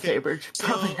Okay, lightsabers so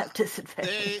probably have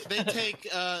disadvantage. they take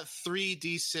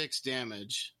 3d6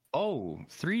 damage. Oh,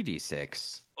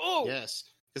 3d6. Oh, Yes,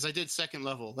 because I did 2nd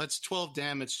level. That's 12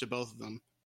 damage to both of them.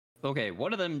 Okay,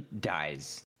 one of them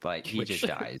dies. Like, he just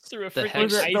dies. through a The freaking hex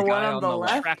Was it ice the one guy on on the the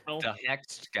left? shrapnel. The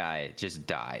hexed guy just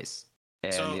dies.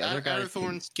 And So the other guy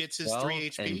Adderthorn gets his 12,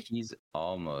 3 and HP. he's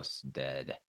almost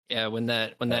dead. Yeah. When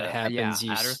that happens, yeah,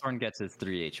 you Adderthorn gets his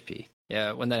 3 HP.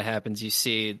 Yeah, when that happens, you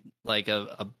see like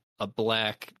a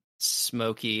black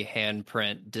smoky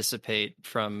handprint dissipate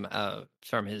from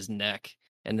his neck,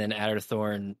 and then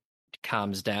Adderthorn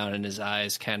calms down, and his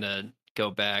eyes kind of go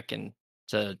back and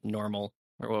to normal,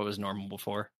 or what was normal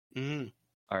before. Mhm.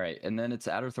 All right, and then it's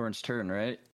Adderthorn's turn,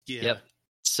 right? Yeah. Yep.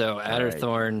 So right.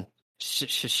 Adderthorn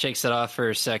shakes it off for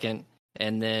a second,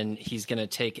 and then he's gonna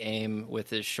take aim with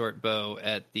his short bow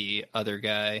at the other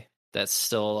guy that's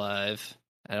still alive.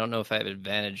 I don't know if I have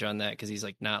advantage on that because he's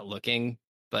like not looking,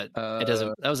 but it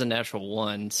doesn't. That was a natural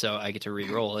 1, so I get to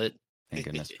re-roll it. Thank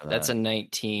goodness for that. That's a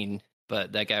 19,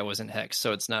 but that guy wasn't hexed,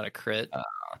 so it's not a crit.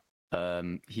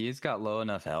 He's got low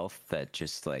enough health that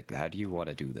just like, how do you want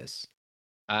to do this?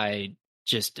 I'm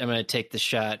gonna take the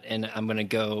shot, and I'm gonna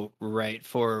go right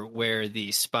for where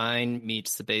the spine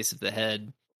meets the base of the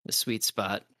head, the sweet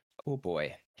spot, Oh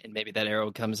boy. and maybe that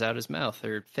arrow comes out his mouth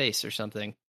or face or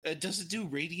something. Does it do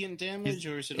radiant damage,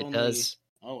 or is it It only? does.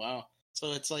 Oh wow!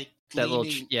 So it's like That little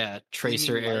gleaming-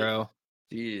 tracer gleaming light. arrow.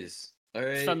 Jeez. All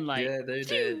right. Sunlight. Yeah, they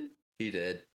did. He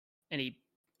did. And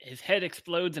his head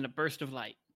explodes in a burst of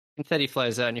light. Confetti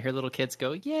flies out, and you hear little kids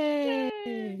go, "Yay!"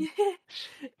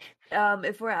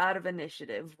 If we're out of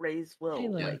initiative, Raze will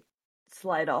Taylor. like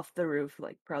slide off the roof,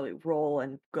 like probably roll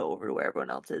and go over to where everyone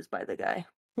else is by the guy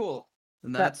Cool.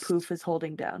 And that Poof is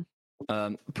holding down.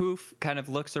 Poof kind of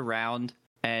looks around,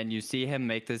 and you see him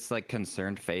make this like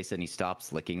concerned face, and he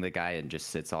stops licking the guy and just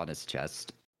sits on his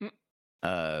chest.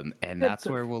 And Good that's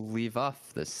Poof. where we'll leave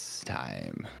off this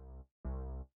time.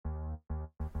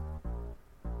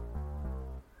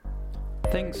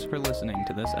 Thanks for listening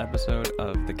to this episode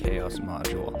of the Chaos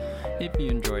Module. If you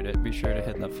enjoyed it, be sure to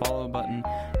hit the follow button,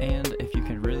 and if you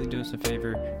can really do us a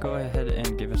favor, go ahead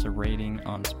and give us a rating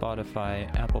on Spotify,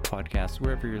 Apple Podcasts,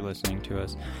 wherever you're listening to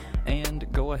us,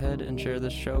 and go ahead and share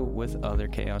this show with other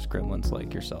Chaos Gremlins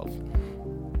like yourself.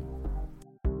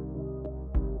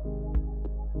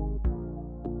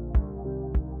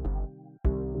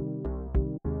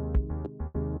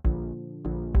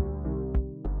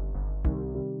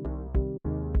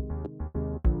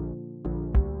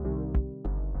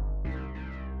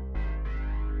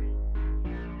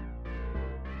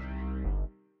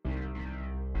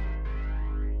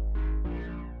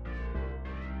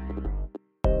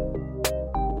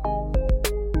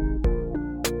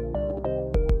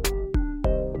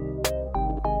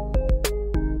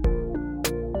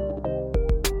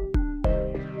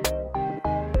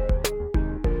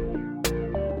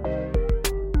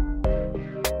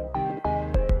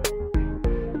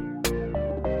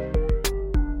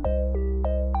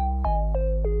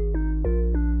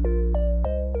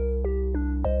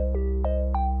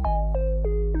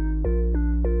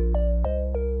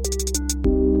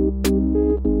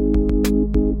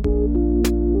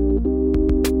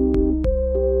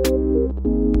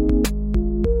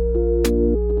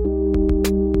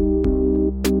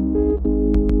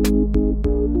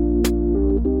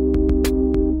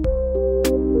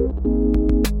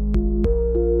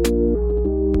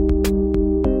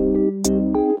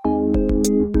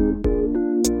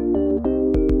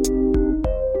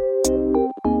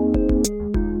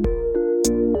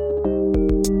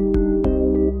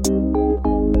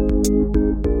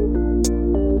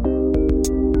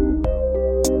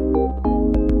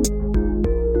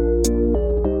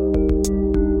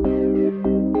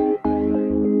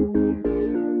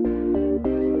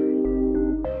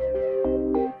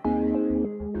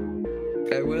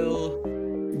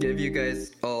 will give you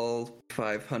guys all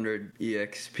 500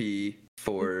 EXP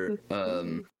for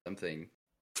something.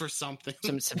 For something.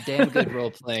 Some damn good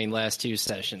role playing last 2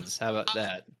 sessions. How about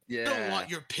that? Yeah. I don't want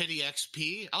your pity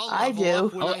XP. I do.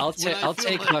 I'll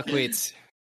take Buckwheat's